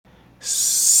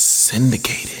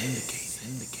Syndicated.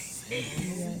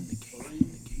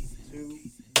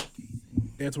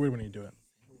 Yeah, it's weird when you do it.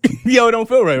 Yo, it don't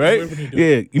feel right? It's weird when you do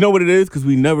Yeah, you know what it is? Because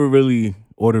we never really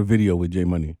order video with J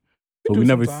Money. So we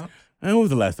never. Sometimes. And when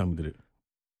was the last time we did it?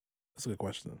 That's a good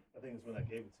question. I think it's when I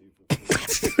gave it to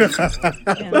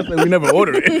you. We never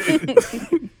ordered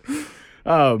it.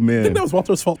 Oh I man, think that was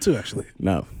Walter's fault too, actually.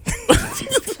 no.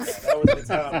 That was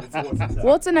the time before the time.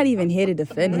 Walter not even here to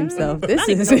defend himself. This I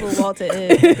don't is even know who Walter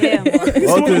is. Damn, Walter.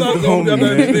 Walter's the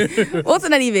homie, man. Walter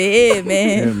not even here, Yeah,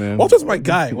 man. man. Walter's my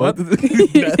guy. What?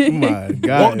 That's my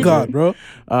guy. Walk God, man. bro.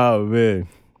 Oh man.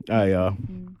 All right, y'all.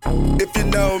 If you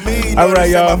know me, All right,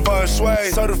 y'all.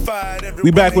 Certified, We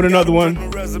back with another one.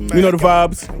 You know the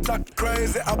vibes.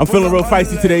 I'm feeling real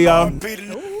feisty today, y'all.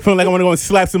 Feeling like I want to go and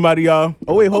slap somebody, y'all.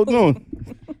 Oh wait, hold on.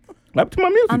 Slap to my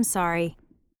music. I'm sorry.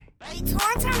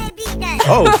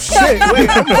 Oh shit! Wait,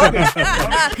 I'm fucking.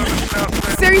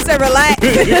 Siri said relax.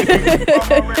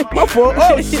 My fault.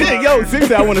 Oh shit, yo,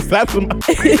 seriously, I want to slap some.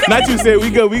 Not you said we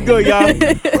good, y'all.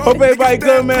 Hope everybody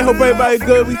good, man. Hope everybody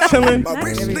good. We chilling.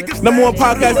 Number one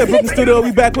podcast at Brooklyn Studio.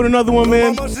 We back with another one,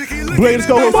 man. Greatest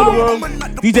co-host in the world.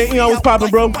 DJ Eon was popping,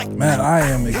 bro. Man, I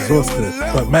am exhausted.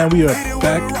 But man, we are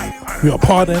back. We are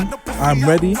pardoned. I'm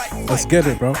ready. Let's get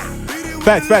it, bro.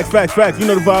 Facts. You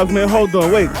know the vibes, man. Hold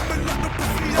on, wait.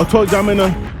 I told you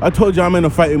I'm in a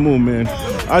fighting mood, man.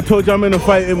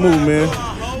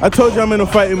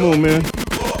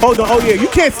 Hold on. Oh yeah, you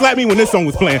can't slap me when this song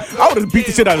was playing. I would have beat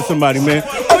the shit out of somebody, man.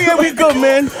 Oh yeah, we good,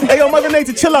 man. Hey yo, Mother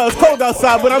Nature, chill out. It's cold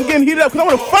outside, but I'm getting heated up because I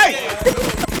want to fight.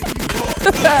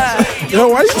 Yo,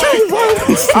 why you trying to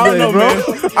violence today, I don't know, bro? man.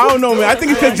 I don't know, man. I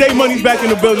think it's because J Money's back in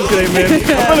the building today, man. I'm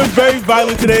feeling very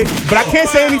violent today, but I can't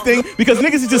say anything because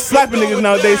niggas is just slapping niggas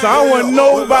nowadays, so I don't want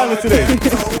no violence today.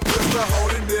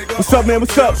 What's up, man?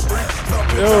 What's up?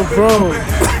 Yo, bro.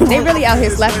 They really out here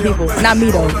slapping people. Not me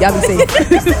though. Y'all be safe.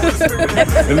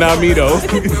 And not me, though.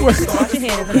 Wash your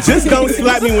hands. Just don't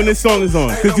slap me when this song is on,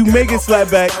 because you make it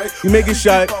slap back, you make it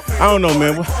shot. I don't know,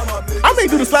 man. I may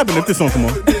do the slapping if this song come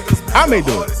on. I may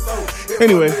do it.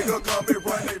 Anyway.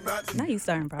 Now you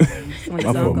starting problems. When My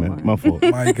the song fault, come man. on. My fault.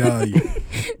 My God.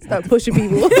 Start pushing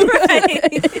people.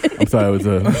 I'm sorry.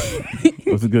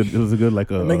 It was a good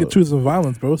like a. Make it choose some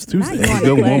violence, bro. It's Now Tuesday. you on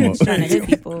Good the warm-up. plans trying to hit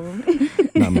people.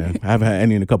 Nah, man. I haven't had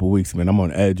any in a couple weeks, man. I'm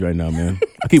on edge right now, man.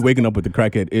 I keep waking up with the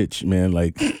crackhead itch, man.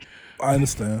 Like, I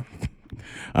understand.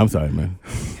 I'm sorry, man.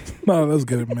 No, let's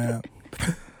get it, man.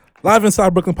 Live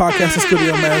inside Brooklyn Podcast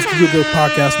Studio, man. It's the Good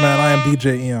Podcast, man. I am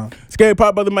DJ Eon. Scary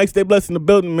Pop Brother Mike, stay blessed in the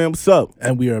building, man. What's up?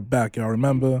 And we are back, y'all.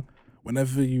 Remember,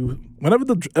 whenever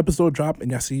the episode drop and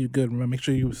y'all see you good, remember, make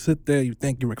sure you sit there, you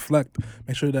think, you reflect.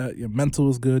 Make sure that your mental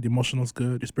is good, your emotional is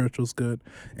good, your spiritual is good,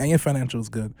 and your financial is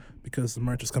good, because the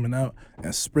merch is coming out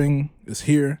and spring is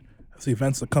here. So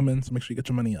events are coming, so make sure you get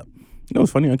your money up. You know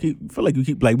what's funny? I feel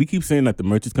like we keep saying that the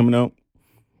merch is coming out,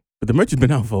 but the merch has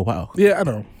been out for a while. Yeah, I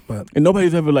know, but And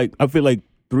nobody's ever I feel like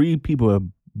 3 people have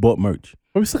bought merch.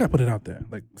 we still gotta put it out there,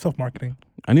 like self-marketing.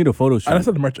 I need a photo shoot. I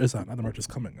said the merch is out, not the merch is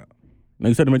coming out. No,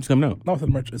 you said the merch is coming out. No, I said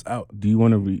the merch is out. Do you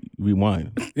want to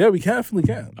rewind? Yeah, we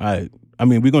definitely can. All right. I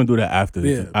mean, we're going to do that after.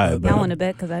 Yeah, All right, I want to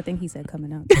bet because I think he said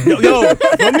coming out. Yo,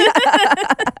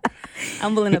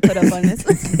 I'm willing to put up on this.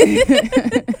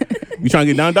 you trying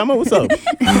to get down, Damo? What's up?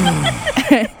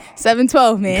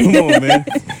 712, man. Come on, man.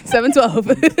 712.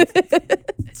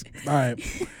 All right.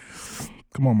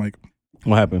 Come on, Mike.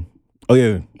 What happened? Oh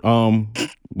yeah.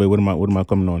 Wait. What am I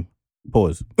coming on?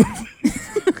 Pause.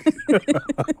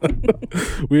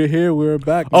 We're here. We're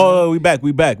back. Man. Oh, we back.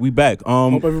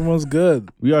 Hope everyone's good.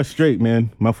 We are straight,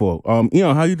 man. My fault.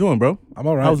 Eon, how you doing, bro? I'm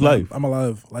all right. How's man. life? I'm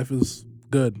alive. Life is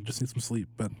good. Just need some sleep,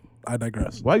 but I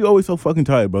digress. Why you always so fucking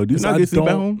tired, bro? Do you not get sleep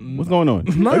at home? What's going on?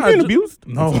 No, Are you I being ju- abused?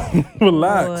 No,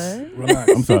 relax. What?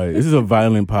 Relax. I'm sorry. This is a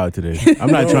violent pod today.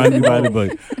 I'm not trying to be violent,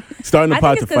 but starting the I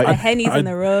pod think to it's because the fight. Henny's in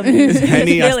the room. It's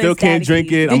Henny. I Feeling still can't drink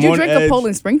staticky. it. Did I'm you on drink edge. a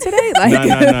Poland Spring today? Like, No.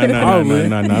 I'm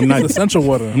not.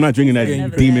 not drinking that Yeah,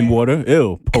 demon water.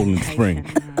 Ew, Poland Spring.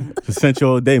 It's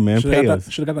essential all day, man. Pay us.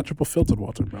 Should have got that triple filtered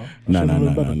water, bro. No.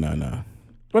 Nah.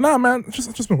 But nah, man.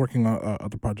 Just been working on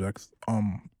other projects.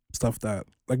 Stuff that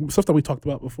we talked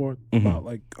about before about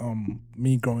like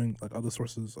me growing like other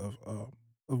sources of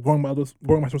growing my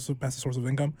passive source of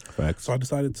income. Facts. So I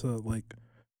decided to like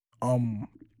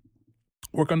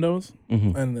work on those,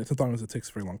 and sometimes it takes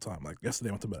a very long time. Like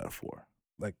yesterday, I went to bed at 4.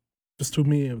 Like just to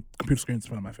me, a computer screen's in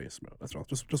front of my face, bro. That's all.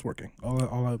 Just working.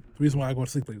 The reason why I go to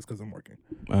sleep late is because I'm working.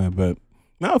 But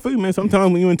no, I feel you, man.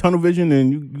 Sometimes when you're in tunnel vision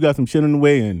and you got some shit in the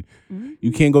way and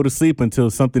you can't go to sleep until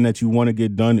something that you want to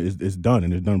get done is done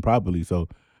and it's done properly. So,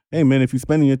 hey, man, if you're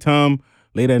spending your time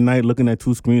late at night looking at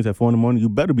 2 screens at 4 in the morning, you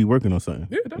better be working on something.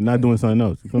 Yeah, and not doing something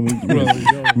else. You feel me?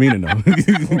 Mina know.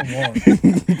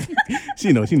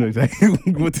 She know exactly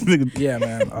what this nigga. Yeah,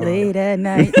 man. Late at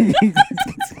night.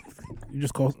 You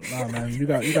just call. Nah, man. You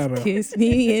gotta. Kiss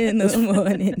me in the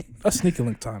morning. That's sneaky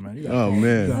link time, man. Oh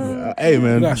man. Hey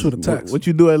man. You gotta shoot a text. What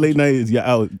you do at late night is your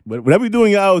hours. Whatever you do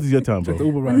in your hours is your time, bro. Take the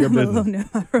Uber ride. I'm Your business. alone in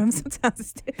my room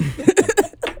sometimes.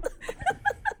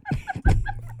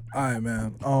 All right,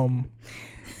 man.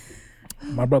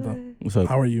 My brother. What's up?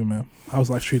 How are you, man? How's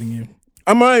life treating you?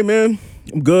 I'm all right, man.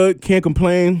 I'm good. Can't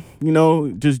complain. You know,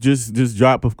 just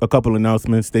drop a couple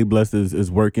announcements. Stay Blessed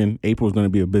is working. April's going to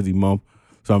be a busy month,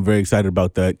 so I'm very excited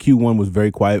about that. Q1 was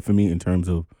very quiet for me in terms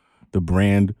of the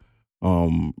brand,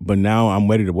 but now I'm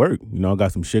ready to work. You know, I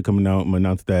got some shit coming out. I'm going to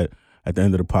announce that at the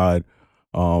end of the pod.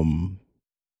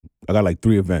 I got like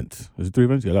 3 events. Is it 3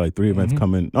 events? Yeah, I got like 3 events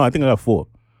coming. No, I think I got 4.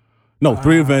 No,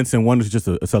 3 events and 1 is just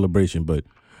a celebration, but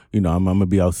you know, I'm gonna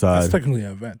be outside. That's technically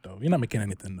an event, though. You're not making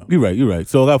anything, though. You're right.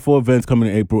 So I got 4 events coming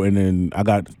in April, and then I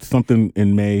got something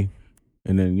in May,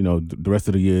 and then you know the rest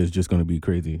of the year is just gonna be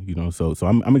crazy. You know, so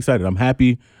I'm excited. I'm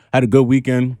happy. Had a good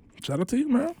weekend. Shout out to you,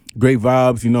 man. Great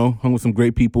vibes. You know, hung with some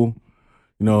great people.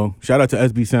 You know, shout out to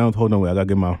SB Sounds. Hold on, wait, I gotta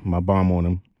get my bomb on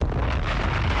him.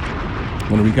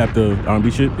 Want to recap the R&B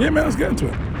shit? Yeah, man. Let's get into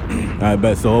it. I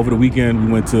bet. So over the weekend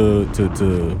we went to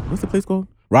what's the place called?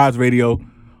 Rise Radio.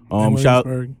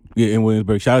 In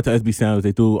Williamsburg. Shout out to SB Sounds.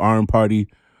 They threw R&B party.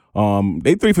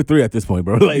 They 3 for 3 at this point,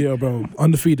 bro. Like, yeah, bro.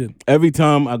 Undefeated. Every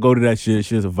time I go to that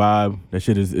shit's a vibe. That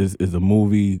shit is a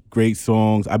movie. Great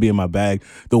songs. I be in my bag.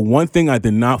 The one thing I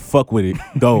did not fuck with it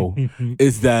though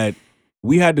is that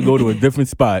we had to go to a different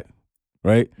spot,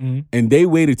 right? And they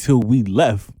waited till we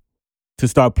left to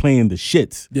start playing the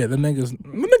shits. Yeah, the niggas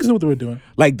knew what they were doing.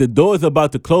 Like, the door's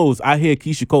about to close. I hear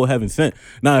Keisha Cole Heaven Sent.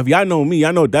 Now, if y'all know me,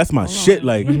 y'all know that's my shit.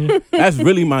 Like, that's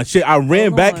really my shit. I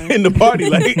ran back in the party.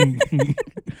 Like,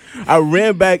 I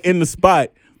ran back in the spot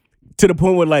to the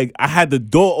point where, like, I had the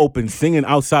door open singing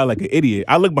outside like an idiot.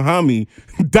 I look behind me.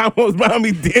 Don was behind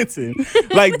me dancing.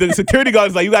 Like, the security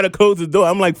guard's like, you got to close the door.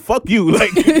 I'm like, fuck you.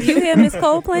 Like, You hear Miss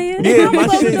Cole playing? yeah, my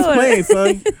shit's playing,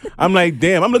 son. I'm like,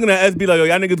 damn. I'm looking at SB like, yo,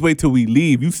 y'all niggas wait till we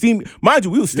leave. You see me? Mind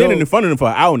you, we was standing in front of them for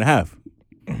an hour and a half.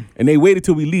 And they waited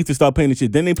till we leave to start playing the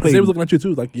shit. Then they played. They was looking at you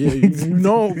too, like, yeah, you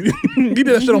know, you did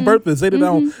that shit on purpose. They did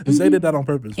that on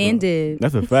purpose. Bro. And did.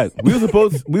 That's a fact. We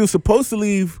were supposed to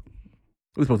leave.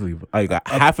 We were supposed to leave like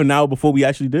half an hour before we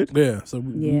actually did. Yeah, so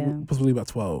we were supposed to leave at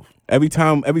 12. Every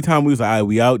time we was like, all right,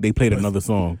 we out. They played another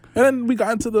song, and then we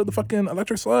got into the fucking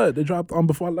electric slide. They dropped on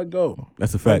Before I Let Go.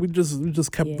 That's a fact. Like, we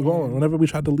just kept going. Whenever we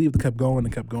tried to leave, they kept going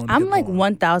and kept going. I'm like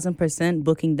 1,000%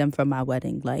 booking them for my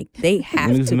wedding. Like, they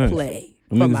have to play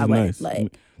for my wedding. Nice.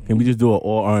 Like, can we just do an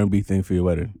all R&B thing for your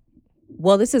wedding?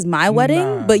 well, this is my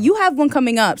wedding, but you have one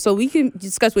coming up, so we can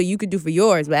discuss what you could do for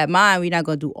yours. But at mine, we're not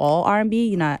gonna do all R&B.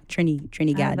 You're not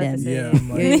Trini goddamn. Yeah, I'm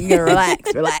like, you're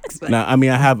relax. Nah, I mean,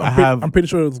 I'm pretty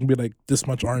sure it's gonna be like this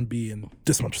much R&B and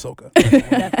this much soca.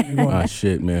 Ah,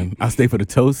 shit, man. I'll stay for the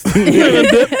toast and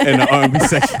the R&B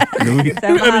section.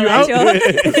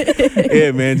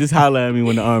 Yeah, man. Just holler at me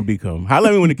when the R&B come. Holler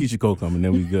at me when the Keisha Cole come, and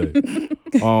then we good.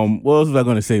 What else was I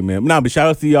gonna say, man? Nah, but shout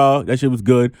out to y'all. That shit was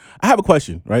good. I have a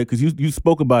question, right? Because you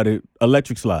spoke about it.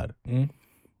 Electric slide. All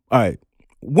right.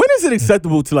 When is it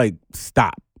acceptable to like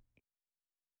stop?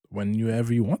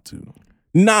 Whenever you want to.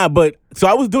 Nah, but so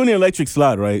I was doing the electric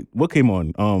slide, right? What came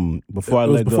on? Before I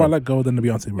Let Go, then the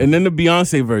Beyonce version. And then the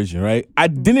Beyonce version, right? I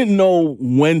didn't know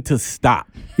when to stop.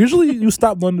 Usually you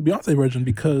stop doing the Beyonce version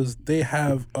because they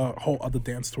have a whole other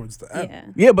dance towards the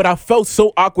end. Yeah, but I felt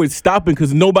so awkward stopping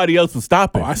because nobody else was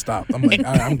stopping. Oh, I stopped. I'm like,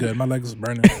 I'm good. My legs is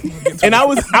burning. And I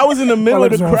was in the middle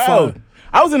of the crowd.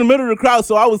 I was in the middle of the crowd,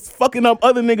 so I was fucking up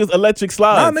other niggas' electric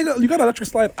slides. Nah, nigga, you got an electric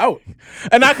slide out.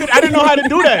 And I didn't know how to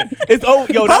do that.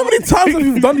 How many times have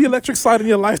you done the electric slide in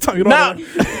your lifetime? You know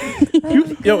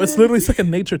it's literally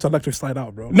second nature to electric slide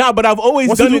out, bro. Nah, but I've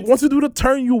always done it. Once you do the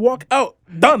turn, you walk out.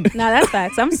 Done. Nah, that's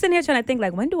facts. I'm sitting here trying to think,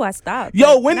 like, when do I stop?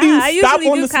 Yo, when do you stop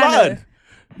on the slide?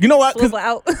 You know what? Because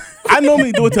I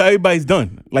normally do it till everybody's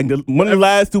done. Like one of the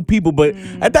last 2 people, but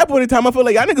at that point in time, I feel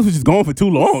like y'all niggas was just going for too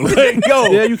long. Like, yo,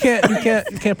 yeah, you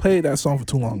can't play that song for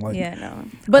too long. Like, yeah, no.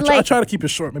 But I try to keep it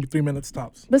short, maybe 3 minutes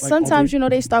tops. But like, sometimes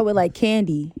they start with like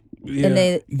Candy. Yeah. And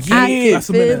then I can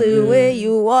feel it where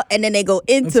you are, and then they go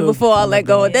into Before I Let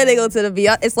Go, and then they go to the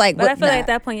Beyond. It's like, but I feel like at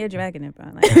that point you're dragging it,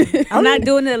 bro. Like, I'm not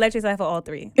doing the electric slide for all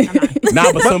 3. I'm not.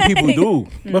 Nah, but some people do.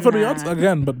 But for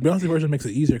Beyonce, but Beyonce version makes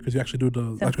it easier because you actually do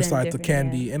the electric slide to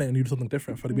Candy in it, and you do something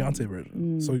different for the Beyonce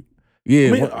version. So Yeah,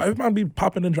 I mean, I might be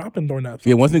popping and dropping during that.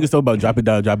 yeah. Once niggas talk about drop it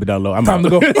down low, I'm Time out.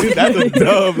 to go. That's a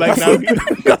dub. Like,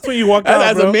 That's when you walk out,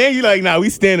 as bro. a man, you like, nah, we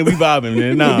standing, we vibing,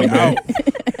 man. Nah, man.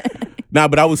 Nah,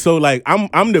 but I was so like,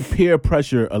 I'm the peer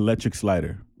pressure electric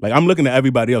slider. Like, I'm looking at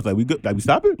everybody else. Like, we good? Like, we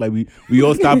stopping? Like, we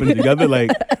all stopping together? Like,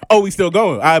 oh, we still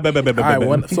going? All right, bet. All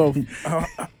right, so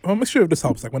I'll make sure if this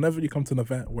helps. Like, whenever you come to an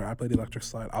event where I play the electric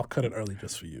slide, I'll cut it early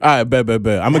just for you. All right, bet.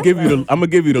 I'm gonna give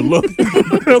you the look.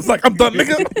 I was like, I'm done,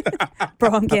 nigga. Bro,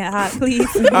 I'm getting hot,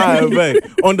 please. All right,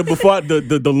 bet. On the before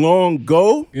the long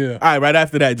go. Yeah. All right, right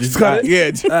after that, just cut it? yeah.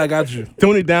 Just I got you.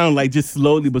 tone it down, like just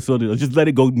slowly but slowly. Just let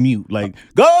it go mute. Like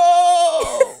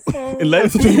go. And let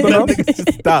it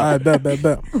just stop. All right, bet.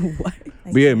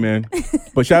 But yeah, man.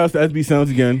 But shout out to SB Sounds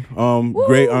again.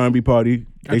 Great R&B party.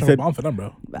 They said, bomb for them,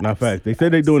 bro. not fact. They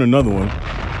said they're doing another one.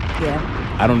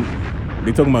 Yeah.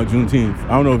 They talking about Juneteenth. I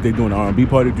don't know if they're doing an R&B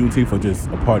party Juneteenth or just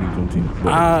a party Juneteenth.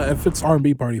 But, If it's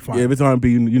R&B party, fine. yeah, if it's R&B,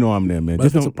 you know I'm there, man. But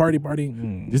Just if it's a don't,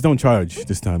 party, just don't charge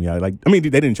this time, y'all. Like, I mean, they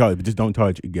didn't charge, but just don't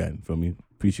charge again. For me,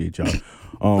 appreciate y'all.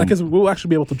 like, 'cause we'll actually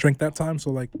be able to drink that time.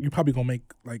 So, like, you're probably gonna make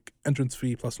like entrance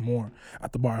fee plus more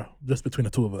at the bar just between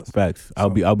the two of us. Facts. I'll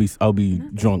be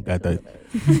drunk at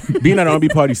that. Being at an R&B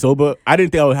party sober, I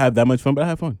didn't think I would have that much fun, but I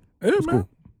had fun. Yeah, man. cool.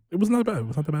 It was not bad. It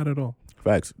was not that bad at all.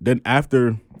 Facts. Then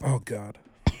after Oh God.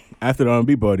 the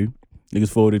R&B party, niggas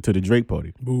forwarded to the Drake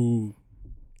party. Boo.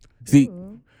 See,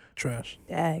 Trash.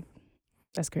 Dag.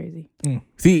 That's crazy.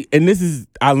 and this is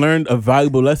I learned a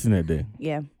valuable lesson that day.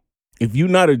 Yeah. If you're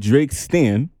not a Drake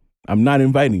stan, I'm not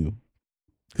inviting you.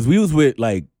 Cause we was with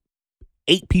like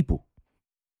 8 people.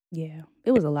 Yeah.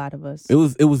 It was a lot of us. It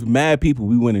was mad people.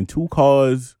 We went in 2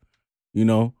 cars, you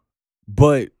know.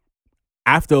 But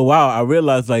after a while, I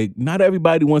realized like not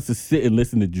everybody wants to sit and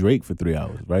listen to Drake for 3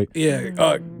 hours, right? Yeah,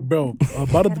 bro.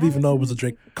 Butter didn't even know it was a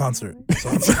Drake concert. So,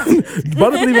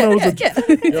 Butter didn't even know it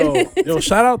was a yo.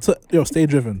 Shout out to Stay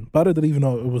Driven. Butter didn't even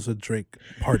know it was a Drake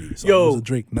party. So it was a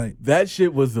Drake night. That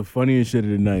shit was the funniest shit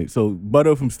of the night. So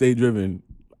Butter from Stay Driven,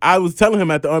 I was telling him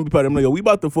at the R&B party, I'm like, yo, we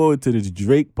about to forward to this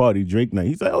Drake party, Drake night.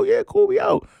 He's like, oh yeah, cool, we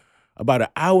out. About an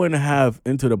hour and a half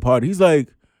into the party, he's like,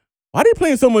 why they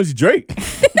playing so much Drake?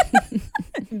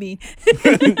 Me.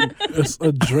 It's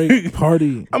a Drake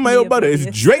party. I'm like, yo, Butter, it's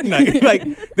Drake night. Like,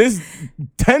 there's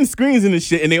 10 screens in this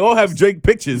shit, and they all have Drake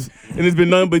pictures, and it's been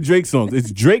nothing but Drake songs.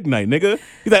 It's Drake night, nigga.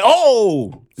 He's like,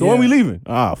 oh, so when we leaving?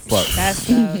 Ah, fuck. That's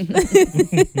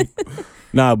tough.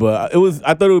 Nah, but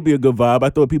I thought it would be a good vibe. I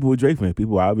thought people were Drake fans.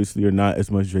 People obviously are not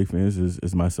as much Drake fans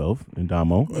as myself and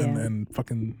Damo And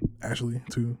fucking Ashley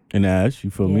too. and Ash. You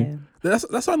feel me?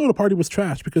 That's how I know the party was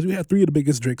trash, because we had 3 of the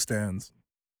biggest Drake stands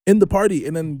in the party,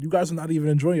 and then you guys are not even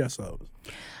enjoying yourselves.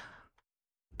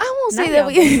 I won't say Not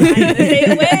that y'all we. the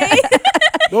same way.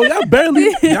 Yo, y'all barely.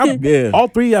 Yeah. All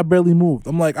 3 y'all barely moved.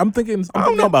 I'm thinking. I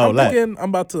don't know about that.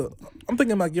 I'm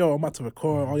thinking like, yo, I'm about to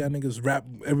record. All y'all niggas rap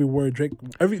every word Drake.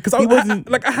 Because He wasn't-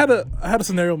 I had a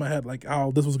scenario in my head like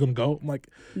how this was gonna go. I'm like,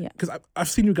 Yeah. because I've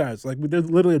seen you guys like there's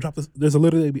literally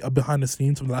a behind the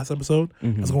scenes from the last episode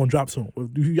that's going to drop soon.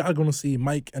 Y'all gonna see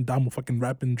Mike and Damo fucking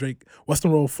rapping Drake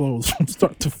Western Road flows from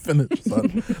start to finish.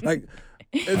 Son. Like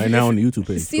Right now on the YouTube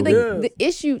page. See, So, like Yeah.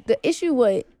 the issue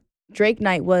with Drake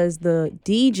night was the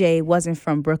DJ wasn't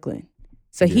from Brooklyn.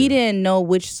 So he didn't know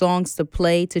which songs to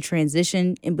play to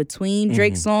transition in between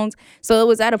Drake songs. So it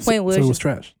was at a point where so it was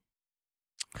trash.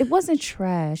 it wasn't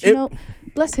trash. You know,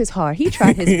 bless his heart. He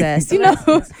tried his best. You know,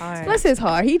 Bless his heart. bless his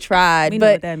heart. He tried. We know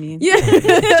but what that means.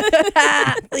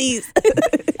 yeah, please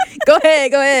go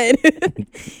ahead.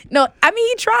 No, I mean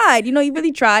he tried. You know, he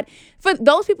really tried. For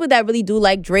those people that really do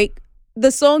like Drake, the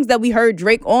songs that we heard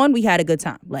Drake on, we had a good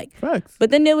time. Like, Facts. but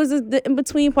then there was the in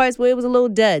between parts where it was a little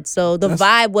dead, so the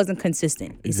vibe wasn't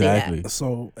consistent. You say that. Exactly.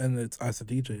 So, and it's as a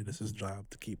DJ, this is his job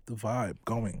to keep the vibe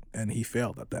going, and he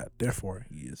failed at that. Therefore,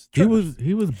 he is. He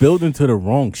trash. was building to the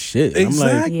wrong shit.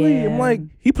 Exactly. Yeah. I'm like,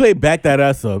 He played back that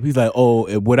ass up. He's like,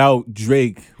 oh, without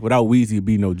Drake, without Weezy, it'd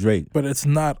be no Drake. but it's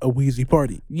not a Wheezy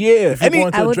party. Yeah. If you're going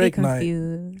I to a would be Drake night,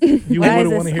 confused. you Why is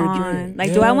wouldn't want this to hear on? Drake.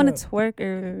 Like, do I want Yeah. to twerk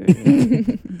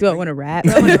or Do I want to rap?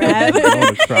 do I want to rap?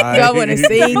 Do I want to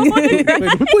sing? Wait,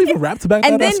 do people even rap to back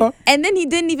and that song? then he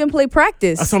didn't even play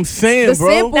practice. That's what I'm saying, The bro.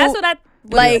 sample- That's what I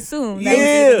would Like, assume.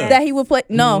 yeah. that he would play.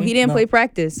 No, he didn't No. play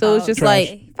practice. So it's just Trash.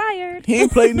 like, Fired. He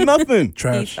ain't played nothing. He's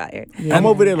Trash. fired. I'm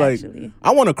over there like, Actually.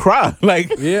 I want to cry. Like,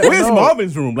 Yeah, I where's know.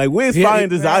 Marvin's room? Like, where's Yeah, Fire and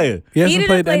Desire? He hasn't didn't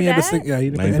played play any of the that? sing. Yeah, he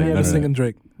didn't I play ain't any played of the none of singing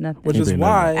Drake, nothing. which Ain't is played none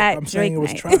of why that. I'm At saying it Drake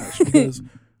was night. trash because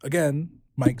again,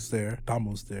 Mike's there,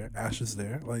 Damo's there, Ash is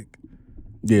there. Like,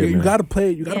 Yeah, You man. gotta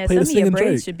play. You gotta Yeah, play some the of your singing braids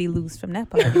Drake. should be loose from that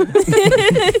part.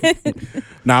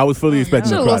 Nah, I was fully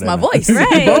expecting Should to have cry lost my that night. voice.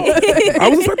 Right. I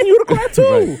was expecting you to cry too.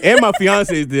 Right. And my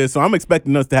fiance is there, so I'm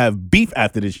expecting us to have beef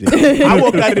after this shit. I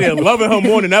walked out of there loving her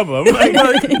more than ever.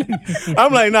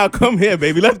 I'm like, nah, come here,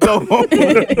 baby. Let's go home.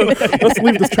 Let's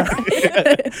leave this track.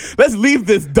 Let's leave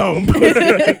this dump.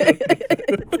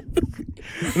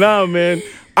 Nah, man.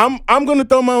 I'm gonna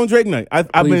throw my own Drake night. I've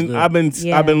Please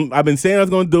do. been saying I was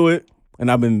gonna do it,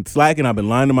 and I've been slacking. I've been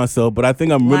lying to myself, but I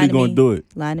think I'm really gonna do it.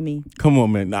 Lying to me. Come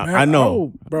on, man. Nah, I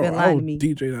know. Bro, Been I lying will to me.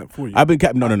 DJ that for you. I've been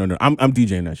no. I'm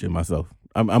DJing that shit myself.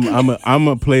 I'm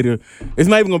a play the. It's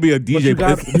not even gonna be a DJ.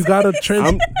 But you got to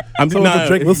I'm so nah, the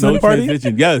Drake it's listening party?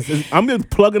 transition. Yes, I'm just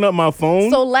plugging up my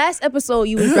phone. So last episode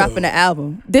you was dropping the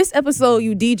album. This episode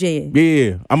you DJing.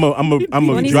 Yeah, I'm a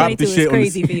drop the 2022 is shit on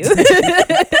crazy the. for you.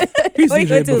 He's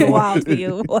 2022 is before. wild for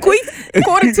you.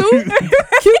 Quarter two,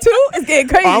 Q2 is getting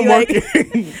crazy. I'm like,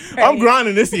 working. I'm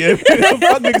grinding this year. What the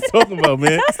fuck niggas talking about,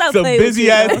 man? stop Some playing with busy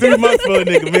you, ass bro. 3 months for a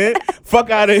nigga, man. Fuck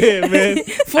out of here, man.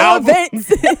 4 Album. events,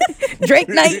 Drake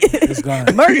night, It's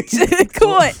gone. merch. Come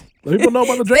on, Let people know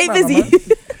about the Drake stay night, busy.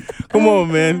 man. Come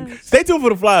on, man. Stay tuned for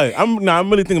the flyer. I'm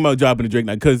really thinking about dropping the Drake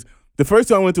night because the first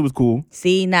time I went to was cool.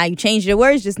 See, now you changed your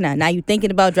words just now. Now you thinking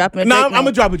about dropping a Nah, Drake I'm night.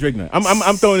 gonna drop a Drake night.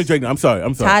 I'm throwing a Drake night. I'm sorry.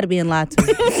 Tired of being lied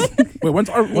to. Wait, when's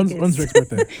Drake's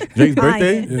birthday? Drake's Fine.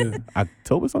 birthday? Yeah.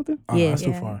 October something? Yeah. That's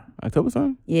too Yeah. far. October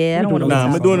something? Yeah, I don't want to. Nah,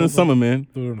 I'm gonna do it in the summer, man.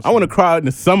 Do it in the I want to cry in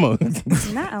the summer.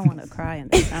 Not I want to cry in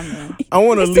the summer. I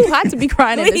want to It's too hot to be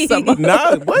crying in the summer.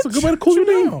 Nah, what? That's a good way to cool you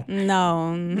down.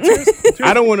 No.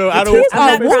 I don't want to. I don't.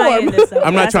 I'm not crying in the summer.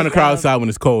 I'm not That's trying to a cry problem. outside when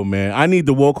it's cold, man. I need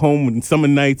to walk home in summer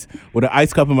nights with an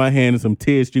ice cup in my hand and some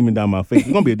tears streaming down my face.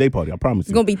 It's gonna be a day party, I promise It's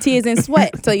you. gonna be tears and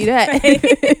sweat. Tell you that.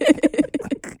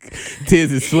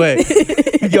 Tears and sweat.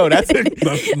 Yo, that's it.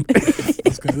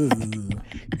 That's good.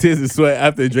 Tears and sweat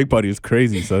after a Drake party is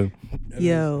crazy, son.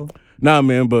 Yo. Nah,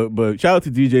 man, but shout out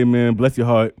to DJ, man. Bless your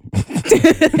heart.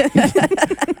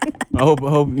 I hope,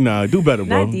 do better,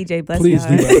 bro. Not DJ, bless Please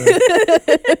your do heart.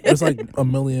 better. There's like a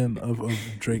million of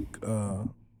Drake,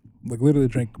 like literally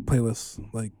Drake playlists.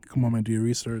 Like, come on, man, do your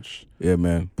research. Yeah,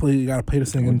 man. You gotta play the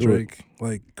singing do it. Drake.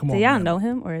 Like, come Do on. y'all man. know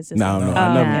him or is this? No, No.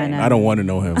 I never. Nah, nah. I don't want to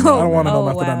know him. I don't want to know Oh,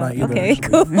 him after that wow. night either. Okay,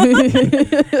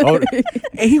 actually. cool. Oh,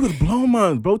 and he was blowing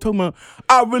my bro talking about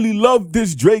I really love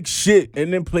this Drake shit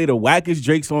and then play the wackest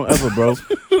Drake song ever, bro.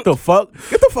 The fuck?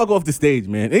 Get the fuck off the stage,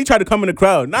 man. And he tried to come in the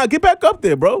crowd. Nah, get back up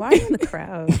there, bro. Why are you in the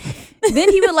crowd? Then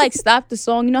he would like stop the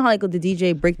song. You know how like the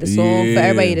DJ break the song Yeah. for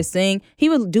everybody to sing. He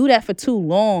would do that for too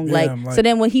long. Yeah, like, I'm like- so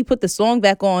then when he put the song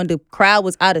back on, the crowd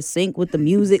was out of sync with the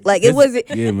music. Like it wasn't.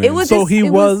 Yeah, man. It was. So just, he it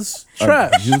was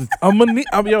trash. he was- I'm gonna need.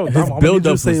 His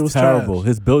build-up was terrible. Trash.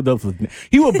 His build-up was.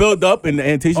 He would build up and the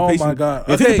anticipation. Oh my God.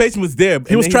 Okay. Anticipation was there.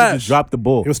 He was trash. Just dropped the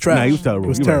ball. It was trash. Nah, he was terrible. It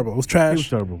was You're terrible. right. It was trash. He was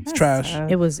terrible. It's trash.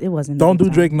 It was. It wasn't. Don't a do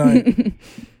good Drake time. night.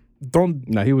 Don't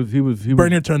Nah, he was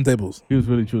burn your turntables. He was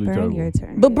really truly Burn terrible. your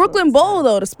turn. But Brooklyn Bowl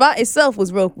though, the spot itself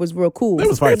was real cool. It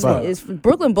was fire.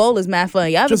 Brooklyn Bowl is mad fun.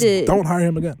 Y'all ever Just did? don't hire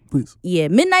him again, please. Yeah,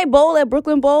 Midnight Bowl at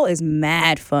Brooklyn Bowl is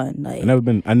mad fun. Like I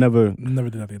never. Never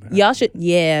did that either. y'all should.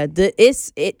 Yeah,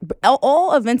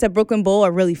 all events at Brooklyn Bowl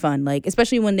are really fun. Like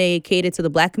especially when they cater to the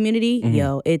Black community.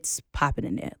 Yo, it's popping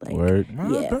in there. Like Word.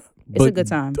 yeah, it's a good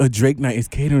time. A Drake night is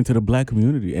catering to the Black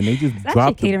community, and they just It's actually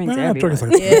dropped it. catering to Nah, Drake everyone, is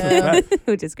like Yeah.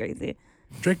 which is crazy.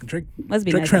 Drake Must be Drake nice to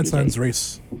be transcends Drake.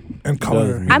 race and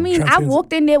color. Does, I mean, I Transcends-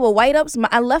 walked in there with white ups.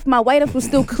 I left my white ups was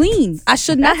still clean. I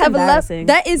should not That's have left. embarrassing.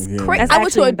 That is Yeah. crazy. That's I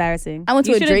went to actually a embarrassing. I went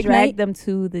to you a should've Drake dragged night. them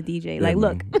to the DJ. Like, Yeah,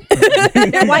 look,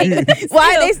 They're white.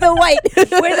 Why are they still white?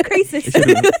 where the creases? It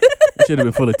should have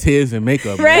been full of tears and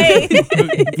makeup. man. Right.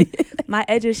 My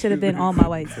edges should have been on my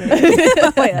whites.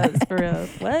 Like, for real.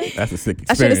 What? That's a sick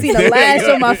I experience. should have seen a lash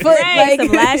on my foot, Right, like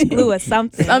some lash glue or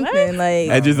something. something like.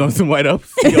 Edges on some white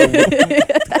ups. Yo,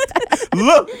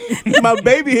 look, my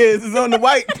baby hairs is on the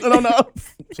white and on the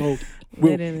ups. So,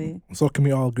 Literally. so can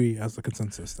we all agree as a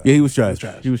consensus? That Yeah, he was trash.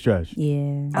 trash. He was trash.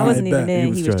 Yeah. I wasn't bet. even there.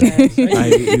 He He was was trash. trash.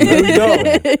 There we go.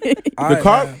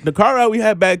 Alright, The car ride we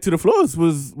had back to the floors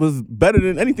was better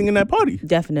than anything in that party.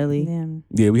 Definitely. Yeah.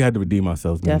 Yeah, we had to redeem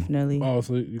ourselves, man. Definitely. Oh,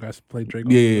 so you guys played Drake?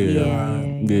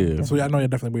 Yeah, Yeah. So I know you're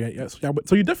definitely. Yeah,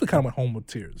 so you definitely kind of went home with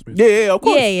tears. Yeah, yeah, of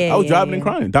course. Yeah, I was yeah, driving yeah. and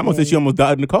crying. Damo said she almost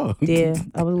died in the car. Yeah,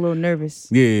 I was a little nervous.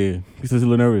 Yeah, he says a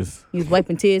little nervous. He was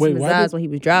wiping tears Wait, from his why eyes did- when he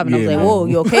was driving. I was Yeah, like, man. "Whoa,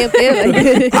 you okay up there?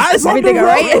 Like, Eyes on everything the all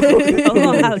right?"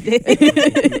 Oh, how did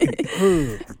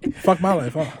Fuck my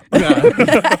life, huh?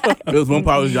 There was one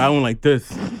part I was driving like this.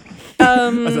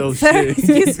 I said, oh shit.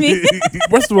 Excuse me.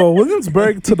 First of all,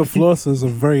 Williamsburg to the Floss is a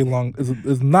very long.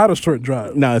 Is not a short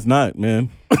drive. Nah, it's not, man.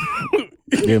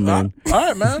 Yeah, man. All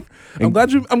right, man. I'm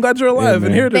glad you're alive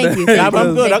and here today. Thank you. Nah, but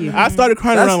I'm good. Thank you. I started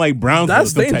crying That's- around like Brownsville.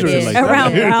 that's some type shit dangerous. Like Yeah. that.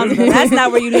 Around Brownsville. That's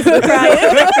not where you need to be crying.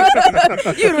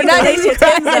 You do not need your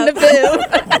time in the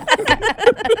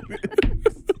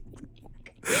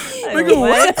Like,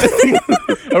 what?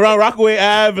 Around Rockaway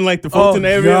Ave and like the Fulton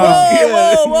area. God. Yeah.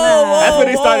 Whoa, whoa. That's where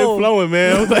they started flowing,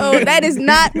 man. I was like, Oh, that is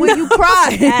not where you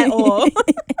cry At all.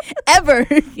 ever.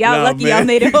 Y'all Nah, lucky man. y'all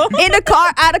made it home. In the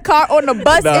car, out of car, on the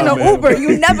bus, Nah, in an man. Uber.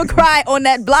 You never cry on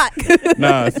that block.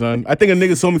 Nah, son. I think a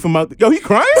nigga saw me from out. Yo, he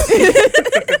crying? Get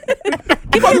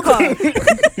out the car.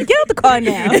 Get out the car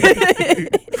now.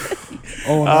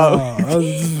 Oh no.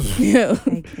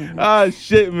 Ah,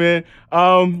 shit, man.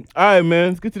 All right, man.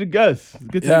 Let's get to the guests. Let's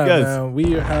get to the Yeah, guests. man.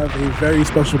 We have a very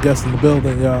special guest in the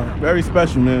building, y'all. Very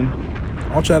special, man.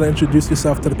 I want you to introduce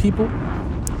yourself to the people.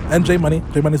 And J Money.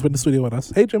 J Money's been in the studio with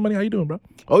us. Hey, J Money, how you doing, bro?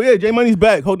 Oh yeah, J Money's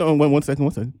back. Hold on, one second.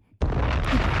 J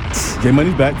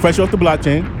Money's back, fresh off the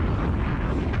blockchain.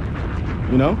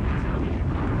 You know,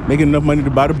 making enough money to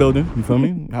buy the building. You feel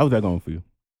me? How's that going for you?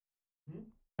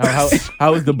 How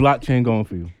is the blockchain going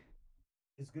for you?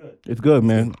 It's good. It's good,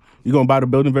 man. You gonna buy the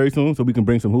building very soon so we can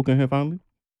bring some hookah in here finally?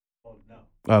 Oh, no.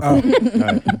 Okay. Oh. All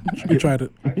right. We tried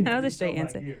it. That was a straight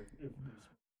answer. You're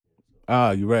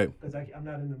right. Because I'm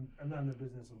not in the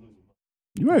business of losing.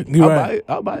 You're right. You're I'll right. buy it.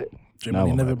 I'll buy it. J Nah, I Money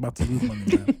won't never buy about to lose money,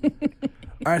 man.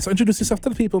 All right, so introduce yourself to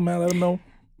the people, man. Let them know.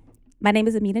 My name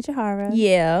is Amina Jawhara.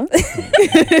 Yeah.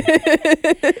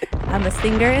 I'm a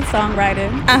singer and songwriter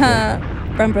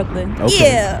from Brooklyn. Okay.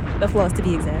 Yeah. The Floss to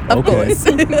be exact. Of Okay. course.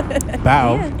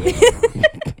 Bow.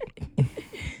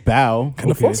 Bow. Can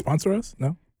the Floss sponsor us?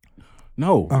 No?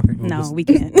 No. Okay, cool. No, we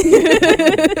can't.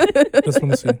 Just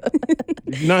want to see.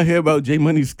 Did you not hear about J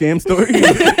Money's scam story?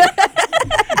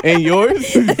 And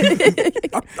yours?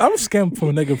 I was scammed from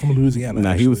a nigga from Louisiana.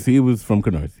 Nah, he was from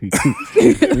Canarsie.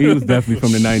 He was definitely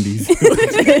from the 90s.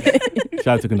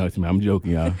 Shout out to Canarsie, man. I'm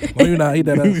joking, y'all. No, you're not. He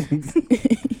that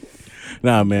ass.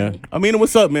 Nah, man. Amina,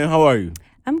 what's up, man? How are you?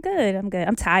 I'm good.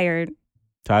 I'm tired.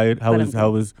 Tired? How But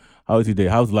was your day?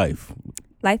 How's life?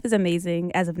 Life is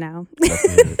amazing as of now.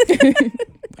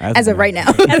 As of right now.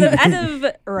 as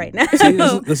of right now. See,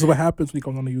 this is what happens when you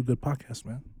come on a You Good podcast,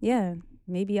 man. Yeah.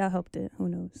 Maybe I helped it. Who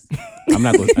knows? I'm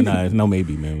not going. Nah, it's no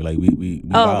maybe, man. Like we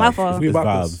Oh, vibes. my fault. We It's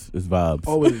about vibes. It's vibes.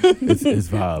 Always. It's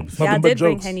vibes. Nothing Y'all but did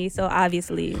bring jokes. Henny, so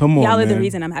obviously Come on, y'all are the man.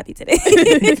 reason I'm happy today.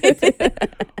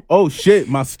 Oh shit,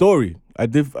 my story. I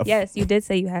did. Yes, you did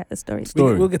say you had a story.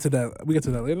 Story. We'll get to that. We get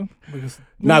to that later.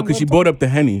 Nah, because she brought up the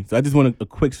Henny, so I just want a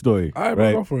quick story. All right,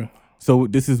 bro, go for it. So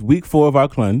this is week 4 of our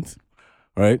cleanse,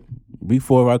 right? Week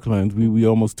 4 of our cleanse. We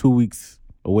almost 2 weeks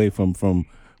away from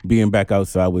being back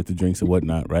outside with the drinks and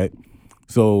whatnot, right?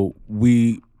 So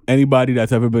anybody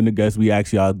that's ever been a guest, we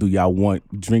ask y'all, do y'all want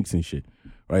drinks and shit,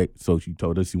 right? So she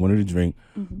told us she wanted a drink.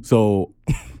 Mm-hmm. So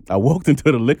I walked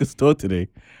into the liquor store today.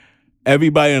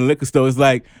 Everybody in the liquor store is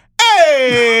like,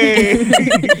 hey! Yo,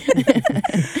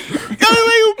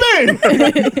 where you been?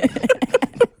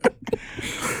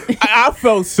 I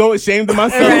felt so ashamed of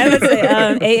myself. All right, let's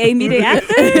say AA meeting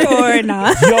after or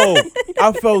not? Yo,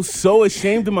 I felt so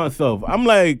ashamed of myself. I'm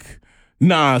like,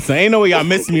 nah, so ain't no way y'all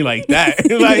miss me like that.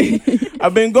 Like,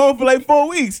 I've been going for like 4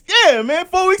 weeks. Yeah, man,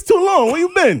 4 weeks too long. Where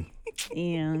you been?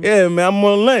 Yeah, man, I'm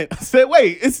on Lent. I said,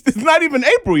 wait, it's not even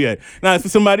April yet. Nah, it's for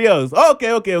somebody else.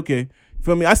 Okay.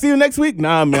 Feel me? I see you next week?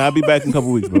 Nah, man, I'll be back in a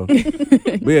couple weeks, bro.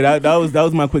 But yeah, that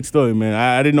was my quick story, man.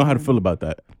 I didn't know how to feel about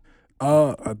that.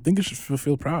 I think you should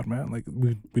feel proud, man. Like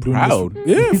we doing Proud? this.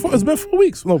 Yeah, it's been 4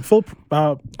 weeks. No, full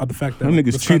of the fact that Them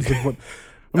niggas the sense cheated. of what-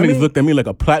 Them niggas looked at me like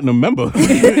a platinum member.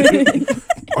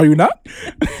 Are you not?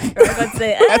 Let's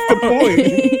say, That's the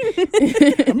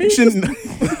point. I mean,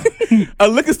 a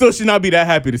liquor store should not be that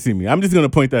happy to see me. I'm just gonna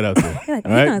point that out there. like,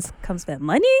 all right? he comes spend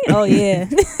money? Oh yeah,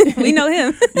 we know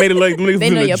him. Made it like them niggas They was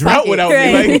in know a your drought pocket. without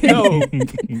Right. me. Like, no,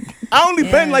 I only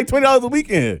spend like $20 a week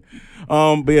in here.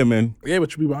 But yeah, man, Yeah,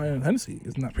 but you be buying Hennessy.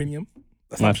 Isn't that premium?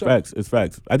 That's it's facts. It's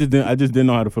facts. I just didn't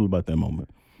know how to feel about that moment.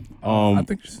 I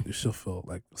think you still feel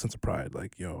like a sense of pride.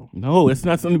 Like, yo, No, it's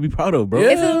not something to be proud of, bro.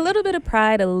 Yeah. It's a little bit of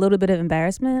pride, a little bit of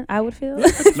embarrassment. I would feel.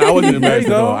 No, I wasn't embarrassed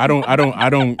you at go. all.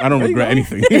 I don't regret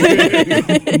anything.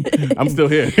 I'm still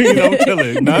here. You know, I'm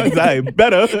chilling. No, it's all right.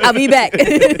 Better. I'll be back.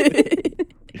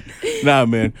 Nah,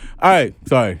 man. All right,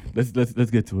 sorry. Let's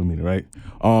get to Amina, right?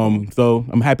 So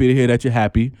I'm happy to hear that you're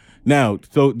happy. Now,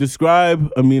 so describe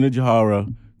Amina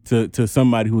Jawhara to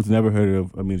somebody who's never heard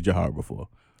of Amina Jawhara before.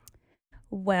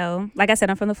 Well, like I said,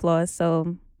 I'm from the Floss,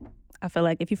 so I feel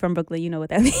like if you're from Brooklyn, you know what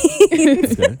that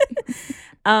means. Okay.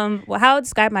 Well, how I would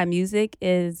describe my music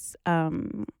is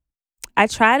I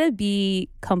try to be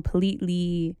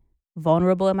completely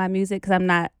vulnerable in my music because I'm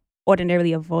not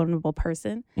ordinarily a vulnerable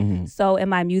person. So in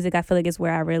my music, I feel like it's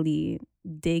where I really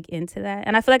dig into that.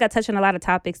 And I feel like I touch on a lot of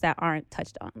topics that aren't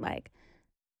touched on. Like,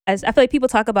 as I feel like people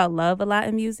talk about love a lot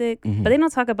in music, but they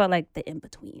don't talk about like the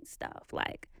in-between stuff.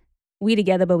 Like, we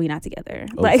together, but we not together.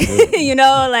 Like, you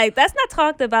know, like that's not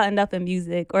talked about enough in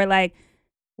music. Or like,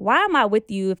 why am I with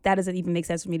you if that doesn't even make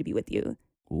sense for me to be with you?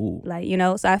 Ooh. Like, you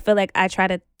know, so I feel like I try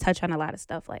to touch on a lot of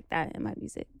stuff like that in my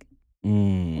music.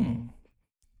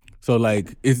 So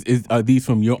like, are these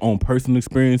from your own personal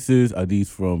experiences? Are these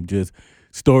from just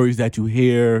stories that you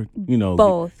hear? You know,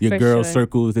 both. Your for girl sure.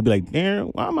 circles. They be like, damn,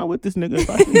 why am I with this nigga?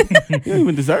 You don't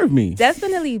even deserve me.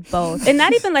 Definitely both. And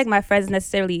not even like my friends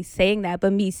necessarily saying that,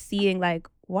 but me seeing like,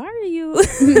 why are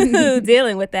you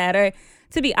dealing with that? Or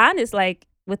to be honest, like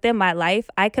within my life,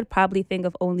 I could probably think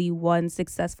of only one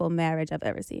successful marriage I've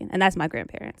ever seen. And that's my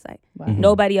grandparents. Like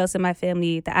nobody else in my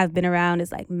family that I've been around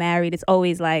is like married. It's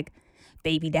always like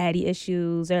baby daddy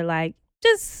issues or like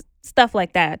just stuff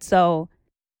like that. So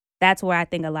that's where I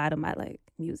think a lot of my like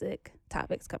music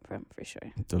topics come from, for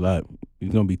sure. It's a lot.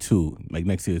 It's gonna be 2. Like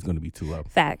next year, it's gonna be 2 up.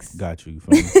 Facts. Got you.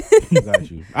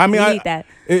 Got you. I mean, We need that.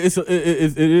 It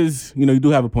is. You know, you do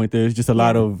have a point there. It's just a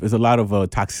lot of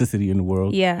toxicity in the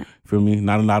world. Yeah. Feel me?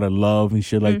 Not a lot of love and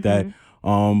shit like that.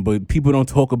 But people don't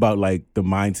talk about like the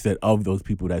mindset of those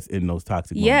people that's in those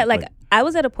toxic Yeah, moments. like I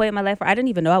was at a point in my life where I didn't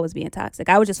even know I was being toxic.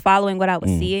 I was just following what I was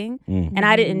seeing, and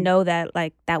I didn't know that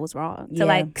like that was wrong to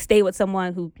like stay with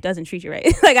someone who doesn't treat you right.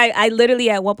 Like I literally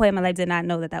at one point in my life did not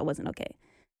know that wasn't okay.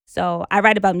 So I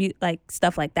write about like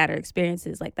stuff like that or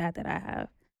experiences like that I have.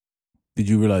 Did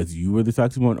you realize you were the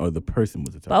toxic one or the person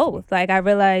was the toxic one? Both. Like I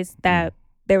realized that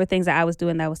there were things that I was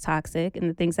doing that was toxic, and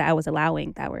the things that I was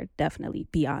allowing that were definitely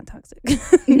beyond toxic.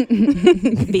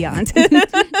 Beyond.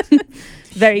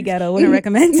 Very ghetto. Wouldn't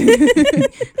recommend.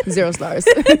 0 stars.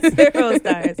 0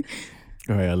 stars.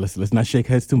 All right, let's not shake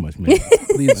heads too much, man.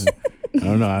 Please. I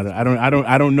don't know. I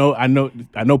don't know.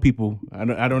 I know people.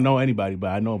 I don't know anybody,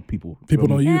 but I know people. People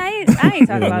know you. Yeah, I ain't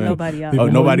talking about nobody else. Oh,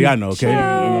 nobody I know. Okay.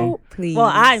 Chill, please.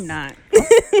 Well, I'm not.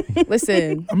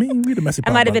 Listen. I mean, we the messy.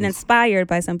 I might have been brothers. inspired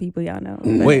by some people y'all know.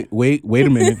 but- Wait a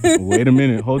minute. Wait a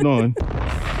minute. Hold on.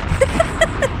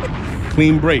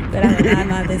 Clean break. But I don't mind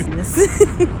my business.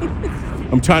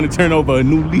 I'm trying to turn over a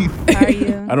new leaf. Are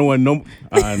you? I don't want no.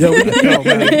 Yo,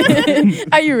 man.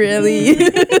 Are you really?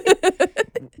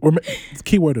 The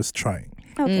keyword is trying.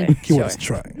 Okay. Keyword is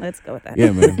trying. Let's go with that.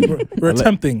 Yeah, man. We're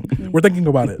attempting. We're thinking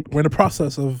about it. We're in the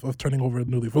process of turning over a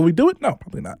new leaf. Will we do it? No,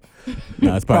 probably not.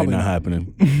 Nah, it's probably Probably not not.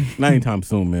 happening. Not anytime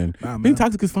soon, man. Nah, man. Being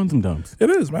toxic is fun sometimes. It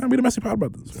is, man. We the messy pod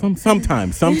brothers.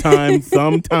 Sometimes.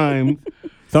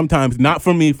 Not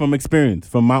from me, from experience,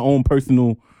 from my own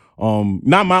personal.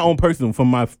 Not my own personal,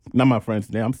 not my friends.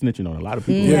 Damn, I'm snitching on a lot of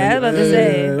people. Yeah, I was about to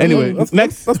say. Anyway,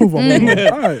 next. Let's move on.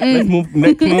 All right. Let's move.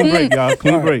 Next, clean break, y'all.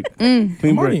 Clean break. Clean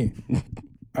break. Money.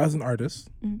 As an artist,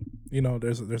 you know,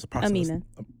 there's a process. Amina.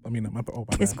 Amina, my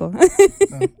It's bad. cool.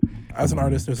 As an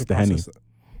artist, there's a the Henny. process.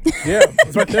 Yeah,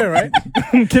 it's right there, right?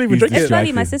 Can't even drink It's it.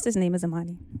 funny. My sister's name is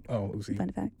Amani. Oh, Lucy.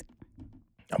 Fun fact.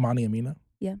 Amani Amina.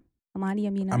 Amani,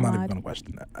 Amina, I'm not even Ahmad. gonna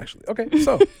question that, actually. Okay,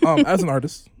 so as an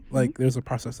artist, like there's a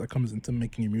process that comes into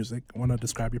making your music. Want to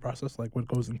describe your process? Like what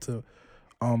goes into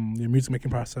your music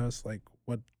making process? Like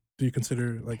what do you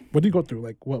consider? Like what do you go through?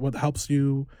 Like what helps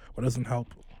you? What doesn't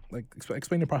help? Like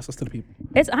explain your process to the people.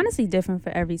 It's honestly different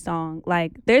for every song.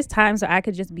 Like there's times where I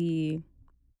could just be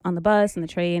on the bus, on the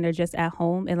train, or just at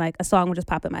home, and like a song will just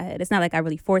pop in my head. It's not like I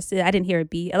really forced it. I didn't hear a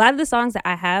beat. A lot of the songs that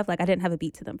I have, like I didn't have a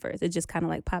beat to them first. It just kind of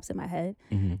like pops in my head.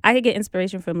 I could get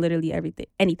inspiration from literally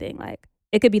anything. Like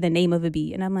it could be the name of a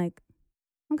beat, and I'm like,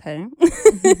 okay,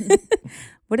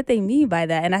 what did they mean by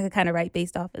that? And I could kind of write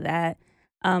based off of that.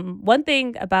 One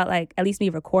thing about like at least me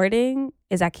recording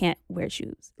is I can't wear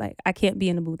shoes. Like I can't be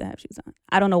in the mood to have shoes on.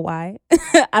 I don't know why.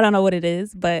 I don't know what it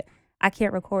is, but I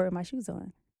can't record with my shoes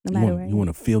on. No matter where. You want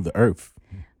to feel the earth.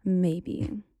 Maybe.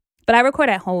 But I record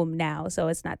at home now, so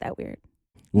it's not that weird.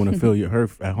 You want to feel your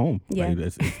earth at home. Yeah. Like,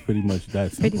 it's pretty much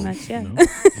that. Pretty simple, much, yeah. you know?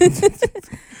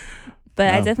 But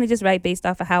I Wow. definitely just write based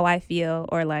off of how I feel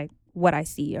or like what I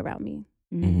see around me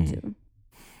too.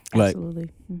 Like, Absolutely.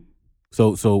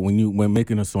 so when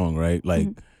making a song, right? Like,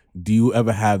 do you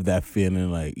ever have that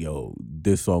feeling like, yo,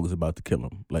 this song is about to kill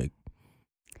him? Like,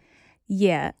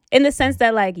 Yeah. In the sense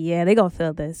that like, yeah, they gonna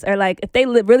feel this. Or like if they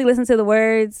really listen to the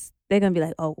words, they're gonna be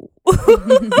like, oh,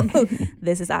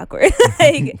 this is awkward.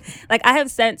 like I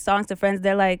have sent songs to friends.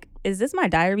 They're like, is this my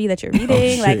diary that you're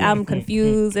reading? Like I'm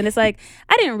confused. And it's like,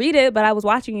 I didn't read it, but I was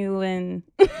watching you and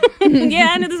yeah,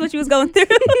 I knew this is what you was going through.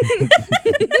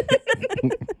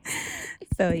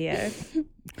 So yeah.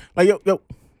 like yo,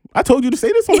 I told you to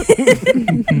say this on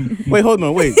the Wait, hold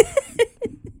on, wait.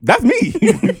 That's me.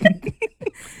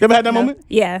 You ever had that moment?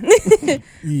 Yeah.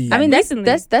 I mean, Recently.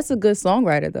 that's a good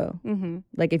songwriter though. Mm-hmm.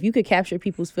 Like if you could capture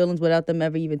people's feelings without them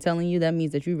ever even telling you, that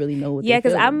means that you really know what. Yeah,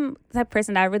 because because I'm that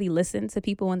person that I really listen to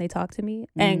people when they talk to me.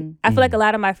 And I feel like a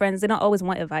lot of my friends, they don't always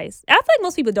want advice. I feel like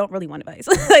most people don't really want advice.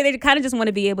 Like they kind of just want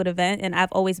to be able to vent. And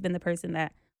I've always been the person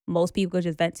that most people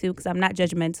just vent to because I'm not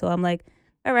judgmental. I'm like,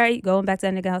 all right, going back to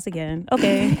that nigga house again.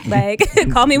 Okay. Like,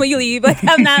 call me when you leave. Like,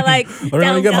 I'm not like,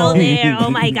 don't go there.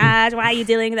 Oh my gosh, why are you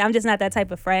dealing with that? I'm just not that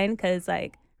type of friend because,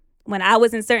 like, when I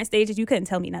was in certain stages, you couldn't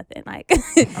tell me nothing. Like,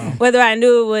 whether I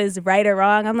knew it was right or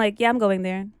wrong, I'm like, yeah, I'm going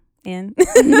there. And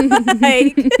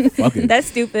like, that's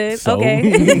stupid. So? Okay.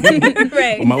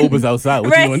 Right. Well, my Uber's outside.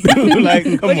 What Right. you gonna do? Like,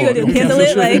 come What you on. gonna do? Cancel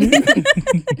it? Like,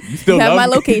 You still have love my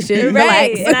me? location.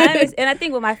 right. Relax. And I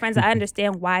think with my friends, I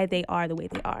understand why they are the way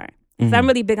they are. Because I'm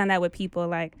really big on that with people.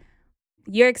 Like,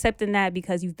 you're accepting that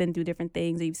because you've been through different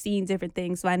things or you've seen different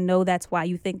things. So I know that's why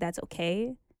you think that's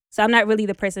okay. So I'm not really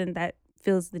the person that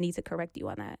feels the need to correct you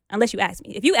on that. Unless you ask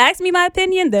me. If you ask me my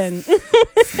opinion, then.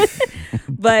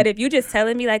 But if you just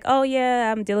telling me like, oh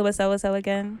yeah, I'm dealing with so-and-so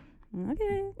again.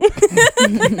 Okay.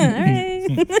 All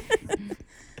right.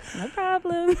 No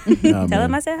problem. Nah, Tell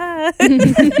him man. I said hi.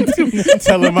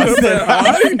 Tell him I said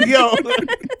hi. Yo.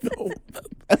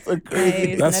 That's a Hey,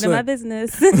 crazy. it's That's none of my it.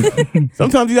 business.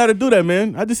 Sometimes you got to do that,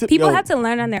 man. I just People yo, have to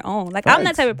learn on their own. Like, I'm that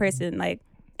Facts. type of person. Like,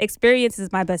 experience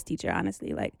is my best teacher,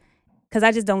 honestly. Like, because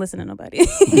I just don't listen to nobody.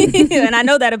 And I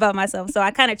know that about myself. So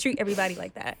I kind of treat everybody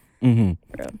like that. Mhm.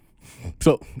 For real.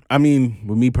 So I mean,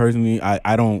 with me personally,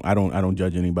 I don't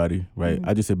judge anybody, right?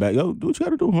 I just sit back, yo, do what you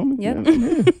gotta do, homie. Yep.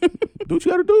 Yeah. Do what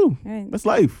you gotta do. Right. That's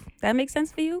life. That makes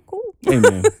sense for you? Cool. Hey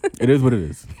man, it is what it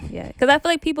is. Yeah. Because I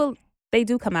feel like people, they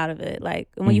do come out of it. Like,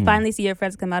 when you finally see your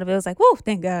friends come out of it, it's like, whoa,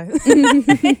 thank God.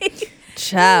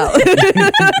 Child.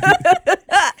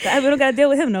 We don't got to deal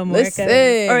with him no more. 'cause-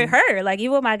 Listen. Or her. Like,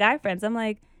 even with my guy friends, I'm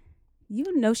like,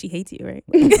 you know she hates you, right?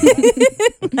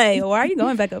 Like, why are you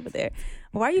going back over there?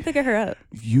 Why are you picking her up?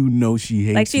 You know she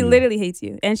hates Like, she you. literally hates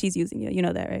you. And she's using you. You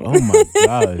know that, right? Oh my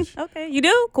gosh. Okay, you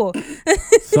do? Cool.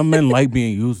 Some men like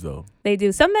being used though. They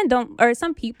do. Some men don't, or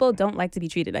some people don't like to be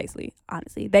treated nicely,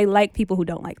 honestly. They like people who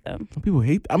don't like them. Some people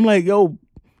hate. I'm like, yo,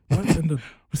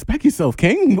 respect yourself,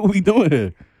 King. What we doing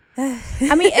here?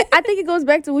 I mean, I think it goes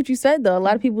back to what you said, though. A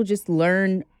lot of people just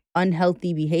learn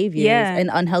unhealthy behaviors Yeah. and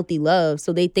unhealthy love.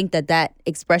 So they think that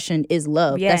expression is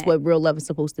love. Yeah. That's what real love is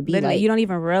supposed to be Literally, like. you don't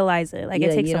even realize it. Like, Yeah,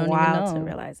 it takes you a don't even while to know.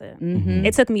 realize it. Mhm.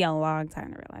 It took me a long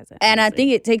time to realize it. And I honestly.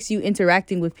 think it takes you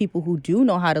interacting with people who do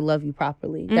know how to love you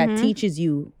properly. That teaches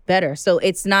you better. So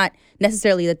it's not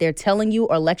necessarily that they're telling you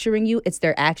or lecturing you. It's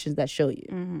their actions that show you.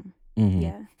 Mhm.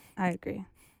 Yeah, I agree.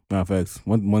 Nah, facts.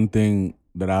 One thing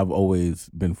that I've always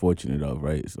been fortunate of,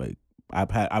 right? It's like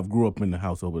I've grew up in the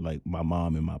household with like my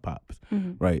mom and my pops,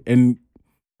 right? And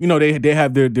you know they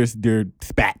have their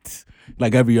spats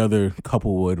like every other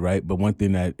couple would, right? But one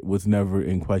thing that was never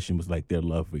in question was like their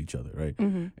love for each other, right?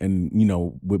 And you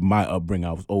know, with my upbringing,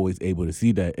 I was always able to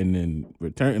see that, and then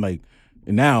return like,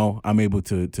 and now I'm able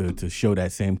to show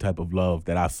that same type of love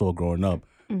that I saw growing up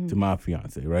to my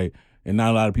fiance, right? And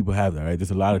not a lot of people have that, right?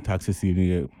 There's a lot of toxicity in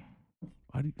here.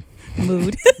 Why do you,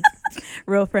 Mood.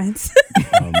 Real friends.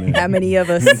 oh man, How many of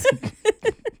us?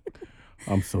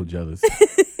 I'm so jealous.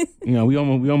 You know, we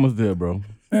almost there, bro.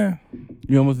 Yeah,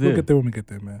 We almost there. we'll get there when we get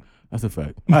there, man. That's a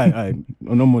fact. All right.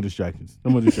 Oh, no more distractions.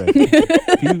 No more distractions.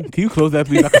 Can you close that,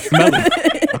 please? I can smell it.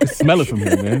 I can smell it from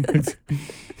here, man.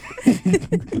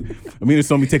 Amina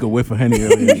saw me take a whiff of Henny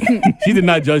earlier. She did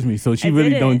not judge me, so she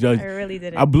really don't judge. I really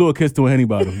didn't. I blew a kiss to a Henny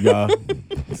bottle, y'all.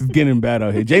 This is getting bad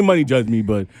out here. J Money judged me,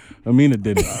 but Amina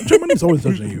didn't. Germany's always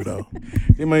judging you, though.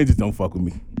 J Money just don't fuck with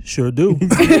me. Sure do.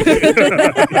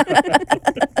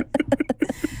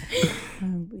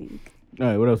 I'm weak. All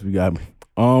right, what else we got? You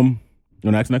want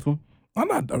to ask the next one? I'm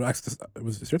not.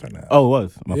 It's your turn now. Oh, it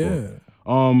was. My yeah. fault.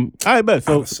 All right, bet. Out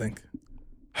So of sync.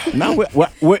 now we're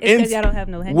It's in. because y'all don't have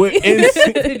no Henny. We're in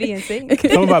sync. To be in sync.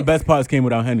 Some of our best parts came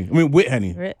without Henny. I mean, with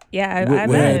Henny. Yeah, I Well, Yeah,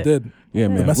 bet. it did. Yeah,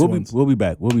 man. messy We'll ones. be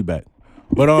back. We'll be back.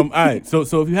 But all right. So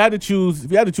if you had to choose,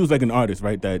 like an artist,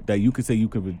 right, that you could say you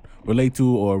could relate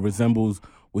to or resembles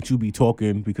what you be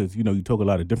talking, because you know you talk a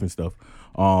lot of different stuff.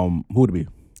 Who would it be?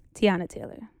 Tiana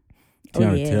Taylor.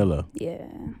 Tiana yeah. Taylor. Yeah.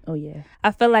 Oh, yeah.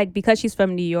 I feel like because she's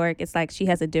from New York, it's like she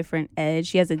has a different edge.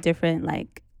 She has a different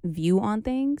like view on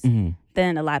things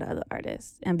than a lot of other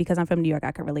artists. And because I'm from New York,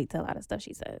 I can relate to a lot of stuff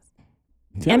she says.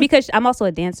 And because I'm also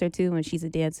a dancer too, and she's a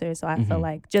dancer, so I feel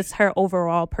like just her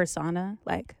overall persona,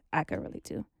 like I could relate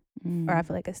to, or I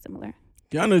feel like it's similar.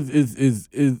 Tiana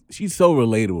is she's so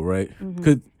relatable, right?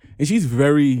 Because and she's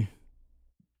very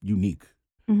unique.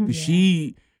 Mhm.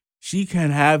 She can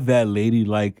have that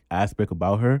ladylike aspect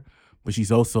about her, but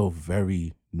she's also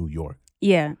very New York.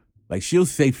 Yeah. Like she'll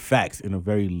say facts in a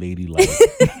very ladylike.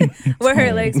 With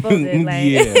her legs folded, like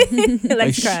Yeah.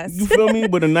 legs crossed. You feel me?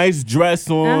 With a nice dress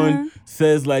on, Uh-huh.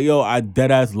 says like, "Yo, I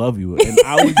dead ass love you," and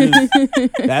I was just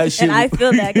that shit. And I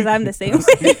feel that because I'm the same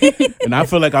way. And I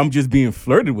feel like I'm just being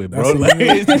flirted with, bro. That's Like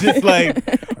it's just like,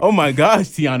 oh my gosh,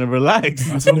 Tiana, relax.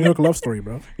 That's a New York love story,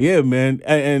 bro. Yeah, man,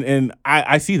 and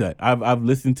I see that. I've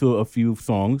listened to a few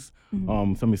songs,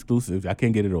 some exclusives. I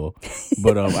can't get it all,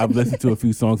 but I've listened to a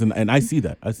few songs, and I see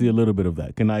that. I see a little bit of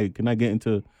that. Can I get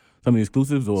into some of the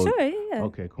exclusives? Or Sure, yeah.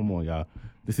 Okay, come on, y'all.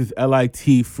 This is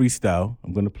LIT freestyle.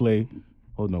 I'm gonna play.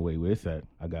 Hold on, wait, where's that?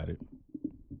 I got it.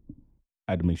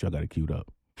 I had to make sure I got it queued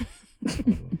up. Hold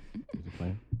on. Is it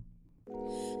playing?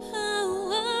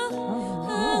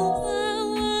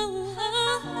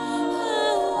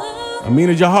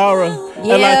 Amina Jawhara,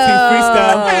 LIT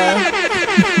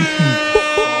freestyle.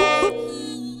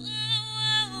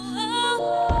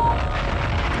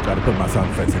 Gotta put my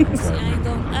sound effects in. I ain't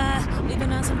gon' lie, we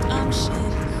been on some dumb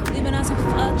shit. We been on some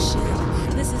fuck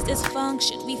shit. This is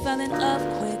dysfunction. We fell in love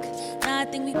quick. Now I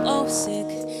think we both sick.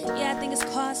 Yeah, I think it's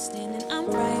costing, and I'm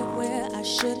right where I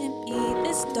shouldn't be.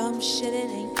 This dumb shit, it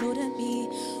ain't new to me.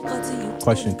 What do you do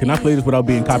Question, to can I me? play this without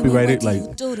being Tell me, copyrighted? what do Like,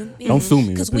 you do to me? don't sue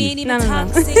me, Cause we ain't please. even No.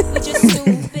 toxic, we just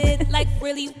stupid. Like,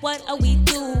 really, what are we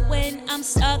doing? I'm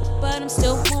stuck, but I'm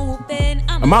still moving.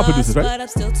 I'm Am I lost, producers, right? but I'm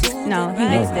still tuned No, in, he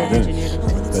right? makes the yeah. engineer. I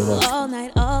wanna They do love it.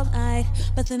 all night,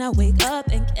 but then I wake up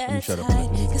and get shut up. tired.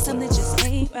 Cause something just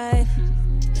ain't right.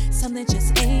 Something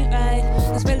just ain't right.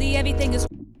 Cause really everything is.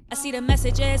 I see the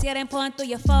messages, yeah, they pouring through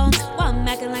your phone. While I'm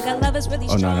acting like our love is really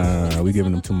Oh strong. no! We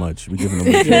giving them too much. We giving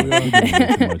them too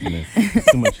much, man.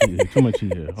 Too much heat here. Too much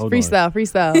heat here. Hold on.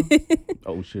 Freestyle.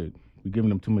 Oh shit, we giving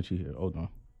them too much heat here. Hold on.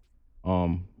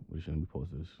 Wait, let me pause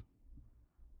this.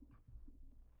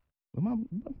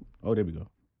 Oh, there we go.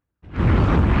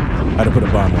 I had to put a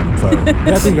bomb on. I'm sorry.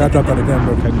 Yeah, I think I dropped out again,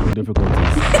 bro. Technical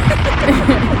difficulties.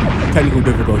 Technical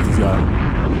difficulties,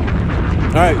 y'all.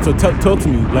 All right, so talk to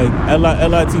me, like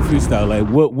LIT freestyle. Like,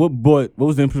 what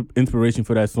was the inspiration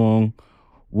for that song?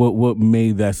 What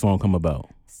made that song come about?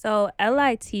 So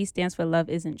LIT stands for Love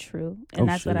Isn't True, and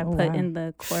that's what I shit. put in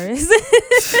the chorus.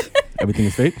 Everything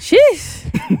is fake. Sheesh.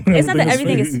 It's not that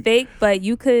everything is fake, but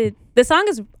the song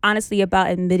is honestly about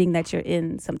admitting that you're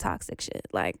in some toxic shit.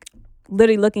 Like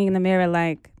literally looking in the mirror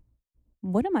like,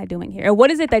 what am I doing here? Or what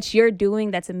is it that you're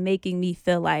doing that's making me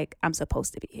feel like I'm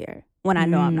supposed to be here when I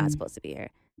know I'm not supposed to be here?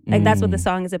 Like that's what the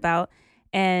song is about.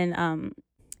 And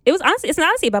it's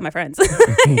honestly about my friends.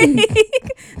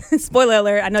 Spoiler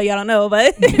alert, I know y'all don't know,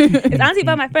 but it's honestly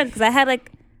about my friends because I had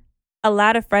like a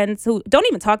lot of friends who don't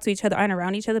even talk to each other, aren't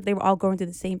around each other, but they were all going through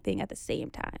the same thing at the same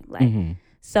time. Like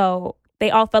so they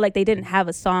all felt like they didn't have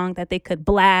a song that they could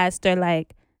blast or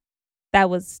like that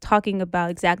was talking about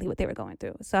exactly what they were going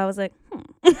through. So I was like,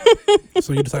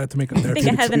 So you decided to make a I therapeutic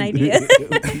think I have an song. idea.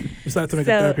 You decided to make a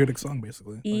So- therapeutic song,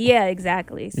 basically. Like, Yeah,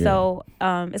 exactly. So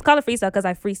it's called a freestyle because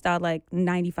I freestyled like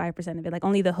 95% of it. Like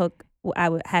only the hook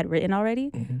had written already,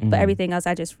 but everything else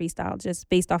I just freestyled, just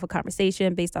based off of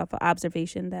conversation, based off of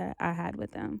observation that I had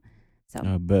with them. So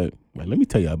I bet. Like, let me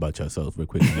tell you about yourselves real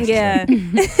quick. yeah,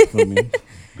 Feel me? Give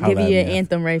Holla you at your me.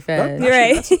 anthem right that- fast. You're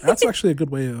right. That's actually a good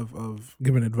way of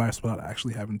giving advice without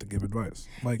actually having to give advice.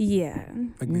 Like, yeah,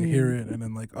 like they hear it and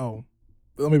then like, oh,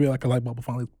 maybe like a light bulb will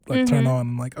finally like turn on.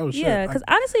 And like, oh shit. yeah. Because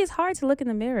honestly, it's hard to look in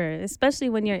the mirror, especially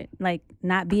when you're like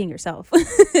not being yourself.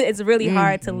 It's really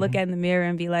hard to look in the mirror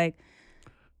and be like,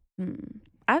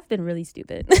 I've been really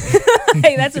stupid.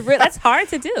 Like, that's hard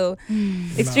to do.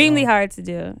 Extremely hard to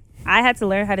do. I had to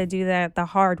learn how to do that the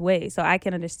hard way, so I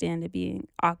can understand it being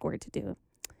awkward to do.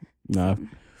 Nah.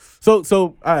 So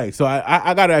all right. So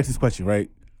I gotta ask this question, right?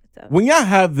 So- When y'all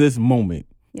have this moment,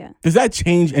 Yeah. does that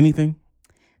change anything?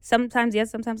 Sometimes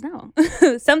yes, sometimes no.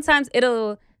 Sometimes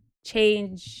it'll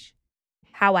change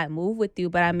how I move with you,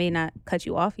 but I may not cut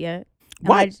you off yet. I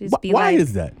Why? might just be Why like,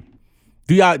 is that?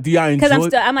 Do y'all enjoy?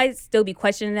 because I might still be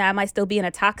questioning that. I might still be in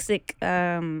a toxic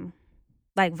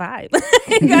like vibe.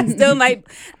 I still might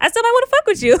want to fuck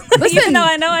with you, even though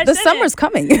I know I The shouldn't. summer's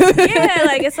coming. Yeah,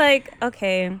 like it's like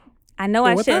okay, I know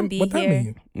I What shouldn't that, be what that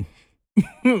here.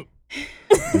 mean?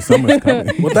 The summer's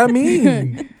coming. What that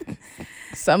mean?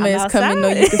 Summer I'm is coming, no,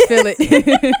 outside. you can feel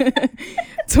it.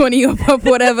 20 up,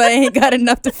 whatever, ain't got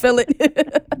enough to fill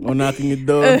it. No knocking your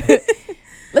door.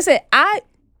 Listen, I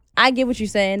get what you're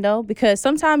saying though, because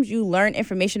sometimes you learn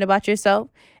information about yourself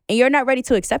and you're not ready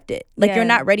to accept it. Like Yeah. you're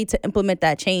not ready to implement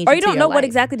that change. Or you into don't your know what life.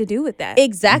 exactly to do with that.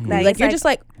 Exactly. Like, Like it's you're like- just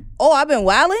like, oh, I've been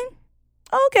wilding.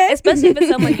 Okay. Especially if it's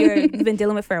someone you've been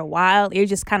dealing with for a while, you're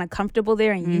just kind of comfortable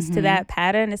there and used to that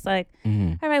pattern. It's like,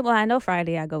 all right, well, I know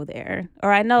Friday I go there,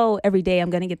 or I know every day I'm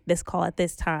gonna get this call at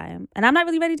this time, and I'm not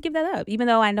really ready to give that up, even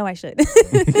though I know I should.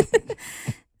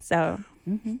 So.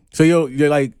 So you're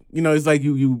like, it's like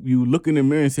you look in the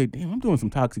mirror and say, damn, I'm doing some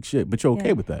toxic shit, but you're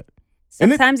okay with that.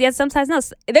 Sometimes yes, sometimes no.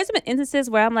 There's been instances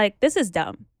where I'm like, this is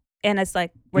dumb, and it's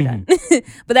like we're done.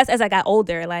 But that's as I got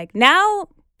older. Like now,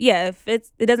 yeah, if it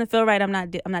doesn't feel right, I'm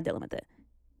not dealing with it.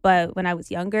 But when I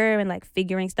was younger and like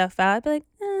figuring stuff out, I'd be like,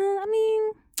 I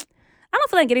mean, I don't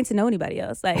feel like getting to know anybody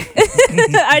else. Like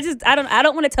I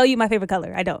don't want to tell you my favorite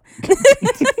color. I don't.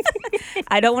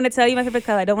 I don't want to tell you my favorite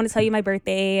color. I don't want to tell you my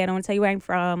birthday. I don't want to tell you where I'm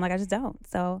from. Like I just don't.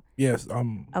 So yes,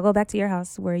 I'll go back to your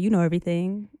house where you know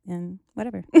everything and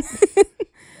whatever.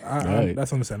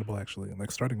 That's understandable actually.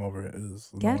 Like starting over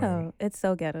is ghetto. annoying. It's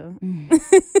so ghetto.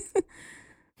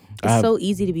 It's so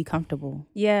easy to be comfortable.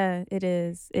 Yeah, it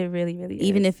is. It really, really is.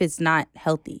 Even if it's not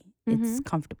healthy, it's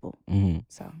comfortable.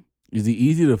 So is it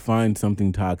easy to find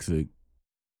something toxic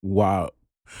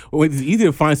it's easy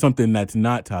to find something that's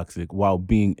not toxic while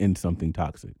being in something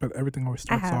toxic? But everything always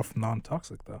starts off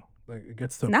non-toxic though. Like it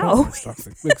gets to a No. point where it's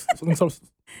toxic.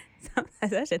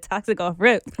 That shit toxic off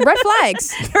rip. red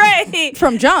flags, Right.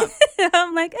 from jump.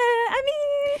 I'm like, I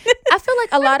mean, I feel like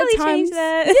a lot of really times, change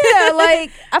that. yeah, like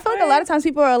I feel like a lot of times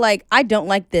people are like, I don't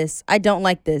like this, or I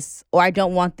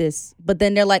don't want this, but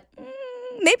then they're like,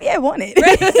 maybe I want it.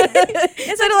 Right. So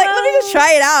they're like, let me just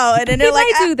try it out, and then he they're like,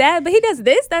 might do that, but he does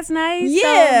this. That's nice.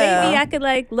 Yeah. So maybe I could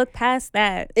like look past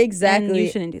that. Exactly. And you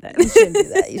shouldn't do that. You shouldn't do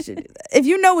that. You should do that. If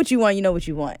you know what you want, you know what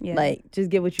you want. Yeah. Like, just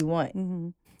get what you want.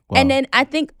 Wow. And then I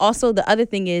think also the other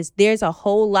thing is there's a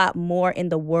whole lot more in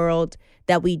the world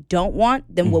that we don't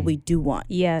want than what we do want.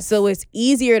 Yes. So it's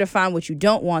easier to find what you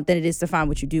don't want than it is to find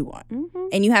what you do want.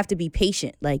 And you have to be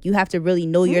patient. Like you have to really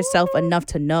know yourself enough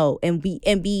to know and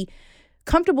be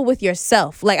comfortable with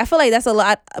yourself. Like I feel like that's a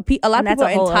lot of people are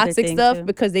in toxic stuff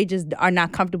because they just are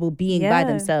not comfortable being by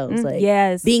themselves.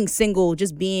 Like being single,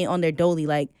 just being on their dolly,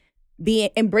 like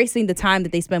embracing the time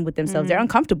that they spend with themselves. They're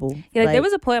uncomfortable. Yeah, like there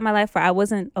was a point in my life where I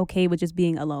wasn't okay with just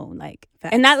being alone. Like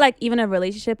and not like even a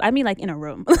relationship. I mean like in a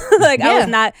room. Like I was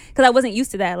not, because I wasn't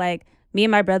used to that. Like me and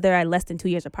my brother are less than 2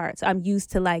 years apart. So I'm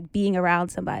used to like being around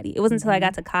somebody. It wasn't until I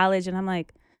got to college and I'm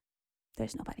like,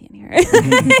 there's nobody in here.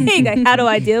 Like, how do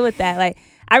I deal with that? Like,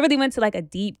 I really went to like a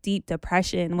deep, deep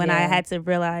depression when I had to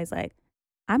realize like,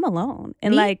 I'm alone.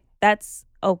 And like, that's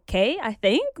okay, I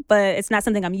think, but it's not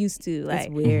something I'm used to. Like, it's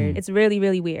weird. It's really,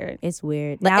 really weird. It's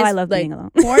weird. Now Like, I love being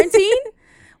alone. Quarantine?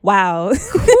 Wow.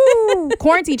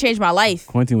 Quarantine changed my life.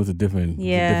 Quarantine was a different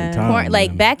time.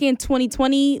 Like back in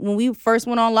 2020 when we first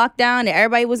went on lockdown and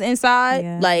everybody was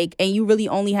inside, like, and you really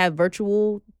only have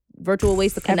virtual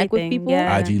ways to connect with people.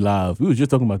 IG Live. We was just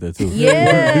talking about that too.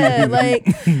 Yeah, like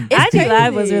IG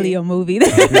Live was really a movie.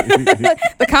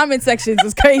 The comment sections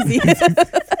was crazy.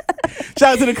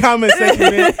 Shout out to the comment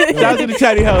section, man. Shout out to the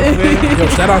Chatty House, man. Yo,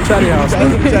 shout out Chatty House. Shout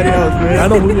out to the Chatty House, man. I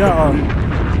know who y'all are.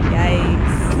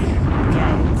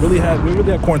 Yikes. We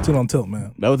really had quarantine on tilt,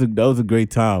 man. That was a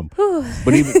great time.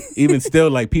 But even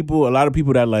still, like a lot of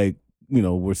people that like,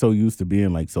 we're so used to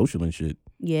being like social and shit.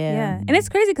 Yeah. And it's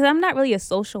crazy because I'm not really a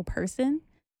social person,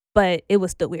 but it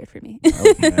was still weird for me.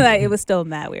 Like it was still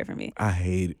mad weird for me. I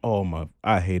hated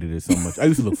it so much. I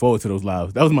used to look forward to those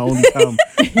lives. That was my only time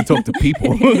to talk to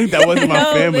people. That wasn't my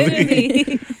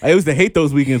family. I used to hate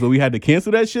those weekends where we had to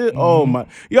cancel that shit. Oh my, I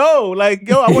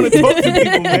want to talk to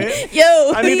people, man.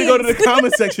 I need to go to the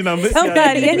comment section. I'm missing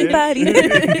somebody, anybody.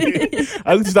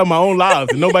 I used to start my own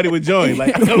lives and nobody would join.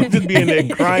 Like I would just be in there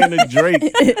crying to Drake.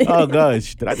 Oh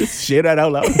gosh, did I just share that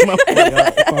out loud?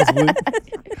 Possibly.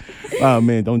 Oh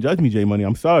man, don't judge me, J Money.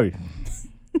 I'm sorry.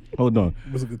 Hold on.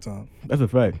 It was a good time. That's a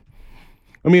fact.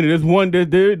 I mean, there's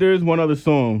one other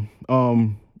song.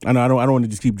 I know I don't want to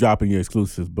just keep dropping your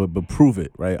exclusives, but Prove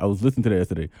It, right? I was listening to that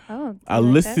yesterday. Oh, I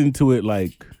listened to it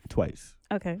like twice.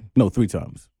 Okay. No, 3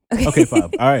 times. Okay,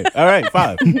 5. All right, 5.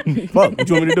 Fuck, what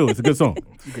you want me to do? It's a good song,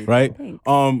 right?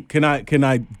 Thanks. Can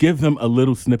I give them a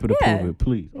little snippet of Prove It,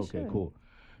 please? Okay, cool.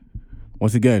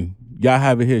 Once again, y'all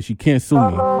have it here. She can't sue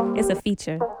me. It's a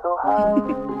feature.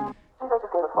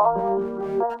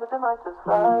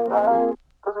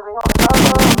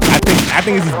 I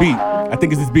think it's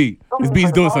his beat. This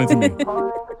beat's doing something to me.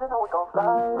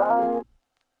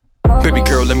 Baby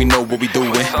girl, let me know what we doing.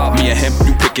 Me and him,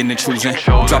 you picking and choosing.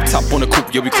 Drop top on the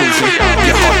coupe, yeah, we cruising.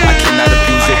 Your heart, I cannot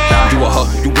abuse it. You a her,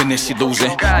 you winning, she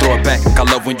losing. Throw it back, I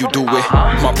love when you do it.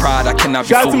 My pride, I cannot be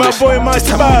Shout out to my foolish. boy, my Just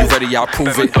tell me when you ready, I'll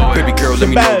prove it. Baby girl, let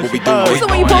me know what we doing. So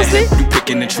when you post it? You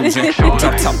picking and choosing.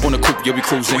 Drop top on the coupe, yeah, we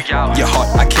cruising. Your heart,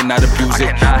 I cannot abuse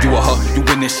it. You a her, you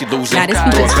winning, she losing. Nah, this Throw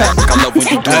it beat is back, I love when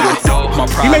you do it. My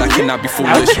pride, I cannot be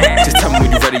foolish. Just tell me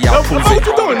when you ready, I'll prove What it.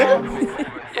 you doing, nigga?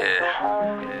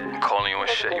 Calling you and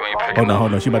shit. You ain't picking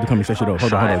Hold on. She about to come and set shit up.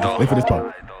 Hold on. Just wait for this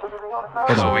part.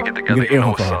 Hold So on. we get together, Get an ear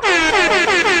horn for her.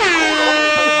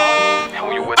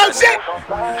 Oh shit!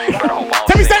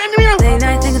 Tell me something, Amina. Late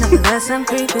night thinking of the last I'm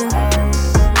creeping.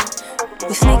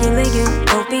 We sneaking, leaking,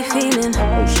 both be feeling.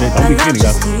 Oh shit, don't be My love kidding,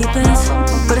 just guys. deepens,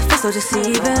 but it feels so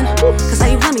deceiving. Cause how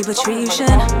you want me, but treason.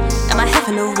 Am I here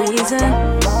for no reason?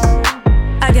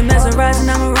 I get mesmerized and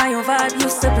I'm around your vibe. You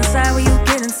slip inside when you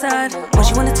get inside. What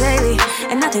you want it daily,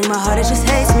 and I think my heart it just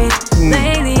hates me.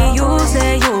 Lately, you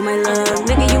say you my love.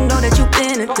 Nigga, you know that you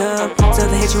been a dub. So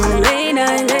if I hit you on a late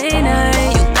night,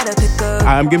 you better pick up.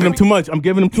 I'm giving them too much. I'm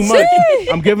giving them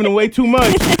way too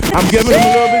much. I'm giving them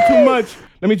a little bit too much.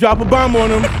 Let me drop a bomb on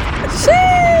them.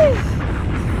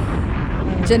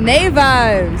 Janae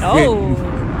vibes. Oh.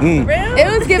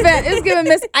 It was giving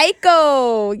Miss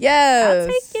Aiko.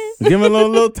 Yes. Give it a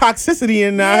little toxicity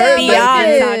in there. I heard Beyond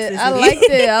that.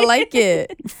 toxicity. I like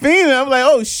it. Fiend. I'm like,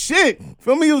 oh shit.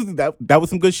 Feel me? That was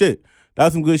some good shit.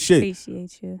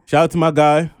 Appreciate you. Shout out to my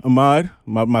guy, Ahmad.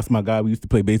 My guy. We used to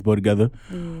play baseball together.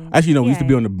 Actually, no, we used to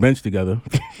be on the bench together.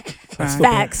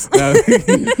 Facts.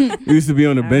 We used to be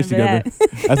on the bench remember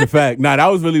together. That's a fact. Nah, that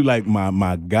was really like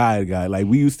my guy. Like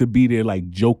we used to be there like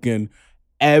joking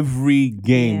every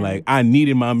game. Yeah. Like I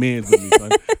needed my mans with me.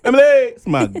 Son. It's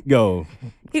my yo.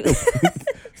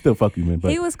 Still fuck you, man.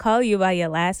 But He was calling you by your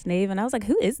last name, and I was like,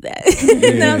 "Who is that?"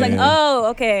 And I was like, "Oh,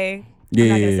 okay." I'm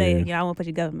not gonna say it. I won't put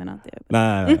your government out there.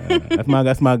 But. Nah.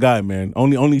 That's my guy, man.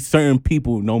 Only certain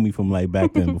people know me from like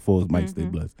back then before it was Mike Stay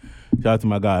Blessed. Shout out to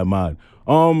my guy Ahmad.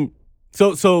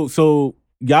 So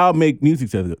y'all make music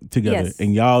together, Yes.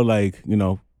 and y'all like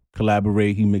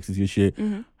collaborate. He mixes your shit.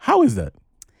 Mm-hmm. How is that?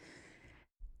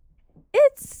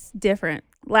 It's different.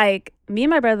 Like, me and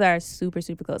my brother are super,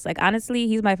 super close. Like, honestly,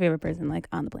 he's my favorite person, like,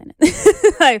 on the planet.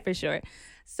 Like, for sure.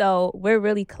 So, we're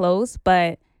really close,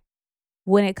 but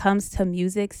when it comes to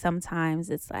music, sometimes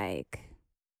it's like,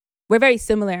 we're very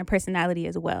similar in personality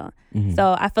as well. Mm-hmm.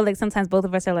 So, I feel like sometimes both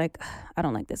of us are like, I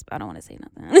don't like this, but I don't want to say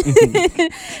nothing.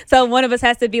 So, one of us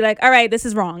has to be like, all right, this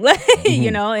is wrong. Like,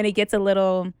 and it gets a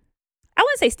little, I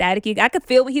wouldn't say staticky. I could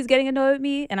feel when he's getting annoyed with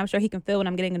me, and I'm sure he can feel when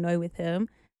I'm getting annoyed with him.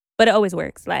 But it always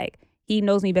works. Like, he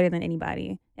knows me better than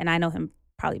anybody, and I know him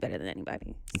probably better than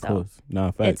anybody. Of So course.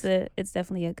 Nah, facts. it's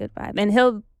definitely a good vibe.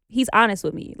 And he's honest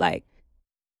with me. Like,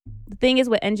 the thing is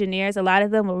with engineers, a lot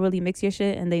of them will really mix your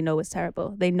shit and they know it's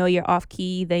terrible. They know you're off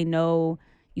key. They know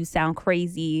you sound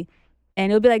crazy.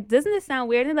 And it'll be like, doesn't this sound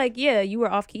weird? And like, yeah, you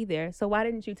were off key there. So why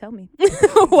didn't you tell me?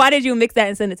 Why did you mix that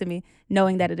and send it to me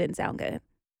knowing that it didn't sound good?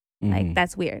 Like,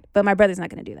 that's weird. But my brother's not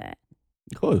going to do that.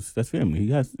 Of course, that's family.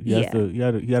 He has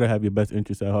to have your best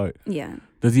interest at heart. Yeah.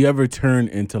 Does he ever turn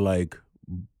into like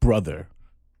brother?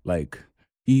 Like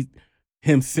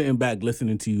him sitting back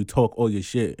listening to you talk all your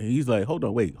shit, and he's like, hold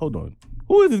on.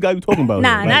 Who is this guy we talking about?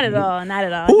 Nah, here? not Like, at all. Not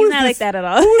at all. who He's is not this- like that at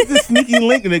all. Who is this sneaky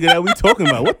link nigga that we talking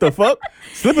about? What the fuck?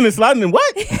 Slipping and sliding and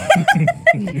what?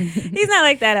 He's not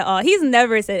like that at all. He's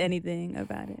never said anything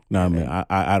about it. Nah, man,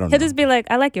 I don't know. He'll just be like,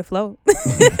 I like your flow.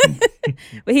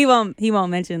 But he won't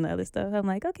mention the other stuff. I'm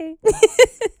like, okay.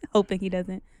 Hoping he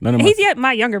doesn't. None of And my, he's yet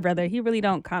my younger brother. He really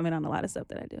don't comment on a lot of stuff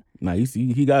that I do. nah, you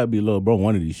see, he gotta be a little bro.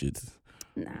 One of these shits.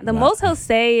 Nah. The most he'll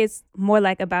say is more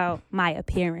like about my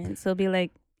appearance. He'll be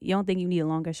like, you don't think you need a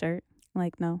longer shirt? I'm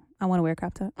like, no, I want to wear a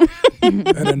crop top. And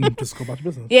then just go about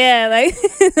your business. Yeah,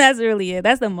 like that's really it.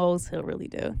 That's the most he'll really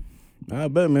do. I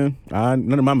bet, man.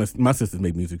 None of my sisters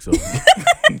make music, so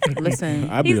Listen,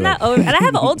 I'd be He's like, not over, and I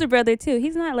have an older brother too.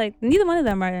 He's not like, neither one of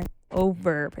them are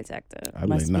overprotective. I'd be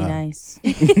must like, be nah, nice.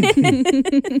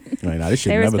 like, nah, this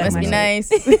shit They never respect coming my out.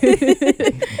 Must be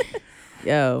nice.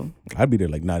 Yo, I'd be there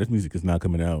like, nah, this music is not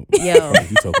coming out. Yo.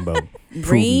 What you talking about? Prove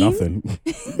Reem? nothing.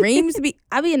 Reem used to be,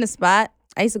 I be in the spot.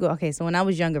 I used to go, okay, so when I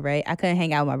was younger, right, I couldn't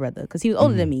hang out with my brother because he was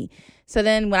older than me. So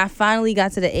then when I finally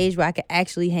got to the age where I could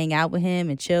actually hang out with him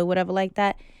and chill, whatever like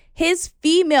that, his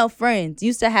female friends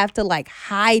used to have to like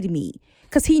hide me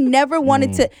because he never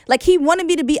wanted to, like he wanted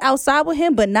me to be outside with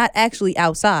him, but not actually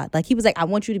outside. Like he was like, I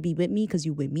want you to be with me because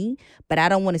you with me, but I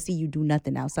don't want to see you do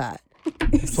nothing outside.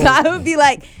 So I would be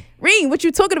like, Reem, what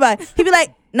you talking about? He'd be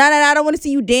like, nah, I don't want to see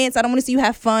you dance. I don't want to see you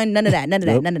have fun. None of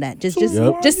that. Just sit there.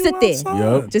 Yep.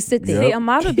 Just sit there. See,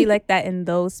 Ahmad would be like that in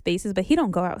those spaces, but he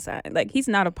don't go outside. Like, he's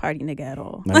not a party nigga at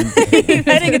all. Nah.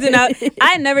 That nigga do not.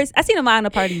 I seen Ahmad in a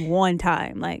party one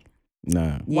time. Like,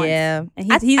 Nah. once. Yeah.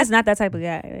 And he's just not that type of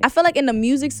guy. Like, I feel like in the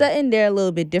music setting, they're a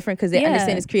little bit different because they Yeah.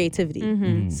 understand it's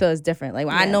creativity. So it's different. Like,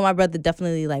 I know my brother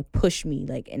definitely like pushed me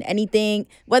like in anything,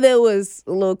 whether it was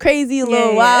a little crazy, a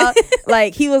little wild.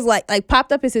 Like he was like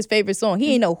Popped Up is his favorite song. He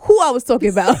didn't know who I was talking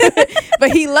about, but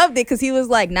he loved it because he was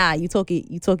like, nah, you talking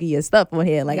your stuff on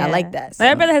here. Like I like that. So.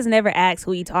 My brother has never asked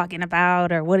who he talking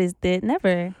about or what is this.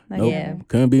 Never. Like, Nope. Yeah.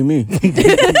 Couldn't be me.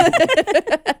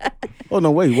 Oh no!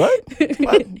 Wait, what?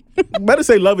 Better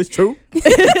say love is true.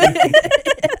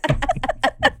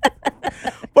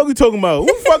 Fuck you talking about? Who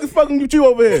the fuck is fucking with you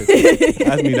over here?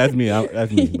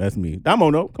 That's me. Damo,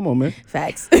 no, come on, man.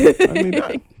 Facts. I mean,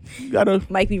 you gotta.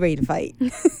 Might be ready to fight,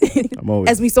 I'm always.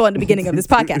 as we saw in the beginning of this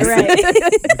podcast.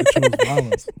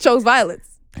 Chose violence.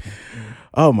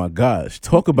 Oh my gosh!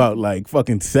 Talk about like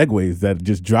fucking segues that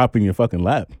just drop in your fucking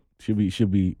lap. Should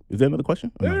be. Is there another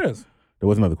question? Or no? There is. There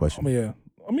was another question. Yeah.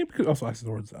 I mean, we could also ask it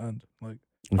towards the end. Like,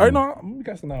 all right, no, I'm gonna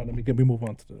cast it now, and then we move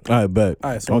on to the. I bet. All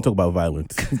right, I so want to talk about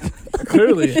violence.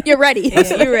 clearly, You're ready.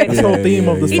 you're ready. that's the whole theme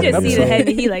of this He fucking just see the episode.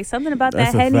 Henny. He like something about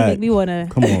That's that a Henny fact. make me wanna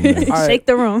Come on, man. All right. shake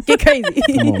the room. Get crazy.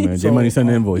 Come on, man. J Money, send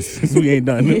the invoice. We ain't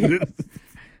done.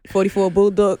 44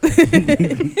 Bulldog. All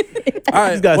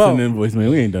right, Just gotta well, send the invoice, man.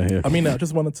 We ain't done here. I mean, I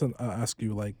just wanted to ask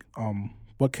you, like,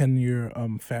 what can your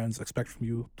fans expect from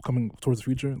you coming towards the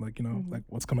future? Like, you know, like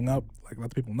what's coming up? Like, let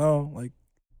the people know. Like,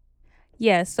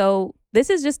 Yeah, so this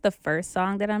is just the first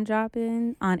song that I'm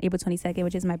dropping on April 22nd,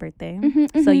 which is my birthday.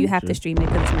 So you have to stream it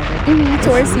because it's my birthday.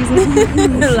 Tour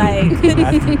season.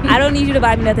 Like, I don't need you to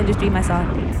buy me nothing, just stream my song,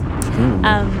 please.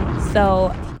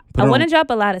 So I want to drop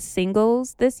a lot of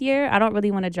singles this year. I don't really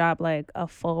want to drop like a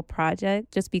full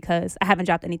project just because I haven't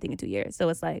dropped anything in 2 years. So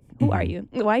it's like, who are you?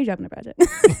 Why are you dropping a project?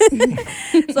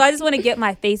 So I just want to get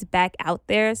my face back out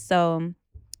there. So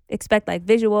expect like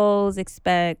visuals,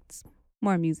 expect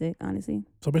more music, honestly.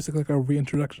 so basically, like a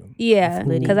reintroduction. Yeah,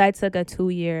 Litty. because I took a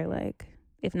 2-year, like,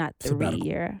 if not Sabbatical.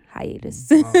 3-year hiatus.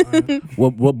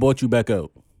 What brought you back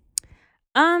out?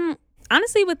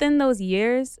 Honestly, within those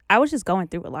years, I was just going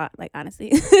through a lot, like,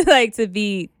 honestly. Like, to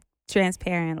be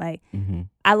transparent, like,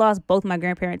 I lost both my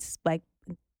grandparents, like,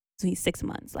 between 6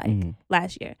 months, like,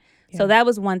 last year. So that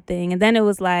was one thing. And then it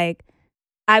was like,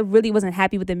 I really wasn't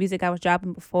happy with the music I was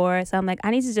dropping before. So I'm like,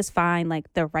 I need to just find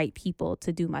like the right people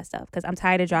to do my stuff because I'm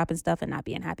tired of dropping stuff and not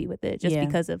being happy with it just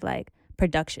because of like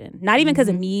production. Not even because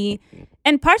of me.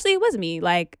 And partially it was me.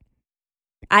 Like,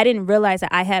 I didn't realize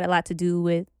that I had a lot to do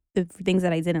with the things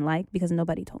that I didn't like because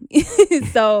nobody told me.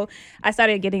 So I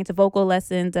started getting into vocal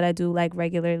lessons that I do like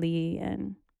regularly.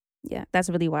 And yeah, that's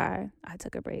really why I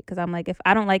took a break because I'm like, if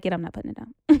I don't like it, I'm not putting it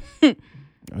down.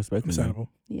 I respect it, man. Understandable.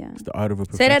 Yeah, It's the art of a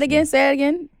Say that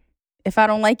again. If I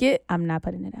don't like it. I'm not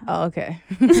putting it out. Oh, okay.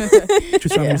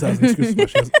 She's trying to use that as an excuse. Why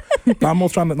she has,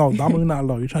 Damo's trying to, no, Damo, you're not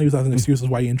low. You're trying to use that as an excuse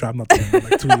why you ain't dropped nothing in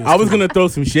like 2 years. I was gonna throw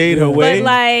some shade her way. But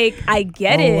like, I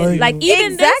get Oh, it. like- Like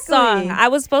even this Exactly. song, I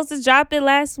was supposed to drop it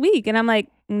last week, and I'm like,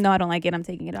 no, I don't like it. I'm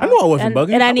taking it off. I know I wasn't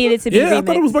bugging. and I needed to be. Yeah, I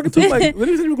thought it was remixed. bugging too. Like,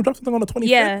 literally said you were gonna drop something on the 25th.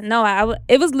 Yeah, no,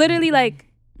 it was literally like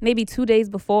maybe 2 days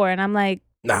before, and I'm like,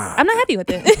 Nah. I'm not happy with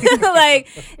it. Like,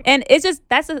 and it's just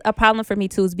that's a problem for me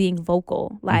too, is being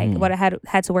vocal. Like what I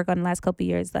had to work on the last couple of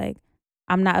years. Like,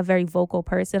 I'm not a very vocal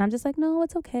person. I'm just like, no,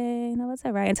 it's okay, no, it's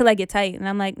all right. Until I get tight, and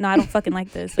I'm like, no, I don't fucking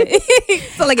like this. So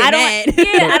like I mad. don't.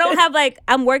 Yeah, I don't have like.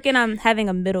 I'm working on having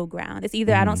a middle ground. It's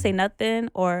either I don't say nothing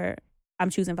or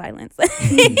I'm choosing violence.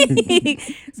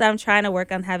 So I'm trying to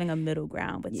work on having a middle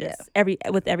ground with just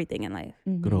with everything in life.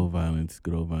 Good old violence.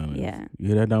 Good old violence. Yeah. You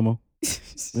hear that, Damo? You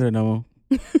hear that, Damo?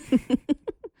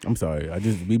 I'm sorry.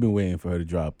 We've been waiting for her to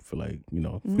drop for like, you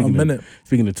know, A minute.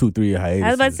 Speaking of 2-3 year hiatus. I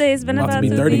was about to say it's been About to about be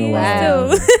 2 30. years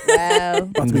Wow. too. Wow.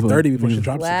 About to be 30 before she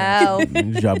drops Wow. it.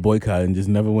 Just dropped Boycott and just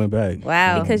never went back.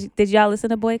 Wow. Because did y'all listen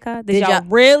to Boycott? Did Did y'all y'all-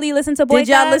 really listen to Boycott?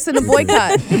 Did y'all listen to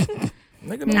Boycott? Nigga,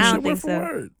 I no don't shit think word for so.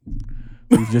 word.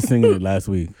 We was just singing it last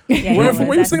week. Yeah, Word y'all for was.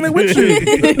 word, we singing it with you.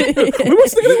 We were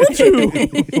singing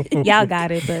it with you. Y'all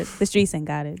got it, but the streets ain't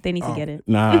got it. They need to get it.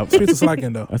 Nah, Streets are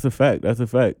slacking though. that's a fact. That's a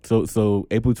fact. So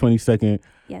April 22nd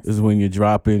Yes. is when you're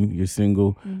dropping your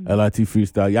single, LIT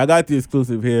Freestyle. Y'all got the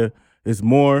exclusive here. It's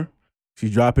more.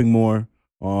 She's dropping more.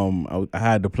 I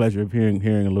had the pleasure of hearing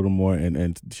a little more,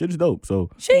 and shit is dope. So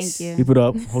Thank you. keep it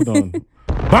up. Hold on.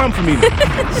 Bomb for me.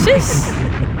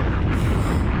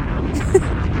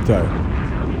 Sorry.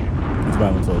 It's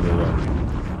violence all day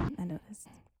long. I know this.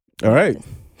 All right.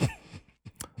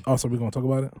 Oh, so we're gonna talk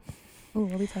about it. Ooh,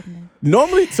 what are we talking about?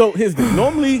 Normally, so here's the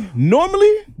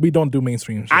normally We don't do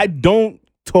mainstream shit. I don't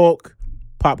talk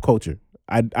pop culture.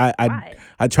 I Why?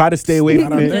 try to stay away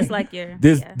from it. Just like your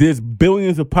There's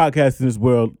billions of podcasts in this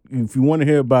world. If you want to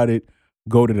hear about it,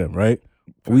 go to them, right?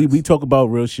 We talk about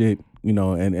real shit, you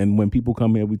know, and when people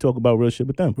come here, we talk about real shit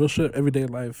with them. Real shit, everyday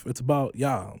life. It's about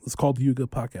It's called the You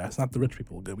Good podcast. It's not the rich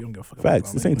people good. We don't give a fuck.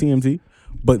 Facts. About This ain't TMZ.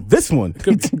 But this one,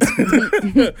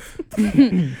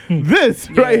 this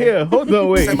right here. Hold on,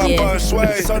 wait. Say my feng shui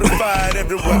certified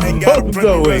everywhere. Ain't got a Hold pretty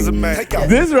on, wait. resume.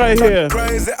 This right here.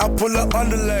 Crazy, I pull up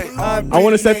underlay. I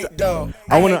want to set.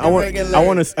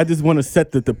 I just want to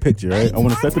set the picture, right? I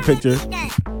want to set the picture.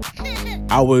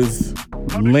 I was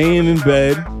laying in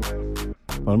bed.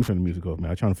 Oh, let me turn the music off, man.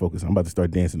 I'm trying to focus. I'm about to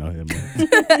start dancing out here,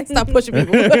 man. Stop pushing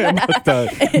people. I'm about to start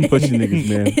pushing niggas,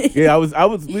 man. Yeah,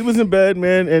 we was in bed,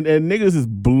 man, and niggas is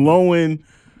blowing.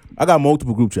 I got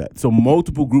multiple group chats. So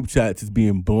multiple group chats is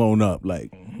being blown up,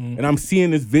 like, and I'm seeing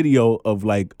this video of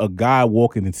like a guy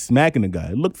walking and smacking a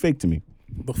guy. It looked fake to me.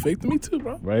 Look fake to me too,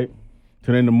 bro. Right?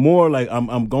 So then the more like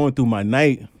I'm going through my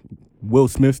night, Will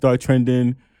Smith start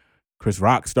trending, Chris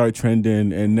Rock start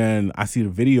trending, and then I see the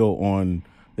video on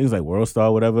things like World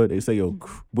Star, whatever. They say, yo,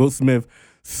 Will Smith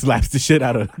slaps the shit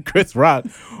out of Chris Rock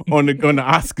on the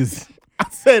Oscars. I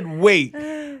said, wait,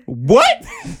 what?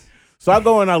 So I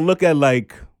go and I look at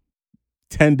like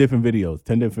 10 different videos,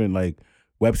 10 different like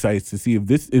websites to see if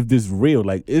this real.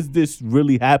 Like, is this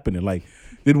really happening? Like,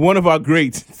 did one of our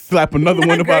greats slap another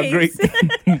one of our greats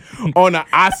on an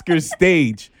Oscar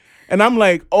stage? And I'm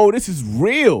like, oh, this is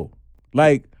real.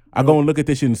 Like, I go and look at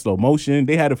this shit in slow motion.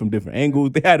 They had it from different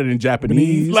angles. They had it in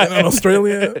Japanese. Like in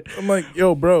Australia. I'm like,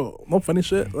 yo, bro, no funny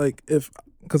shit. Like,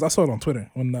 because I saw it on Twitter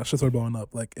when that shit started blowing up.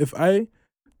 Like, if I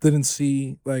didn't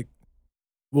see, like,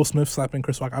 Will Smith slapping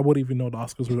Chris Rock, I wouldn't even know the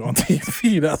Oscars were on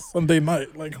TV that Sunday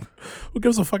night. Like, who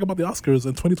gives a fuck about the Oscars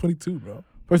in 2022, bro?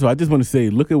 First of all, I just want to say,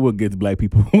 look at what gets black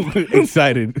people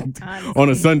excited on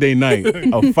a Sunday night.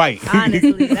 A fight.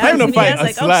 Honestly. Not even a fight, a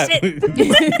like, slap. oh,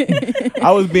 shit.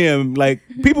 I was being, like,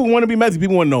 people want to be messy.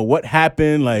 People want to know what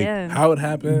happened. Like, how it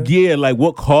happened. Yeah, like,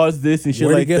 what caused this and shit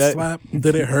Where like did he get that. slapped?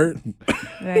 Did it hurt?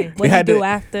 Right. What did you do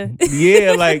after?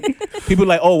 Yeah, like, people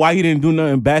like, oh, why he didn't do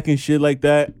nothing back and shit like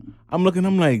that. I'm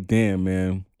like, damn,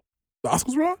 man. The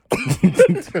Oscars wrong?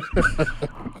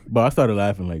 But I started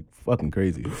laughing like fucking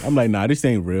crazy. I'm like, nah, this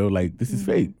ain't real. Like, this is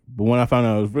fake. But when I found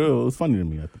out it was real, it was funny to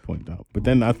me at the point out. But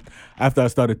then after I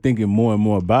started thinking more and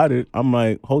more about it, I'm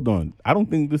like, hold on, I don't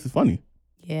think this is funny.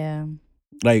 Yeah.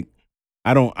 Like,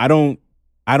 I don't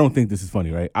think this is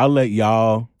funny, right? I'll let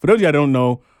y'all. For those of y'all that don't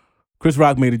know, Chris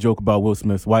Rock made a joke about Will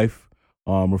Smith's wife,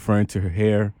 referring to her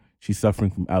hair. She's suffering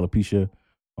from alopecia,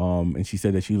 and she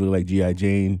said that she looked like G.I.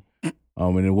 Jane.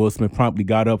 And then Will Smith promptly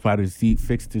got up out of his seat,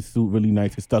 fixed his suit really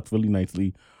nice, his tux really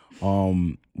nicely,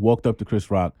 walked up to Chris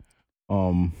Rock,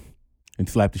 and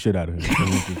slapped the shit out of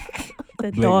him.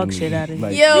 The dog shit out of him.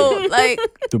 Like, Yo, like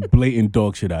the blatant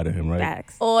dog shit out of him, right?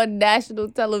 Facts. on national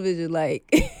television,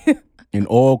 like. And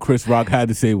all Chris Rock had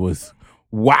to say was,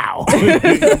 wow.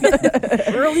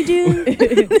 Really,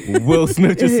 dude? Will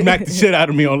Smith just smacked the shit out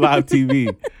of me on live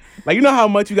TV. Like, you know how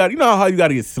much you got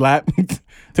to get slapped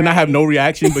to not have no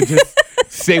reaction, but just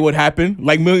say what happened?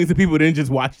 Like, millions of people didn't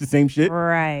just watch the same shit.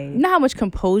 Right. You know how much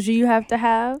composure you have to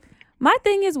have? My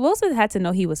thing is, Will Smith had to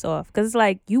know he was soft. Because it's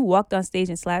like, you walked on stage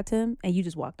and slapped him, and you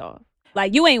just walked off.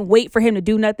 Like, you ain't wait for him to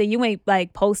do nothing. You ain't,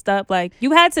 like, post up. Like,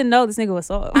 you had to know this nigga was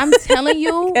soft. I'm telling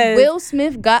you, Will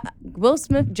Smith,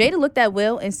 Jada looked at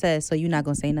Will and said, so you're not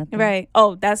going to say nothing? Right.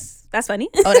 Oh, that's funny.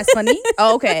 Oh, that's funny?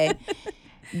 Oh, okay.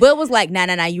 Will was like,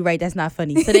 nah, you right, that's not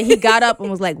funny. So then he got up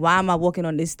and was like, why am I walking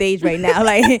on this stage right now?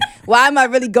 Like, why am I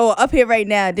really going up here right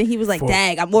now? Then he was like,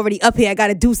 dang, I'm already up here. I got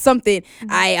to do something.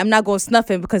 I'm not going to snuff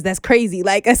him because that's crazy.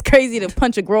 Like, that's crazy to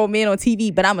punch a grown man on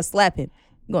TV, but I'm going to slap him.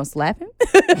 You going to slap him?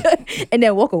 And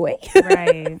then walk away?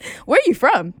 Right. Where are you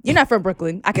from? You're not from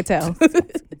Brooklyn. I could tell.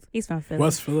 He's from Philly.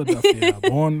 West Philadelphia.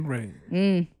 Born, raised.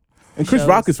 And Chris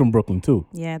Rock is from Brooklyn, too.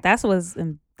 Yeah, that was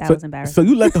embarrassing. So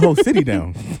you let the whole city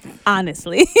down.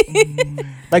 Honestly.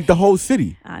 Like, the whole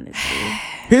city.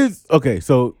 Honestly.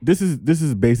 So this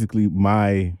is basically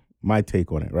my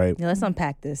take on it, right? Yeah, let's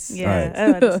unpack this. Yeah, Right. I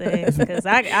was about to say, because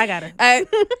I gotta.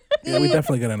 Yeah, we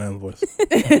definitely get an invoice.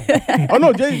 Oh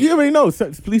no, Jay, you already know.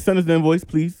 Please send us the invoice,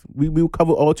 please. We will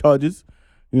cover all charges.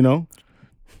 You know,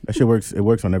 that shit works. It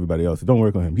works on everybody else. It don't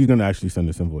work on him. He's gonna actually send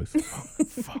us invoice.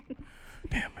 Fuck.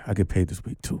 Damn, I get paid this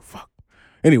week too. Fuck.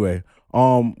 Anyway,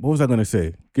 what was I gonna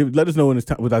say? Let us know when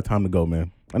it's our time to go,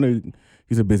 man. I know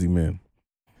he's a busy man.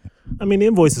 I mean, the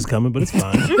invoice is coming, but it's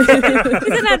fine. He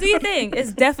said, "Now do your thing.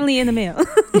 It's definitely in the mail."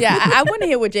 Yeah, I want to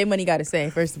hear what J Money got to say.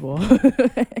 First of all,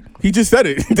 He just said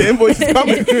it. The invoice is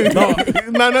coming.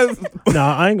 No,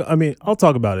 I mean, I'll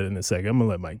talk about it in a second. I'm gonna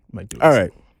let Mike do it. All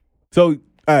right.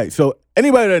 So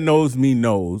anybody that knows me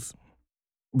knows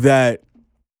that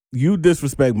you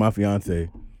disrespect my fiance,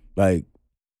 like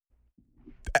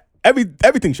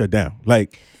everything shut down.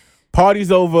 Like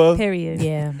party's over. Period.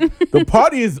 yeah, The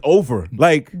party is over.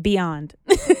 Like Beyond.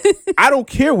 I don't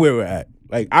care where we're at.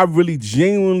 Like I really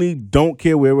genuinely don't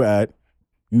care where we're at.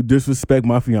 You disrespect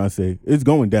my fiance. It's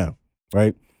going down,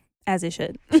 right? As it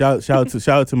should. Shout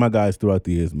out to my guys throughout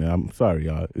the years, man. I'm sorry,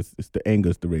 y'all. It's the anger,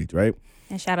 it's the rage, right?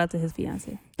 And shout out to his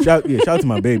fiance. Shout out to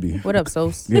my baby. what up,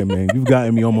 Sos? Yeah, man. You've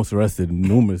gotten me almost arrested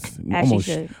numerous. As she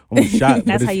should. Almost shot.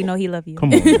 That's but how you know he love you.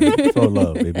 Come on, man. It's all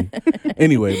love, baby.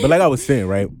 Anyway, but like I was saying,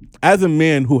 right? As a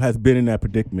man who has been in that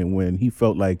predicament when he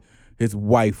felt like his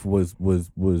wife was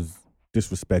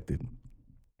disrespected,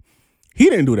 he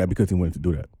didn't do that because he wanted to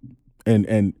do that,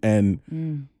 and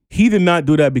he did not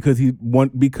do that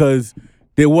because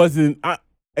there wasn't.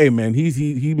 Hey, man,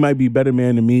 he might be a better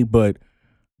man than me, but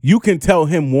you can tell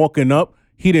him walking up,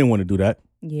 he didn't want to do that.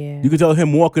 Yeah, You can tell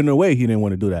him walking away, he didn't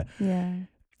want to do that. Yeah.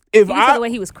 If You can tell the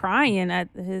way he was crying at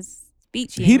his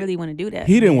speech, he didn't really want to do that.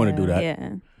 He didn't want to do that. Yeah.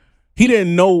 He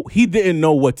didn't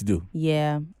know what to do.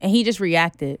 yeah, and he just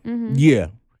reacted. Yeah.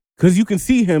 Because you can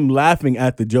see him laughing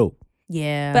at the joke.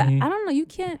 Yeah, But I don't know. You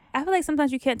can't. I feel like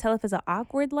sometimes you can't tell if it's an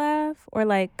awkward laugh or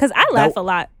like, because I laugh a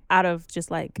lot out of just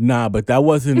like. Nah, but that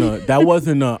wasn't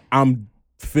a I'm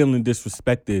feeling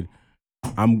disrespected.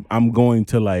 I'm going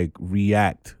to like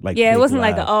react like. Yeah, it fake wasn't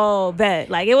like laugh. bet.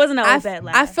 Like it wasn't a bet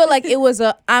laugh. I feel like it was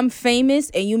I'm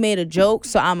famous and you made a joke,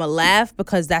 so I'm a laugh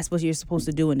because that's what you're supposed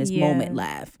to do in this Yeah. moment.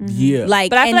 Laugh. Yeah. Like,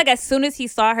 But I feel and- like as soon as he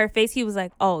saw her face, he was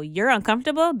like, "Oh, you're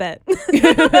uncomfortable." Bet.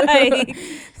 Like,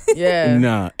 yeah,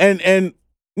 Nah. And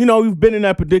we've been in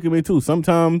that predicament too.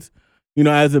 Sometimes,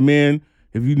 as a man,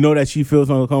 if you know that she feels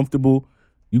uncomfortable,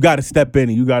 you got to step in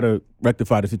and you got to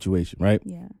rectify the situation, right?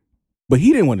 yeah. But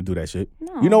he didn't want to do that shit.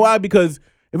 No. You know why? Because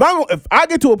if I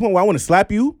get to a point where I want to slap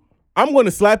you, I'm going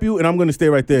to slap you and I'm going to stay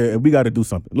right there and we got to do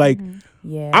something. Like,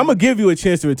 yeah. I'm going to give you a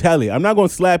chance to retaliate. I'm not going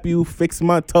to slap you, fix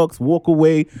my tux, walk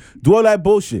away, do all that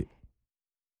bullshit.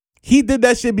 He did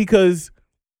that shit because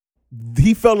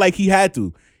he felt like he had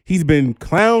to. He's been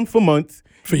clowned for months.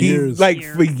 For years.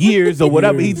 For years or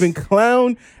whatever. Years. He's been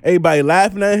clowned. Everybody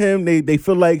laughing at him. They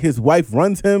feel like his wife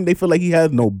runs him. They feel like he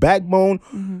has no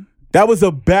backbone. That was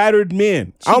a battered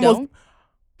man.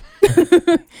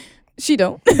 She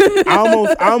don't.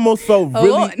 I almost felt Hold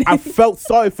really. on. I felt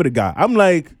sorry for the guy. I'm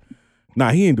like,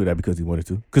 nah, he didn't do that because he wanted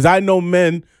to. Because I know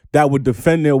men that would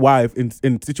defend their wife in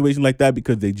a situation like that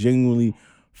because they genuinely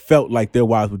felt like their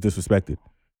wives were disrespected.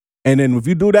 And then if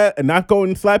you do that and not go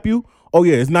and slap you, oh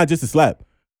yeah, it's not just a slap.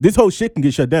 This whole shit can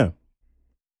get shut down.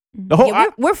 The whole Yeah,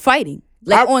 we're fighting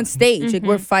like on stage. Like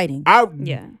we're fighting.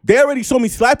 Yeah. They already saw me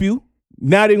slap you.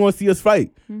 Now they're gonna see us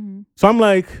fight. So I'm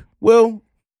like, well,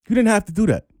 you didn't have to do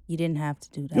that. You didn't have to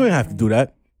do that. You didn't have to do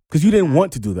that because you didn't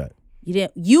want to do that. You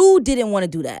didn't want to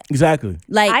do that. Exactly.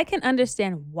 Like I can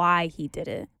understand why he did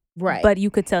it. right. But you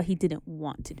could tell he didn't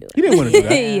want to do it. He didn't want to do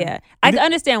that. Yeah. I can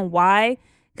understand why.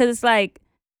 Because it's like,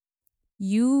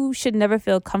 you should never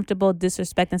feel comfortable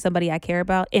disrespecting somebody I care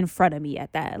about in front of me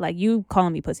at that. Like, you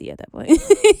calling me pussy at that point.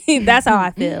 That's how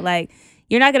I feel. Like,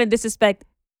 you're not going to disrespect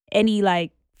any,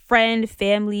 like, friend,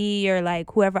 family, or, like,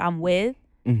 whoever I'm with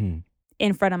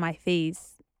in front of my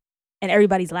face. And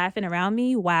everybody's laughing around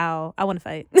me. Wow, I want to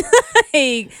fight.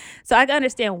 Like, so I can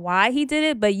understand why he did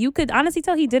it, but you could honestly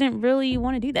tell he didn't really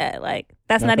want to do that. Like,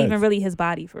 that's not even really his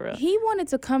body for real. he wanted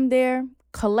to come there,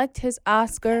 collect his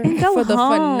Oscar Go for the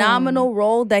home. phenomenal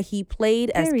role that he played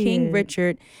as King Period.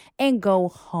 Richard, and go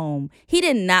home. He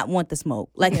did not want the smoke.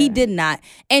 Like he did not.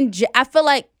 And I feel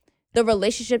like the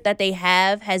relationship that they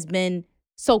have has been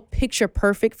so picture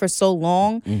perfect for so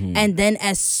long. And then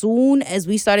as soon as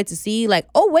we started to see like,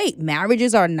 oh wait,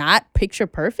 marriages are not picture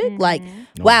perfect. Like,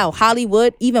 wow,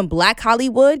 Hollywood, even Black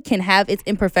Hollywood can have its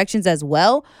imperfections as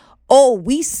well. Oh,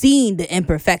 we've seen the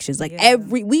imperfections. Like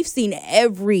we've seen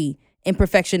every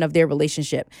imperfection of their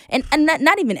relationship. And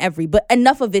not even every, but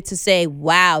enough of it to say,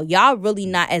 wow, y'all really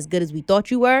not as good as we thought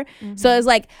you were. So it's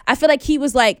like, I feel like he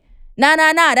was like, nah,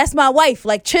 that's my wife.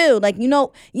 Like, chill. Like,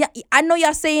 yeah, I know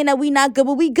y'all saying that we not good,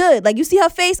 but we good. Like, you see her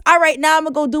face? All right, now I'm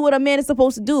gonna go do what a man is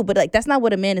supposed to do. But like, that's not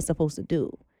what a man is supposed to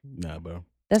do. Nah, bro.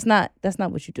 That's not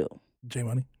what you do. J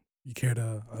Money, you care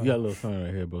to? You got a little something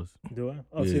right here, boss. Do I?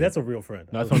 Oh, Yeah. see, that's a real friend.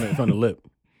 No, it's on the lip.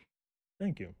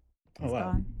 Thank you. Oh, It's wow.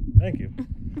 gone. Thank you.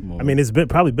 I mean, it's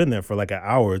probably been there for like an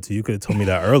hour or two. You could have told me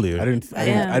that earlier.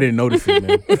 I didn't notice it,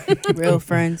 man. Real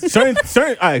friends. Certain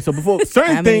all right, so before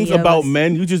certain things about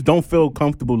men, you just don't feel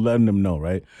comfortable letting them know,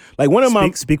 right? Like one of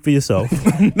Speak for yourself.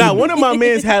 one of my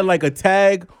mans had like a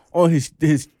tag on his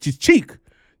cheek.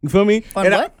 You feel me? On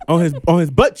what? On his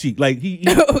butt cheek. Like he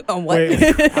On what?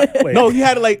 Wait. No, he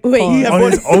had it like Wait. he had On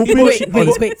his open Wait, cheek, wait, on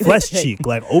his wait, flesh wait. cheek,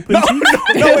 like open cheek.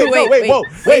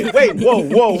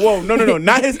 Whoa, no,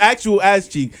 not his actual ass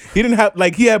cheek. He didn't have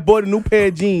like he had bought a new pair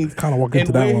of jeans. Kinda walk into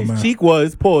and that where one, his man. cheek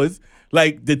was, pause.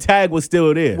 Like the tag was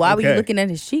still there. Why were you Okay. looking at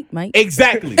his cheek, Mike?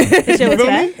 Exactly. shit was You feel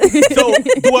me? fat. So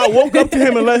do I walk up to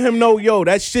him and let him know, yo,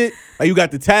 that shit, like you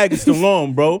got the tag, it's still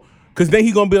on, bro? Because then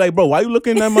he gonna be like, bro, why you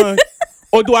looking at my?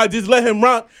 Or do I just let him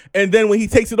rock? And then when he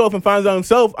takes it off and finds out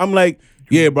himself, I'm like,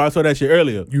 yeah, bro, I saw that shit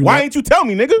earlier. Why ain't you tell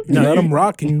me, nigga? You let him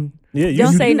rock and you. Yeah, you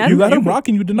Don't say nothing. You let him rock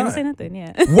and you Don't say deny. nothing.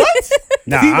 Yeah. What?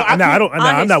 Nah, See, but I don't. Nah,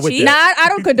 I'm not with cheek? Nah, that. I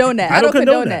don't condone that. I don't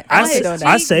condone that. I don't condone that.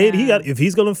 I say it. If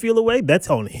he's gonna feel away, that's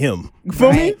on him. You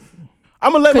feel me? Right.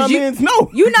 I'm gonna let my 'Cause mans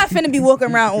know. You're not finna be walking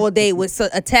around all day with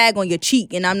a tag on your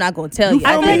cheek, and I'm not gonna tell you.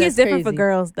 I feel like think it's different for crazy.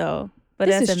 girls though. But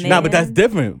This as is a true. man, Nah, but that's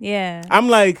different. Yeah. I'm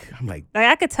like, Like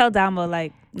I could tell Damo,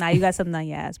 like, nah, you got something on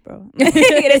your ass, bro.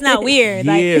 It's not weird.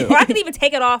 Like, Yeah. or I could even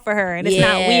take it off for her, and it's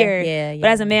not Yeah, weird. yeah, But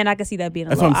yeah. as a man, I could see that being a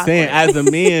that's little what I'm saying. awkward. As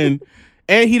a man,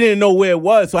 and he didn't know where it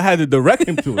was, so I had to direct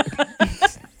him to it.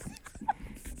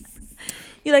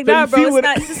 You're like, So nah, you bro, see it's what-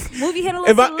 not. Just move your head a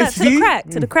If little I- to the left, to see? the crack,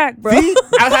 to the crack, bro. See,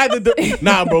 I had to.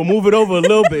 Nah, bro, move it over a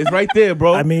little bit. It's right there,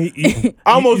 bro. I mean,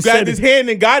 I almost grabbed his hand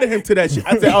and guided him to that shit.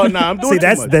 I said, "Oh, nah, I'm doing see,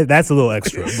 too much." that's a little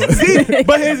extra. But. See,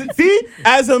 but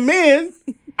as a man,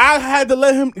 I had to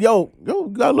let him. Yo, you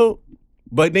got a little.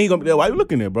 But then he gonna be there. Why you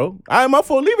looking there, bro? All right, my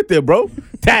fault. Leave it there, bro.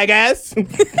 Tag ass,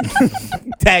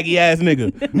 taggy ass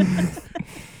nigga.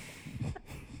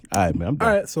 All right, man. I'm done.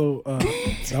 All right, so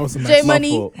that was a nice. J My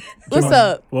Money, fault. what's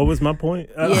up? What was my point?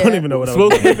 I Yeah. don't even know what I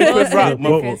Smoke was. Chris Rock. My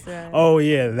What- fault. Chris Rock. Oh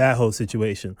yeah, that whole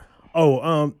situation.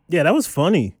 Oh, yeah, that was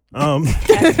funny. I was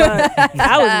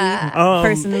weak,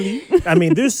 personally. I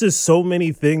mean, there's just so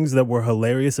many things that were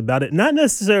hilarious about it. Not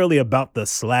necessarily about the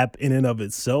slap in and of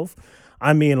itself.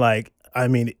 I mean,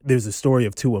 there's a story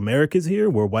of two Americas here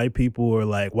where white people are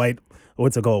like white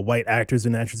actors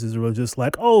and actresses were just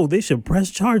like, oh, they should press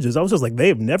charges. I was just like, they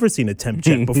have never seen a temp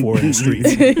check before in the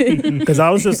streets. Because I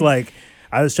was just like,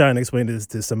 I was trying to explain this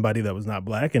to somebody that was not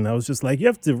black, and I was just like, you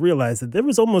have to realize that there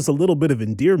was almost a little bit of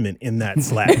endearment in that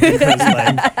slap. Because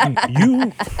like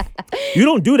you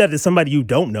don't do that to somebody you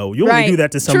don't know. You only Right. do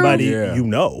that to somebody Yeah. you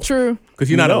know. True. Because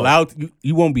you're not No. allowed.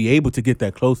 You won't be able to get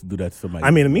that close to do that to somebody.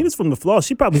 I mean, Amina's from the Floss.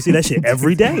 She probably see that shit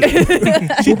every day.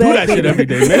 she do that shit every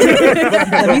day, man.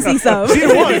 Let me see some. She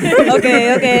the one.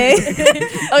 Okay.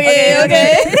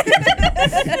 Okay.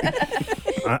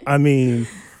 I mean,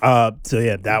 so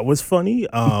yeah, that was funny.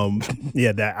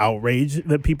 Yeah, that outrage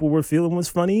that people were feeling was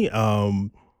funny.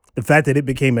 The fact that it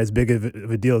became as big of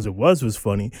a deal as it was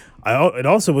funny. It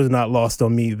also was not lost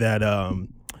on me that,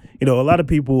 a lot of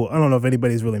people, I don't know if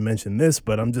anybody's really mentioned this,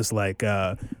 but I'm just like,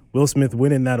 Will Smith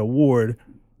winning that award,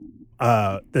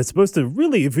 that's supposed to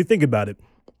really, if you think about it,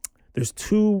 there's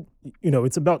two,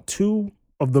 it's about two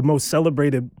of the most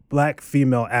celebrated black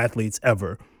female athletes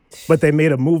ever, but they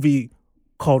made a movie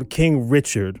called King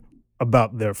Richard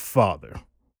about their father.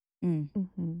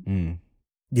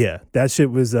 Yeah, that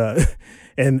shit was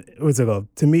and what's it called?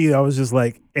 To me, I was just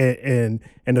like, and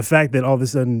the fact that all of a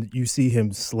sudden you see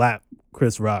him slap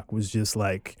Chris Rock was just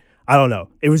like, I don't know.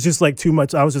 It was just like too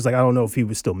much. I was just like, I don't know if he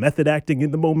was still method acting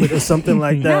in the moment or something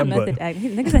like that. Not but method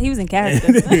acting. Nigga said he was in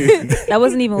character. That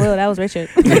wasn't even Will. That was Richard.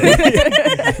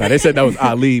 Nah, they said that was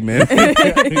Ali, man.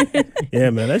 yeah,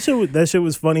 man, that shit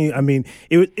was funny. I mean,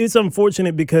 it's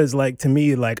unfortunate because, like, to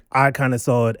me, like, I kind of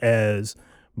saw it as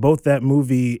both that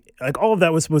movie, like, all of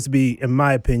that was supposed to be, in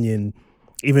my opinion,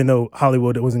 even though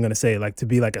Hollywood wasn't going to say it, like, to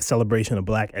be like a celebration of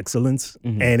black excellence,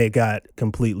 and it got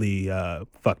completely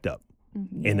fucked up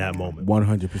in that moment.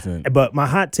 100%. But my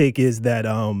hot take is that,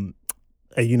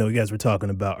 you guys were talking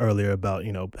about earlier about,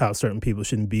 how certain people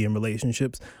shouldn't be in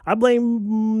relationships. I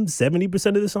blame 70%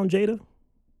 of this on Jada.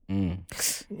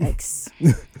 Yikes.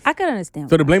 I could understand.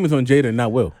 So the blame is on Jada and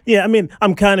not Will. Yeah, I mean,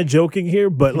 I'm kind of joking here,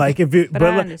 but like if it, But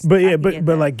I understand. I can get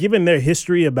that. like given their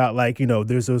history about like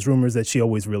there's those rumors that she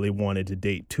always really wanted to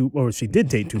date or she did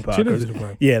date Tupac. She did or- date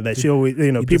Tupac. Yeah, that she always He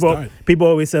just people died.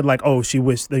 always said like, oh, she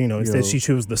wished instead she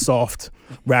chose the soft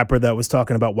rapper that was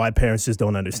talking about why parents just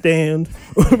don't understand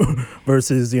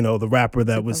versus the rapper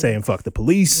that was saying fuck the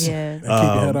police. Yeah. And keep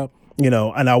your head up.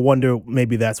 And I wonder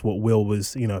maybe that's what Will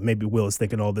was, maybe Will is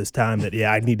thinking all this time that,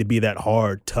 I need to be that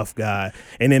hard, tough guy.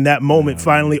 And in that moment,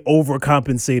 finally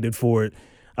overcompensated for it.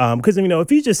 Because, if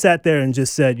he just sat there and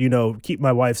just said, keep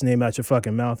my wife's name out your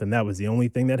fucking mouth, and that was the only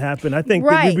thing that happened, I think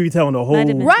that we'd be telling a whole...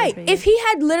 Right. If he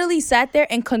had literally sat there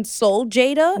and consoled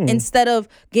Jada instead of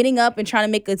getting up and trying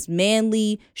to make this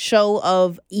manly show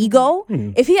of ego,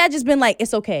 if he had just been like,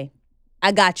 it's okay,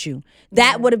 I got you.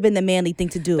 That would have been the manly thing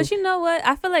to do. But you know what?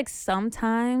 I feel like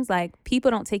sometimes,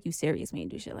 people don't take you serious when you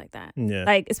do shit like that.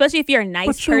 Yeah. Especially if you're a nice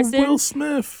But you're person. Will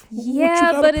Smith. Yeah, what you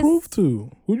but gotta prove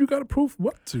to? Who you gotta prove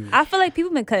what to? I feel like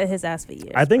people been cutting his ass for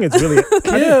years. I think it's really...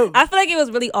 Yeah. I feel like it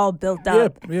was really all built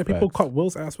up. Yeah, people cut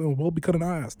Will's ass when Will be cutting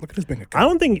our ass. Look at this being a I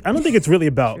don't think it's really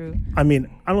about... True. I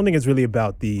don't think it's really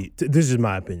about this is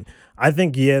my opinion. I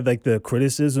think, the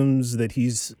criticisms that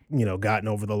he's, gotten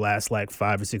over the last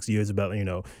 5 or 6 years about,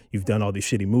 you've done all these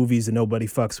shitty movies that nobody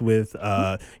fucks with,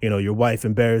 your wife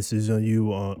embarrasses on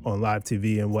you on live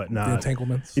TV and whatnot.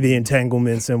 The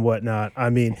entanglements and whatnot. I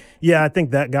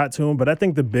think that got to him, but I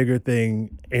think the bigger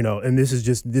thing, and this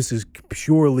is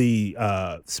purely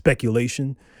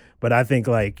speculation, but I think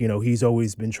he's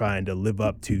always been trying to live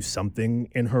up to something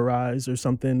in her eyes or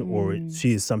something, or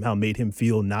she has somehow made him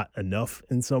feel not enough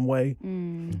in some way.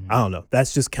 I don't know.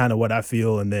 That's just kind of what I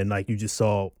feel. And then you just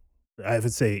saw, I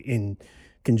would say in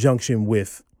conjunction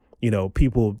with,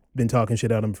 people been talking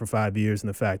shit at him for 5 years, and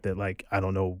the fact that I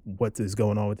don't know what is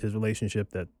going on with his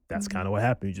relationship, that's kind of what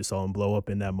happened. You just saw him blow up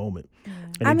in that moment.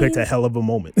 And he picked a hell of a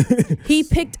moment. he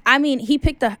picked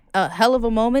a hell of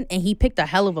a moment, and he picked a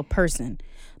hell of a person.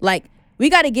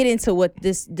 We got to get into what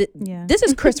this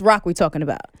is Chris Rock we're talking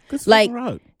about. This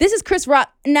is Chris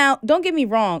Rock. Now, don't get me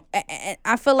wrong.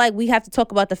 I feel like we have to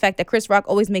talk about the fact that Chris Rock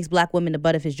always makes black women the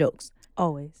butt of his jokes.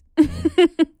 Always.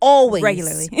 Always.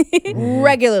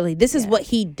 Regularly. This is what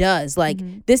he does.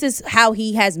 This is how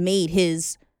he has made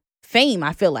his fame,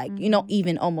 I feel like,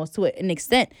 even almost to an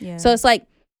extent. Yeah. So it's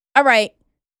all right,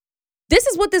 this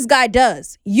is what this guy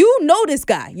does. You know this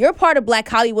guy. You're part of Black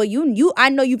Hollywood. I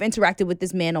know you've interacted with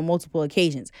this man on multiple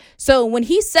occasions. So when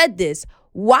he said this,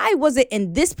 why was it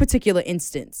in this particular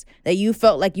instance that you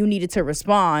felt like you needed to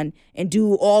respond and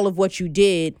do all of what you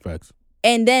did? Facts.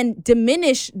 And then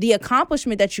diminish the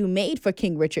accomplishment that you made for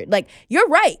King Richard. You're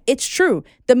right. It's true.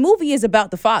 The movie is about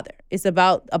the father. It's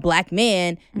about a black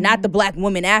man, not the black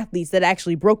women athletes that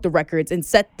actually broke the records and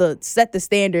set the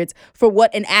standards for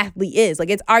what an athlete is.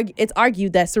 It's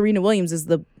argued that Serena Williams is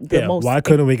the most. Why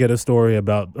couldn't we get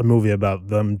a movie about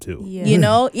them too?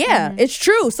 Yeah. It's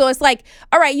true. So it's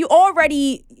all right, you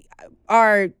already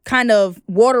are kind of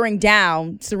watering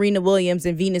down Serena Williams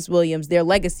and Venus Williams, their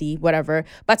legacy, whatever,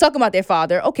 by talking about their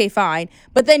father. Okay, fine.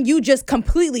 But then you just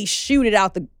completely shoot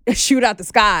out the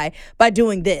sky by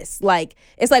doing this.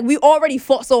 It's we already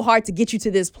fought so hard to get you to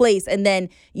this place, and then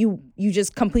you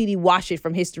just completely wash it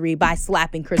from history by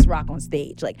slapping Chris Rock on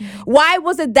stage. Why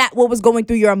wasn't that what was going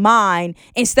through your mind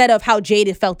instead of how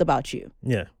Jada felt about you?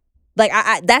 Yeah.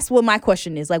 That's what my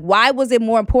question is. Why was it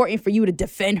more important for you to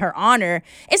defend her honor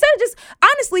instead of just,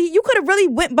 honestly, you could have really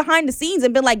went behind the scenes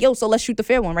and been like, yo, so let's shoot the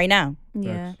fair one right now.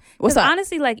 Yeah. What's up?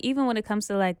 Honestly, even when it comes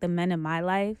to the men in my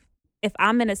life, if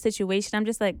I'm in a situation, I'm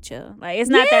just chill. It's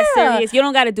not that serious. You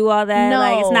don't got to do all that.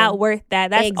 No. It's not worth that.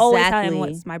 That's always how Exactly. it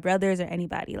was. My brothers or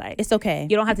anybody. It's okay.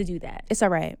 You don't have to do that. It's all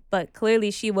right. But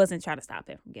clearly, she wasn't trying to stop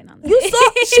him from getting on the You stage.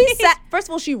 saw, she sat, first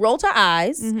of all, she rolled her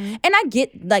eyes. And I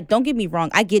get, don't get me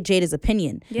wrong, I get Jada's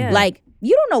opinion. Yeah.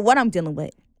 You don't know what I'm dealing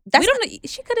with. We don't know.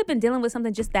 She could have been dealing with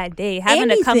something just that day, having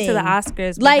to come to the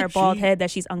Oscars with her bald head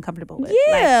that she's uncomfortable with.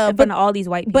 Yeah, in front of all these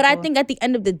white people. But I think at the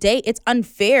end of the day, it's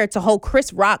unfair to hold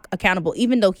Chris Rock accountable,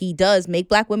 even though he does make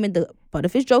black women the butt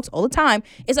of his jokes all the time.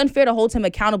 It's unfair to hold him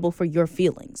accountable for your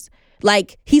feelings.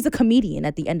 He's a comedian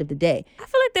at the end of the day. I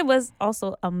feel like there was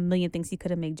also a million things he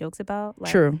could have made jokes about.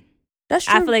 True. That's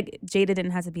true. I feel like Jada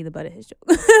didn't have to be the butt of his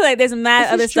joke. There's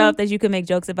mad other stuff that you could make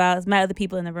jokes about. There's mad other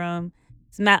people in the room.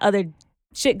 There's mad other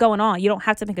shit going on. You don't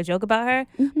have to make a joke about her,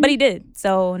 but he did.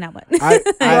 So now what?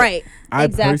 Right.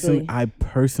 Exactly. I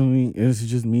personally, this is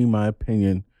just me, my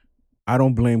opinion. I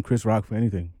don't blame Chris Rock for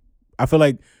anything. I feel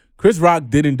like Chris Rock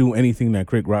didn't do anything that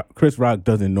Chris Rock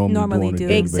doesn't normally do.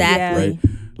 Exactly.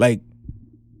 Right?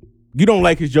 You don't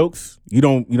like his jokes. You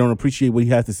don't appreciate what he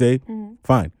has to say.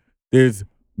 Fine. There's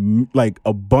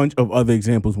a bunch of other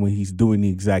examples when he's doing the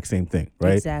exact same thing,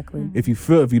 right? Exactly. If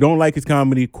you don't like his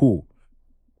comedy, cool.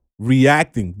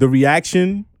 The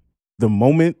reaction, the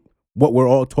moment, what we're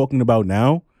all talking about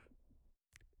now,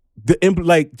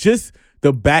 just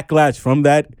the backlash from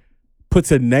that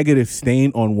puts a negative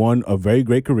stain on a very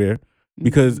great career,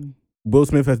 because Will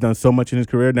Smith has done so much in his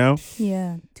career now.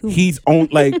 Yeah, he's on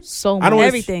so much.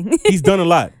 Everything. He's done a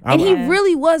lot, and he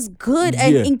really was good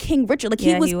in King Richard.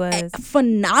 He was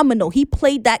phenomenal. He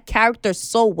played that character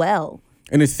so well.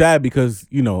 And it's sad because,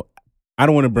 I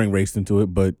don't want to bring race into it,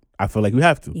 but I feel like we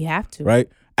have to. You have to. Right?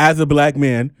 As a black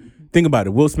man, think about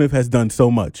it. Will Smith has done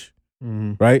so much,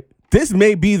 right? This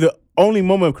may be the only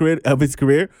moment of his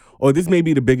career, or this may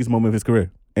be the biggest moment of his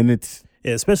career. And it's...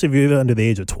 Yeah, especially if you're under the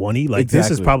age of 20. Like, this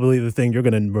is probably the thing you're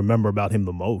going to remember about him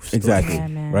the most. Exactly.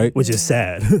 Right? Which is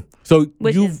sad. So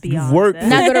Which you've is worked... You're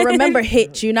not going to remember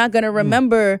Hitch. You're not going to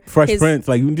remember... Fresh Prince.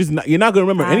 Like, you're not going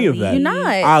to remember any of that. You're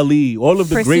not. Ali. All of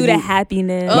the Pursuit great... of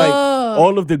Happiness. Like,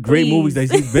 all of the great movies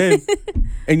that he's been.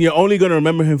 And you're only going to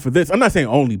remember him for this. I'm not saying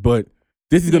only, but...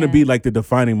 This is going to be like the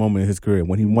defining moment in his career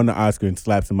when he won the Oscar and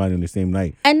slapped somebody on the same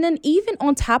night. And then even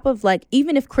on top of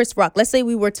even if Chris Rock, let's say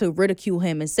we were to ridicule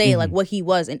him and say like what he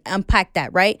was and unpack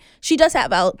that, right? She does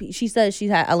have, she says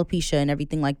she's had alopecia and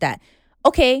everything like that.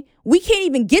 Okay, we can't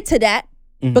even get to that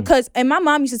because, and my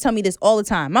mom used to tell me this all the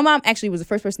time. My mom actually was the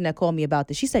first person that called me about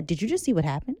this. She said, "Did you just see what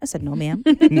happened?" I said, "No, ma'am."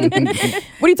 "What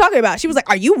are you talking about?" She was like,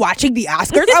 "Are you watching the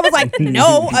Oscars?" I was like,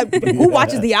 "No, who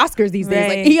watches the Oscars these days?"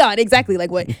 Like, yeah, exactly. Like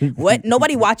what?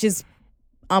 Nobody watches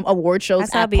award shows. I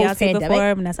saw at Beyonce post-pandemic. before,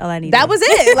 and that's all I needed. That was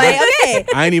it. Like, okay.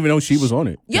 I didn't even know she was on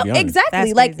it. Yep, be honest. exactly.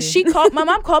 That's Like crazy. my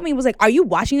mom called me and was like, "Are you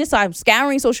watching this?" So I'm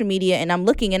scouring social media and I'm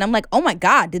looking and I'm like, "Oh my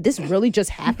God, did this really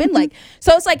just happen?" Like,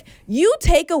 so it's like you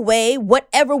take away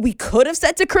whatever we could have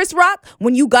said to Chris Rock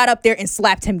when you got up there and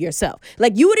slapped him yourself.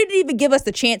 Like you didn't even give us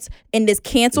the chance in this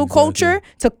cancel culture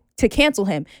to cancel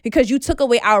him because you took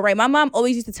away our right. My mom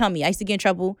always used to tell me, I used to get in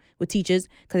trouble with teachers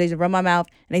because they used to run my mouth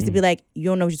and I used to be like, "You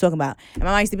don't know what you're talking about." And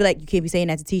my mom used to be like, "You can't be saying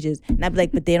that to teachers." And I'd be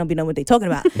like, "But they don't be knowing what they're talking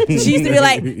about." So she used to be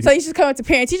like, so you should come up to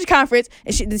parent-teacher conference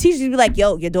and the teachers used to be like,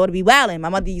 "Yo, your daughter be wilding." My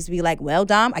mother used to be like, "Well,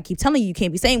 Dom, I keep telling you, you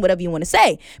can't be saying whatever you want to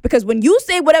say because when you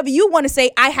say whatever you want to say,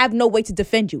 I have no way to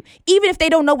defend you. Even if they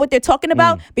don't know what they're talking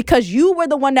about because you were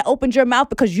the one that opened your mouth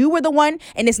because you were the one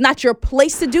and it's not your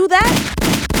place to do that."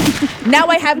 Now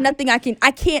I have nothing I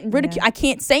can't ridicule. I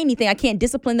can't say anything. I can't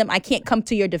discipline them. I can't come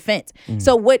to your defense.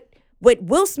 So what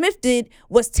Will Smith did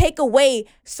was take away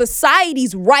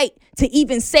society's right to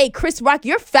even say, "Chris Rock,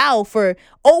 you're foul for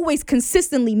always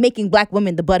consistently making black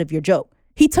women the butt of your joke."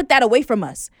 He took that away from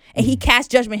us and he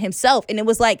cast judgment himself. And it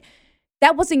was like,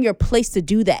 that wasn't your place to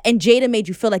do that. And Jada made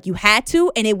you feel like you had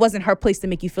to, and it wasn't her place to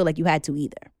make you feel like you had to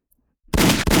either.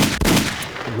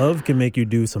 Love can make you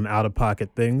do some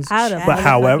out-of-pocket things. But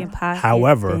however,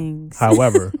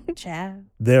 Child.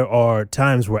 there are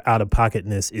times where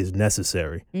out-of-pocketness is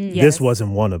necessary. This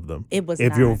wasn't one of them. It was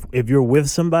if you're with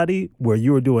somebody where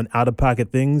you are doing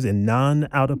out-of-pocket things in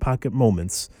non-out-of-pocket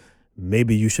moments,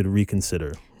 maybe you should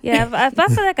reconsider. Yeah, if I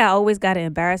feel like I always got to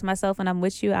embarrass myself when I'm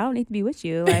with you, I don't need to be with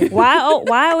you. Like, why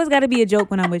I always got to be a joke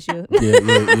when I'm with you? Yeah.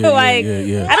 Like,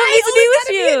 I don't need to be with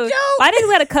you. Why niggas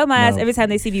got to cut my ass every time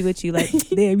they see me with you? Like,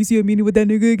 damn, you see Amina with that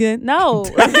nigga again? No.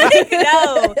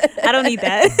 No, I don't need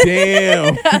that.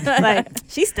 Damn. Like,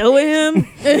 she's still with him?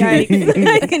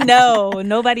 Like, no,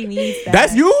 nobody needs that.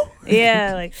 That's you?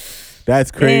 Yeah, like, that's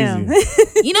crazy. damn.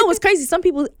 You know what's crazy? Some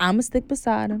people, I'ma stick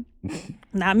beside him.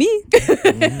 Not me.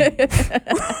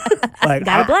 Like,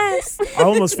 Got a blast. I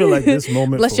almost feel like this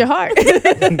moment. Bless your heart.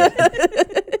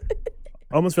 I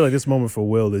almost feel like this moment for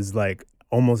Will is like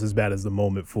almost as bad as the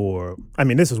moment for. I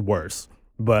mean, this is worse,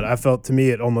 but I felt to me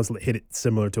it almost hit it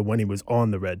similar to when he was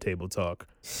on the Red Table Talk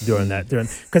during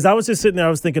because I was just sitting there. I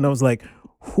was thinking, I was like,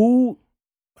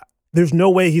 there's no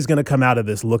way he's gonna come out of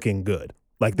this looking good.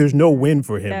 Like, there's no win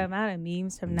for him. The amount of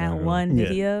memes from that one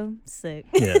video, sick.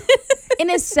 Yeah. And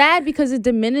it's sad because it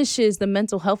diminishes the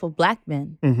mental health of black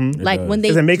men. Like when they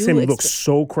Because it makes do him look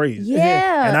so crazy.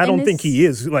 Yeah. And I don't think he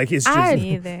is. Like, it's just.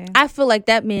 Either. I feel like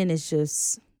that man is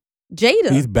just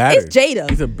Jada. He's battered. It's Jada.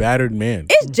 He's a battered man.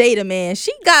 It's Jada, man.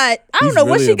 She got, I don't know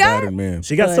what really she a got. battered man.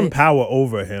 She got But- some power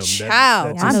over him.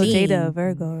 Child, I know I mean- Jada a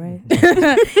Virgo, right?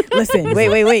 Listen,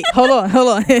 wait. Hold on. I'm hold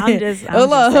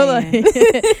on. saying.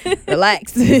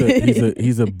 Relax.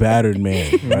 He's a battered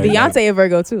man. Right? Beyonce a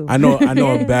Virgo too. I know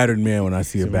a battered man when I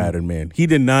see a battered man. He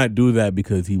did not do that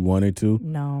because he wanted to.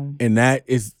 No. And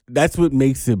that's what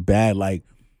makes it bad. Like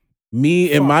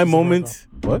me in my he's a moments.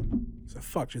 What? So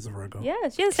fuck, she's a Virgo. Yeah,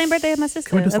 she has the same birthday as my sister.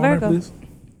 Can we just a on her, Virgo. please?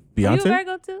 Are you a Beyonce?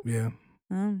 Virgo too? Yeah.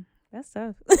 That's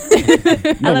tough. You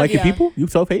don't love like your y'all. people? You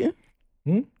self-hating?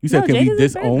 Hmm? You said No, can we Jada's a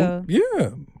disown? Virgo. Yeah.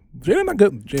 Jada not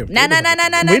good. Jada,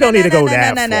 Nah. We don't need to go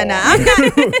that nah. far. I'm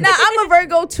not. Nah, I'm a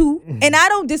Virgo too, and I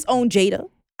don't disown Jada.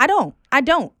 I don't.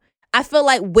 I feel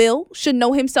like Will should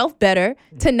know himself better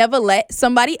to never let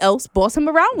somebody else boss him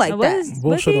around like that.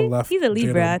 Will Was should have he? left. He's a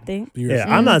Libra, Jada I think. years Yeah,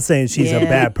 ago. I'm not saying she's a Yeah,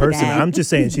 bad person. that. I'm just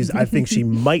saying I think she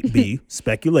might be,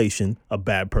 speculation, a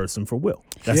bad person for Will.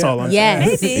 That's Yeah. all I'm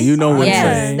Yes. saying. And you know what I'm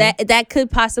Yes, saying? that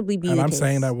could possibly be And the I'm case.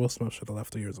 saying that Will Smith should have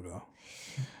left 2 years ago.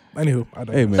 Anywho, I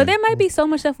don't. Hey, man. But there might be so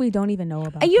much stuff we don't even know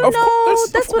about. You know,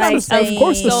 that's what I'm saying. Of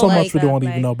course, there's so much we don't like-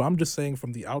 even know. But I'm just saying,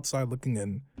 from the outside looking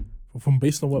in, from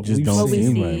based on what Just we've don't seen,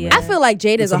 seem see, right, yeah. man. I feel like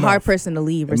Jada's It's a hard enough. person to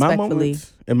leave, In my respectfully.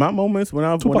 moments,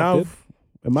 when Tupac I did.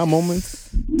 in my moments,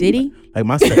 Did he? like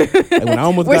my like when I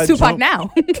almost Where's got Tupac jumped,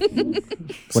 now?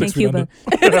 In Cuba.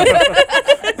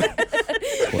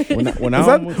 when I Was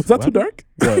that almost, was that too dark?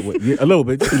 What, yeah, a little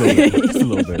bit, just a little bit, just a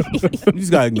little bit. You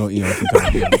just gotta ignore Eon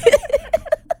sometimes. Man.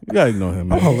 You gotta ignore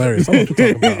him, I'm man. hilarious. I know what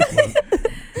you're talking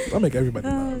about. I'll make everybody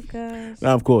laugh. Oh gosh.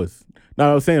 Nah, of course.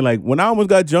 Now I was saying, like when I almost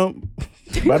got jumped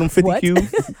by them 50 What?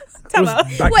 Qs. It was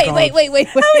back in Wait.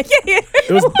 college.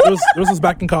 It was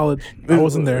back in college. I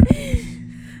wasn't there.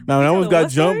 Now when I almost got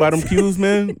jumped by them Qs,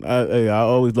 man. I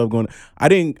always love going.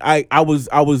 I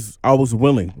was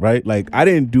willing, right? Like I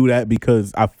didn't do that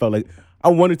because I felt like I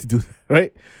wanted to do that,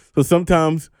 right? So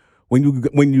sometimes when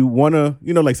you wanna,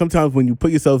 like sometimes when you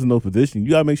put yourselves in those positions,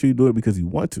 you gotta make sure you do it because you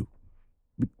want to.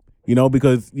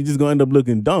 Because you're just gonna end up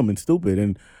looking dumb and stupid.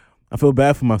 And I feel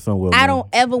bad for my son Will. I man. don't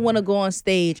ever want to go on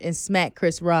stage and smack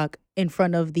Chris Rock in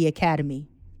front of the Academy.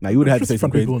 Now you would have to Just say from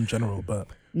some crazy. people in general, but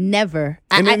Never.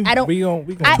 And then I don't. we gon'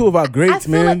 Two of our I greats,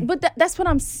 feel man. like, but that's what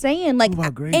I'm saying. Like, Two of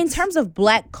our greats. in terms of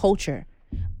black culture,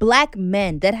 black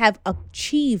men that have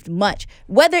achieved much,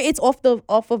 whether it's off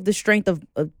of the strength of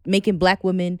making black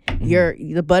women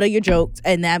the butt of your jokes,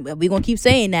 and that we're gonna keep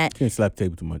saying that. Can't slap the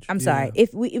table too much. I'm sorry.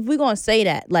 If we're gonna say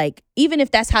that, like, even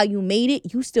if that's how you made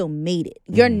it, you still made it.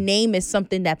 Your name is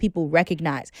something that people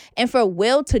recognize. And for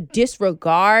Will to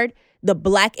disregard the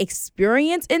black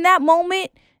experience in that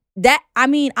moment,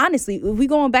 honestly, if we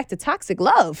going back to toxic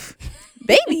love,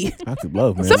 baby, Toxic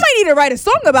love, man. somebody need to write a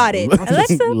song about it.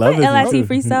 Alexa, play Love isn't LIT true.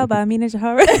 Freestyle by Amina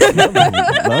Jawhara.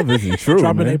 Love isn't true,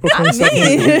 dropping man. April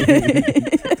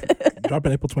 22nd.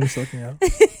 Dropping April 22nd, yeah.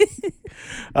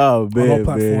 Oh On man, all man.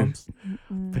 platforms.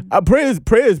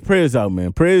 Prayers out,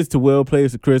 man. Prayers to Will,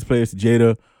 prayers to Chris, prayers to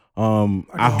Jada. I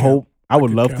would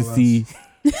could love care to less. see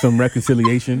some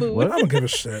reconciliation. I What? don't give a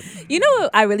shit. You know what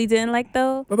I really didn't like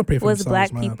though Let them pay for was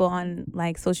themselves, black man. people on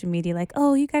like social media like,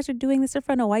 oh, you guys are doing this in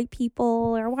front of white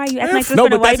people, or why are you acting like this in No,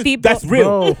 front but of white people? that's real.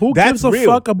 Bro, who That's gives a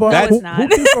real. fuck about That's- who, No, who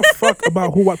it's gives a fuck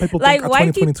about who white people Like think at white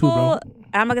 2022, people, bro?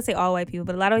 I'm not gonna say all white people,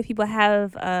 but a lot of white people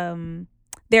have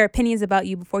their opinions about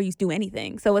you before you do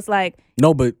anything. So it's like,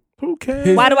 No, but Who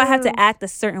cares? why do I have to act a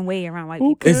certain way around white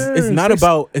Who people? cares? it's not They-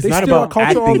 about they steal our culture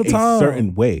acting all the a time.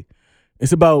 certain way.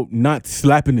 It's about not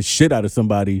slapping the shit out of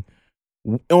somebody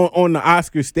on the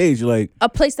Oscar stage. Like A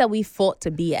place that we fought to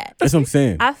be at. that's what I'm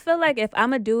saying. I feel like if I'm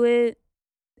gonna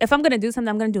do something,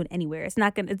 I'm gonna do it anywhere.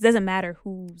 It doesn't matter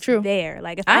who's True. there.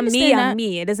 Like if I I'm me, understand I'm that.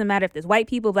 me. It doesn't matter if there's white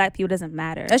people, black people, doesn't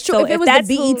matter. That's true. So if it was that's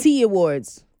the who- BET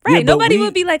Awards, right? Yeah, but Nobody we-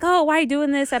 would be like, oh, why are you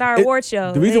doing this at our award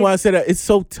show? The reason why I said that, it's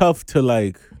so tough to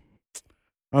like,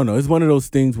 I don't know. It's one of those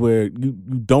things where you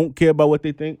don't care about what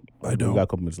they think. I don't. We got a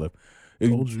couple minutes left.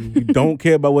 Told you. You don't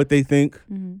care about what they think.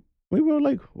 Mhm. We're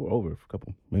over for a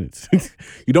couple minutes.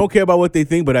 You don't care about what they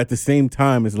think, but at the same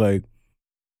time, it's like,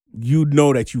 you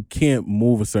know that you can't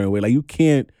move a certain way. Like you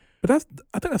can't. But I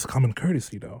think that's common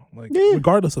courtesy though. Like Yeah.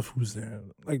 regardless of who's there,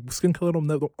 like skin color don't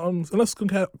never unless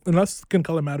skin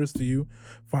color matters to you,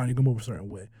 fine, you can move a certain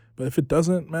way. But if it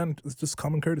doesn't, man, it's just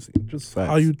common courtesy. Just how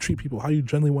Facts. you treat people, how you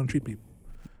generally want to treat people.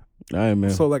 All right, man.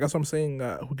 So like that's what I'm saying.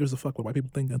 Who gives a fuck what white people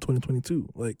think in 2022?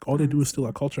 Like all they do is steal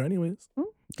our culture, anyways.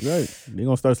 Right. They're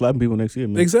gonna start slapping people next year,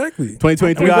 man. Exactly.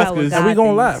 2023 Forgot what Oscars. God And we gonna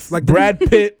thinks. laugh. Like Brad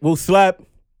Pitt will slap.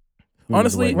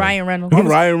 Honestly, Ryan Reynolds.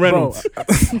 Ryan Reynolds.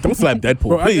 Don't slap Deadpool,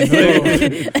 Bro, please.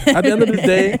 at the end of the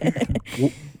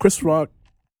day, Chris Rock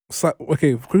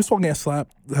getting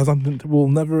slapped will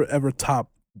never ever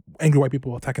top angry white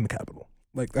people attacking the Capitol.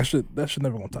 Like that should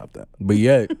never gonna top that. But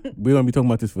yet, we're gonna be talking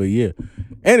about this for a year.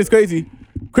 And it's crazy.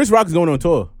 Chris Rock is going on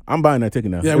tour. I'm buying that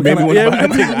ticket now. Yeah, we Maybe gotta- wanna yeah, buy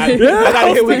we that gotta- ticket. I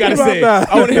gotta hear what he I gotta was thinking say. about that.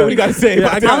 I wanna hear what he gotta say. Yeah,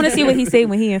 about I that. want to see what he say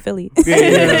when he in Philly.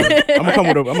 Yeah.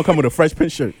 I'm gonna come with a fresh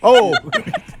print shirt. Oh,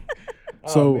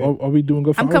 So are we doing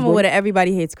good? I'm coming with an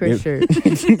everybody hates Chris shirt.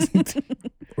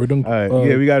 We're doing. all right.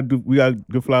 Yeah, we got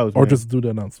good flowers. or man. just do the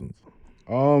announcements.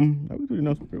 Let me do the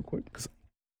announcement real quick.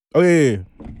 Oh yeah.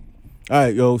 All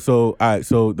right, yo. So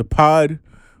the pod,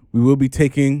 we will be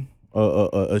taking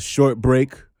a short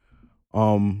break.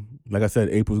 Like I said,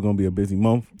 April's gonna be a busy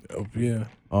month. Oh, yeah,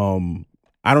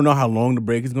 I don't know how long the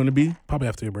break is gonna be. probably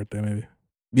after your birthday, maybe.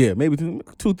 Yeah, maybe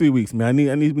 2-3 weeks, man.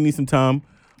 We need some time.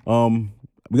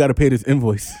 We gotta pay this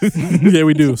invoice. Yeah,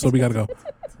 we do. So we gotta go.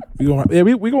 We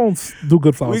gonna do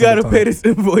good flowers. We gotta all the pay time. this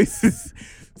invoices.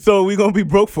 So we gonna be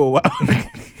broke for a while.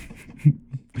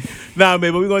 Nah,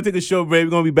 man, but we're gonna take a short break.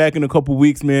 We're gonna be back in a couple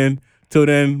weeks, man. Till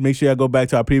then, make sure y'all go back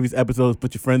to our previous episodes,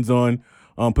 put your friends on.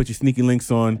 Put your sneaky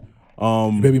links on.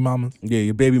 Baby mamas. Yeah,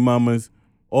 your baby mamas.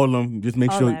 All of them. Just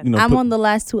make All sure, that. I'm on the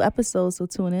last 2 episodes, so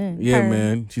tune in. Yeah, Her.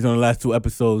 man. She's on the last 2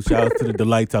 episodes. Shout out to the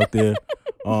delights out there.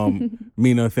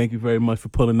 Mina, thank you very much for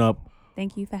pulling up.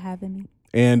 Thank you for having me.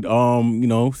 And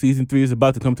season 3 is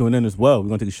about to come to an end as well. We're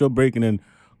gonna take a short break and then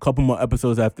a couple more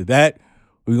episodes after that.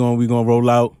 We're gonna roll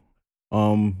out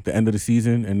the end of the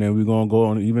season, and then we're gonna go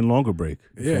on an even longer break.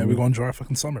 Yeah, we're gonna enjoy our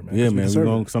fucking summer, man. Yeah, 'cause we man. deserve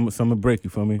We're it. going summer break, you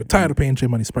feel me? We're tired of paying J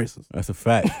Money's prices. That's a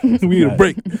fact. We need a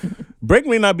break. Break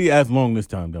may not be as long this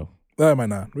time though. That might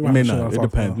not. We It may have to shut not. off It our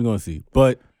depends. phone. We're gonna see.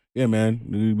 But yeah,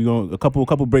 man, we going a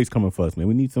couple breaks coming for us, man.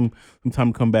 We need some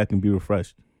time to come back and be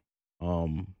refreshed.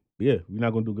 Yeah, we're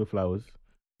not gonna do good flowers.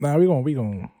 Nah, we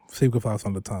gonna save good flowers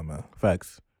on the time, man.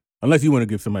 Facts. Unless you want to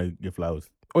give somebody gift flowers.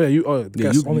 Oh yeah, you. Yeah,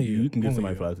 Guess you, only you can give only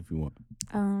somebody you. flowers if you want.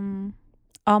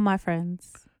 All my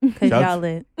friends, cause Shout- y'all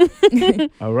lit.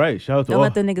 All right, shout out to Don't all.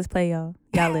 let the niggas play y'all.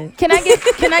 Y'all lit. Can I give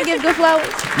good flowers?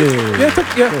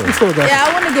 Yeah, we still got. Yeah,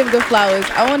 I want to give good flowers.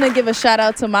 I want to give a shout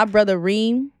out to my brother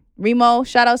Remo.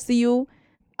 Shout outs to you.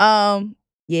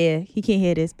 Yeah, he can't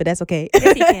hear this, but that's okay.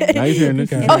 Yes, he can. Now he's hearing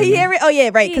this. Okay. Oh, he hear it? Oh yeah,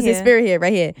 right, He because his here. spirit here,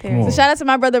 right here. Period. So shout out to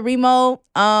my brother Remo.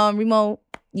 Remo,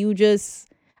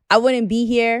 I wouldn't be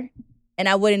here, and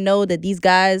I wouldn't know that these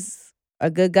guys are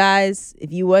good guys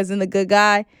if you wasn't a good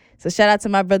guy. So shout out to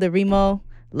my brother Remo.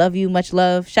 Love you, much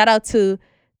love. Shout out to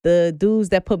the dudes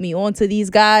that put me on to these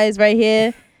guys right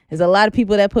here. There's a lot of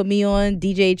people that put me on.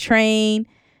 DJ Train,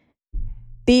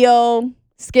 Theo,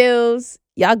 Skills.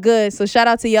 Y'all good. So shout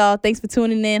out to y'all. Thanks for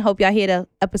tuning in. Hope y'all hear the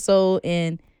episode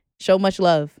and show much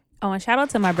love. Oh, and shout out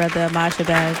to my brother Ahmad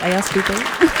Shabazz. Are y'all stupid?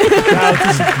 Shout out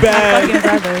to Shabazz. Fucking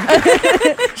brother.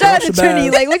 Shout out to Shabazz.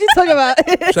 Trini. Like, what you talking about?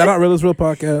 Shout out Real is Real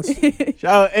podcast.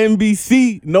 Shout out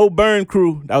NBC No Burn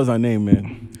Crew. That was our name,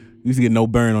 man. We used to get No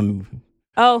Burn on.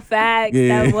 Oh, facts.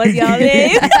 Yeah. That was y'all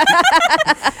name.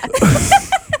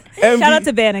 MB Shout out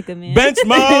to Banneker, man. Bench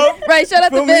Mob. Right. Shout out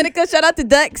to Feel me? Vanica. Shout out to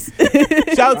Dex.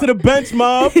 Shout out to the Bench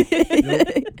Mob.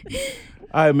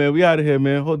 All right, man. We out of here,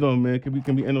 man. Hold on, man. Can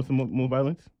we end on some more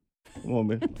violence? Come on,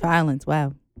 man. Violence.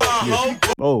 Wow. Yeah.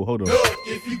 Oh, hold on.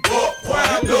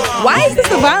 Why is this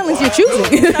the violence you're choosing?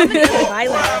 I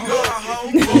don't know,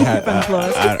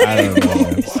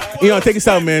 man. Take us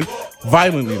out, man.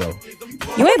 Violently, though.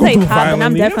 You ain't played pop, and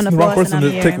I'm Violently. dead from the That's the wrong floor, and person I'm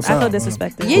to here. take us I feel out,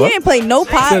 disrespected. You didn't play no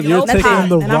pop. Said you're No taking pop.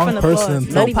 the and I'm wrong from the floor. person.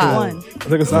 Not No even pop. one.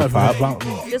 Take us out. Pop. About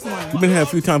me. Just one. You've been here a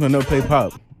few times. I never played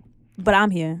pop. But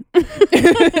I'm here.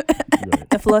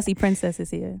 The Flossy princess is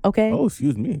here. Okay. Oh,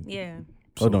 excuse me. Yeah.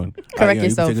 Hold on. Correct You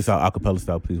yourself. can take us out acapella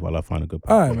style, please, while I find a good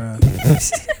All part. right, man.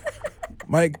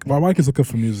 Mike, my mic is looking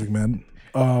for music, man.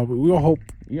 We all hope.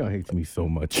 You don't hate me so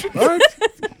much. I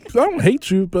don't hate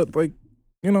you, but like,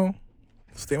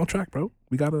 stay on track, bro.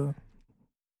 We gotta,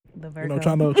 The Virgo.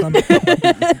 trying to.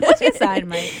 What's your sign,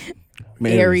 Mike?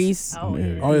 Aries. Oh,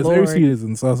 Yeah. Oh, it's Lord. Aries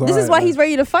season, so it's all This is right, why man. he's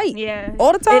ready to fight. Yeah.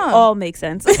 All the time. It all makes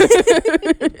sense.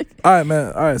 All right,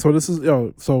 man. All right, so this is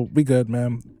So we good,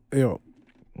 man.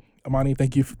 Amani,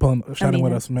 thank you for chatting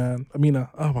with Amina. us, man. Amina,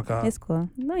 oh my God. It's cool.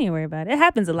 Don't even worry about it. It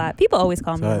happens a lot. People always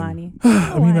call me Sorry. Amani.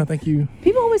 Amina, thank you.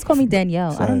 People always call me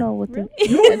Danielle. I Sorry. don't know what the.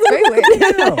 It's very weird.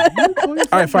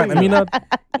 All right, fine. Amina,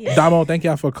 Damo, thank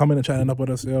y'all for coming and chatting up with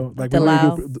us, Like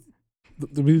De.Lisle.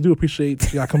 we do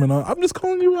appreciate y'all coming on. I'm just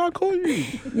calling you. I'll call you.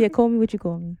 Yeah, call me what you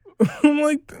call me. I'm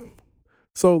like,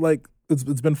 so like it's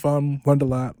been fun. Learned a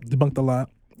lot. Debunked a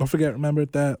lot. Don't forget. Remember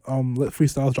that Lit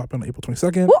Freestyles dropping on April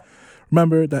 22nd. Woo!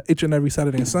 Remember that each and every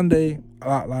Saturday and Sunday, a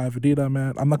lot live Adidas,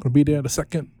 man. I'm not gonna be there the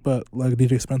second, but like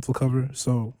DJ Spence will cover.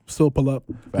 So still pull up,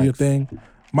 do your Facts. thing.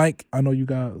 Mike, I know you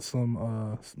got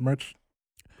some merch.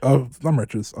 Not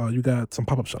merches. You got some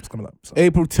pop-up shops coming up. So.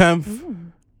 April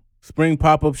 10th, spring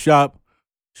pop-up shop.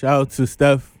 Shout out to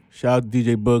Steph. Shout out to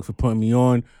DJ Bugs for putting me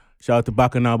on. Shout out to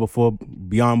Bacchanal before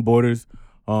Beyond Borders.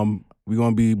 We're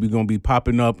gonna be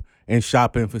popping up and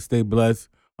shopping for Stay Blessed.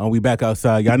 We back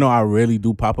outside. Y'all know I really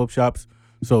do pop-up shops.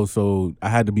 So I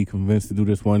had to be convinced to do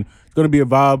this one. It's gonna be a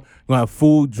vibe. We're gonna have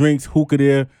food, drinks, hookah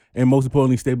there, and most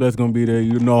importantly, Stay Blessed gonna be there.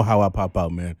 You know how I pop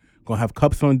out, man. Gonna have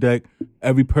cups on deck.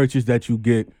 Every purchase that you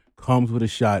get comes with a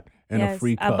shot and a Yes,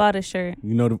 free cup. I bought a shirt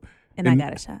You know and I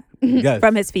got a shot yes.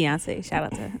 from his fiance. Shout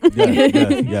out to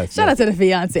yes. Shout out to the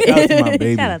fiance. Shout out to my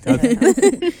baby. Shout out to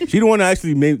her. She the one that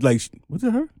actually made was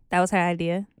it her? That was her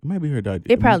idea. It might be her idea.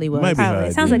 It probably was. Might be her Probably. It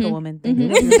idea. sounds like a woman thing.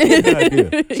 Her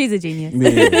idea. She's a genius.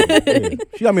 Yeah.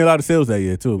 She got me a lot of sales that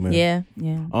year too, man. Yeah.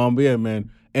 But yeah,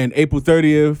 man. And April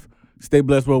 30th, Stay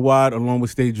Blessed Worldwide, along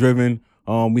with Stay Driven.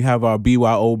 We have our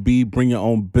BYOB, Bring Your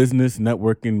Own Business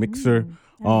Networking Mixer.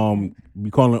 We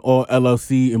calling all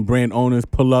LLC and brand owners.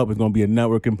 Pull up. It's gonna be a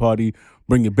networking party.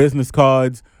 Bring your business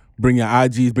cards. Bring your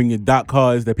IGs, bring your dot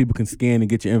cards that people can scan and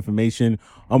get your information.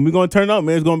 We're gonna turn up,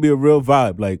 man. It's gonna be a real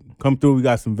vibe. Like, come through. We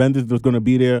got some vendors that's gonna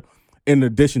be there in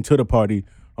addition to the party.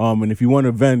 And if you want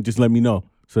to vend, just let me know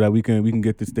so that we can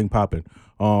get this thing popping.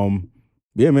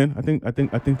 Yeah, man. I think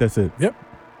that's it. Yep.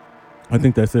 I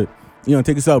think that's it.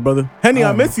 Take us out, brother. Henny,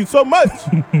 I miss you so much.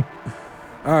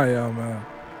 All right, y'all, man.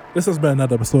 This has been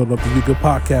another episode of the You Good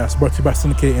Podcast, brought to you by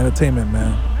Syndicate Entertainment,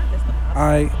 man.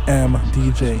 I am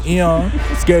DJ Eon.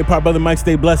 Scary Part Brother Mike,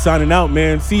 stay blessed, signing out,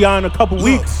 man. See y'all in a couple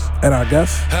weeks. And our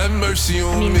guest, Have mercy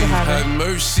on me, have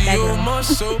mercy on my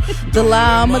soul.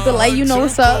 De.Lisle, I'ma De.Lisle, you know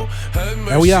what's up.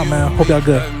 And we out, man. Hope y'all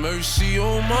good. Have mercy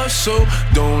on my soul.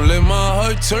 Don't let my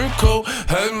heart turn cold.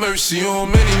 Have mercy on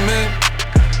many men.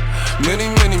 Many,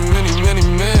 many, many, many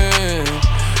men.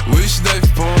 Wish life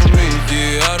upon me.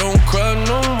 Yeah, I don't cry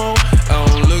no more. I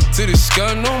don't look to the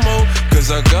sky no more. Cause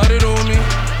I got it on me.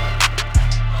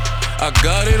 I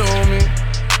got it on me.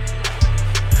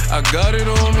 I got it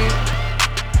on me.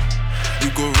 You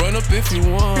can run up if you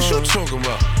want. What you talking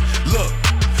about? Look,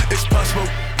 it's possible.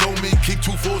 Know me, keep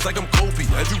 2 fours like I'm Kobe.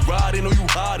 As you riding or you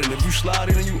hiding, if you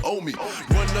sliding and you owe me.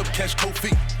 Run up, catch cold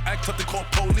feet. Act up, they call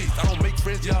police. I don't make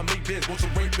friends, yeah, I make bids. Want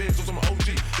some rape bids, or some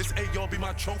OG. This AR be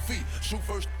my trophy. Shoot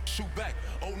first, shoot back.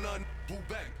 Oh, none, pull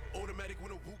back. Automatic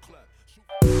with a woo clap.